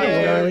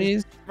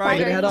 Right,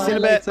 see you in a Bye.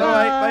 bit. All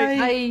right,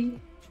 bye.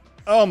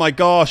 Oh my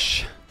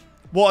gosh,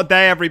 what a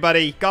day,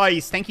 everybody!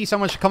 Guys, thank you so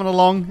much for coming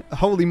along.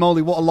 Holy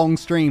moly, what a long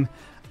stream.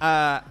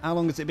 How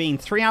long has it been?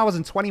 3 hours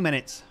and 20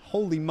 minutes.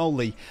 Holy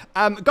moly.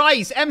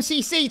 Guys,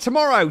 MCC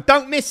tomorrow.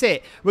 Don't miss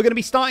it. We're going to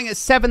be starting at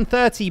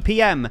 7:30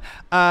 p.m.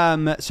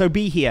 So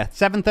be here.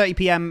 7:30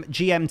 p.m.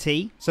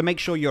 GMT. So make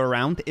sure you're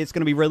around. It's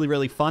going to be really,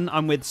 really fun.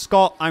 I'm with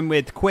Scott, I'm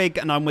with Quig,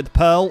 and I'm with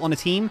Pearl on a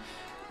team.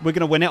 We're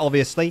going to win it,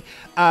 obviously.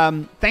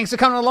 Thanks for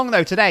coming along,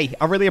 though, today.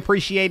 I really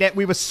appreciate it.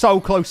 We were so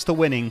close to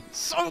winning.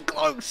 So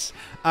close.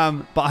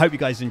 But I hope you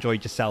guys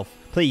enjoyed yourself.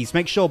 Please,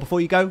 make sure before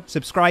you go,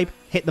 subscribe,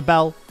 hit the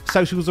bell.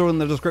 Socials are in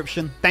the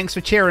description. Thanks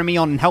for cheering me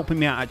on and helping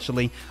me out,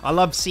 actually. I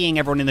love seeing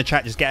everyone in the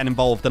chat just getting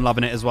involved and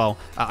loving it as well.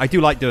 I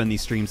do like doing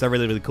these streams. They're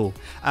really, really cool.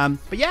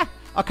 But yeah,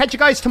 I'll catch you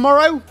guys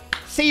tomorrow.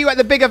 See you at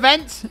the big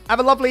event. Have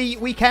a lovely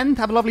weekend.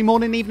 Have a lovely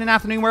morning, evening,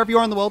 afternoon, wherever you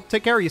are in the world.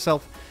 Take care of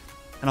yourself.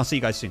 And I'll see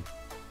you guys soon.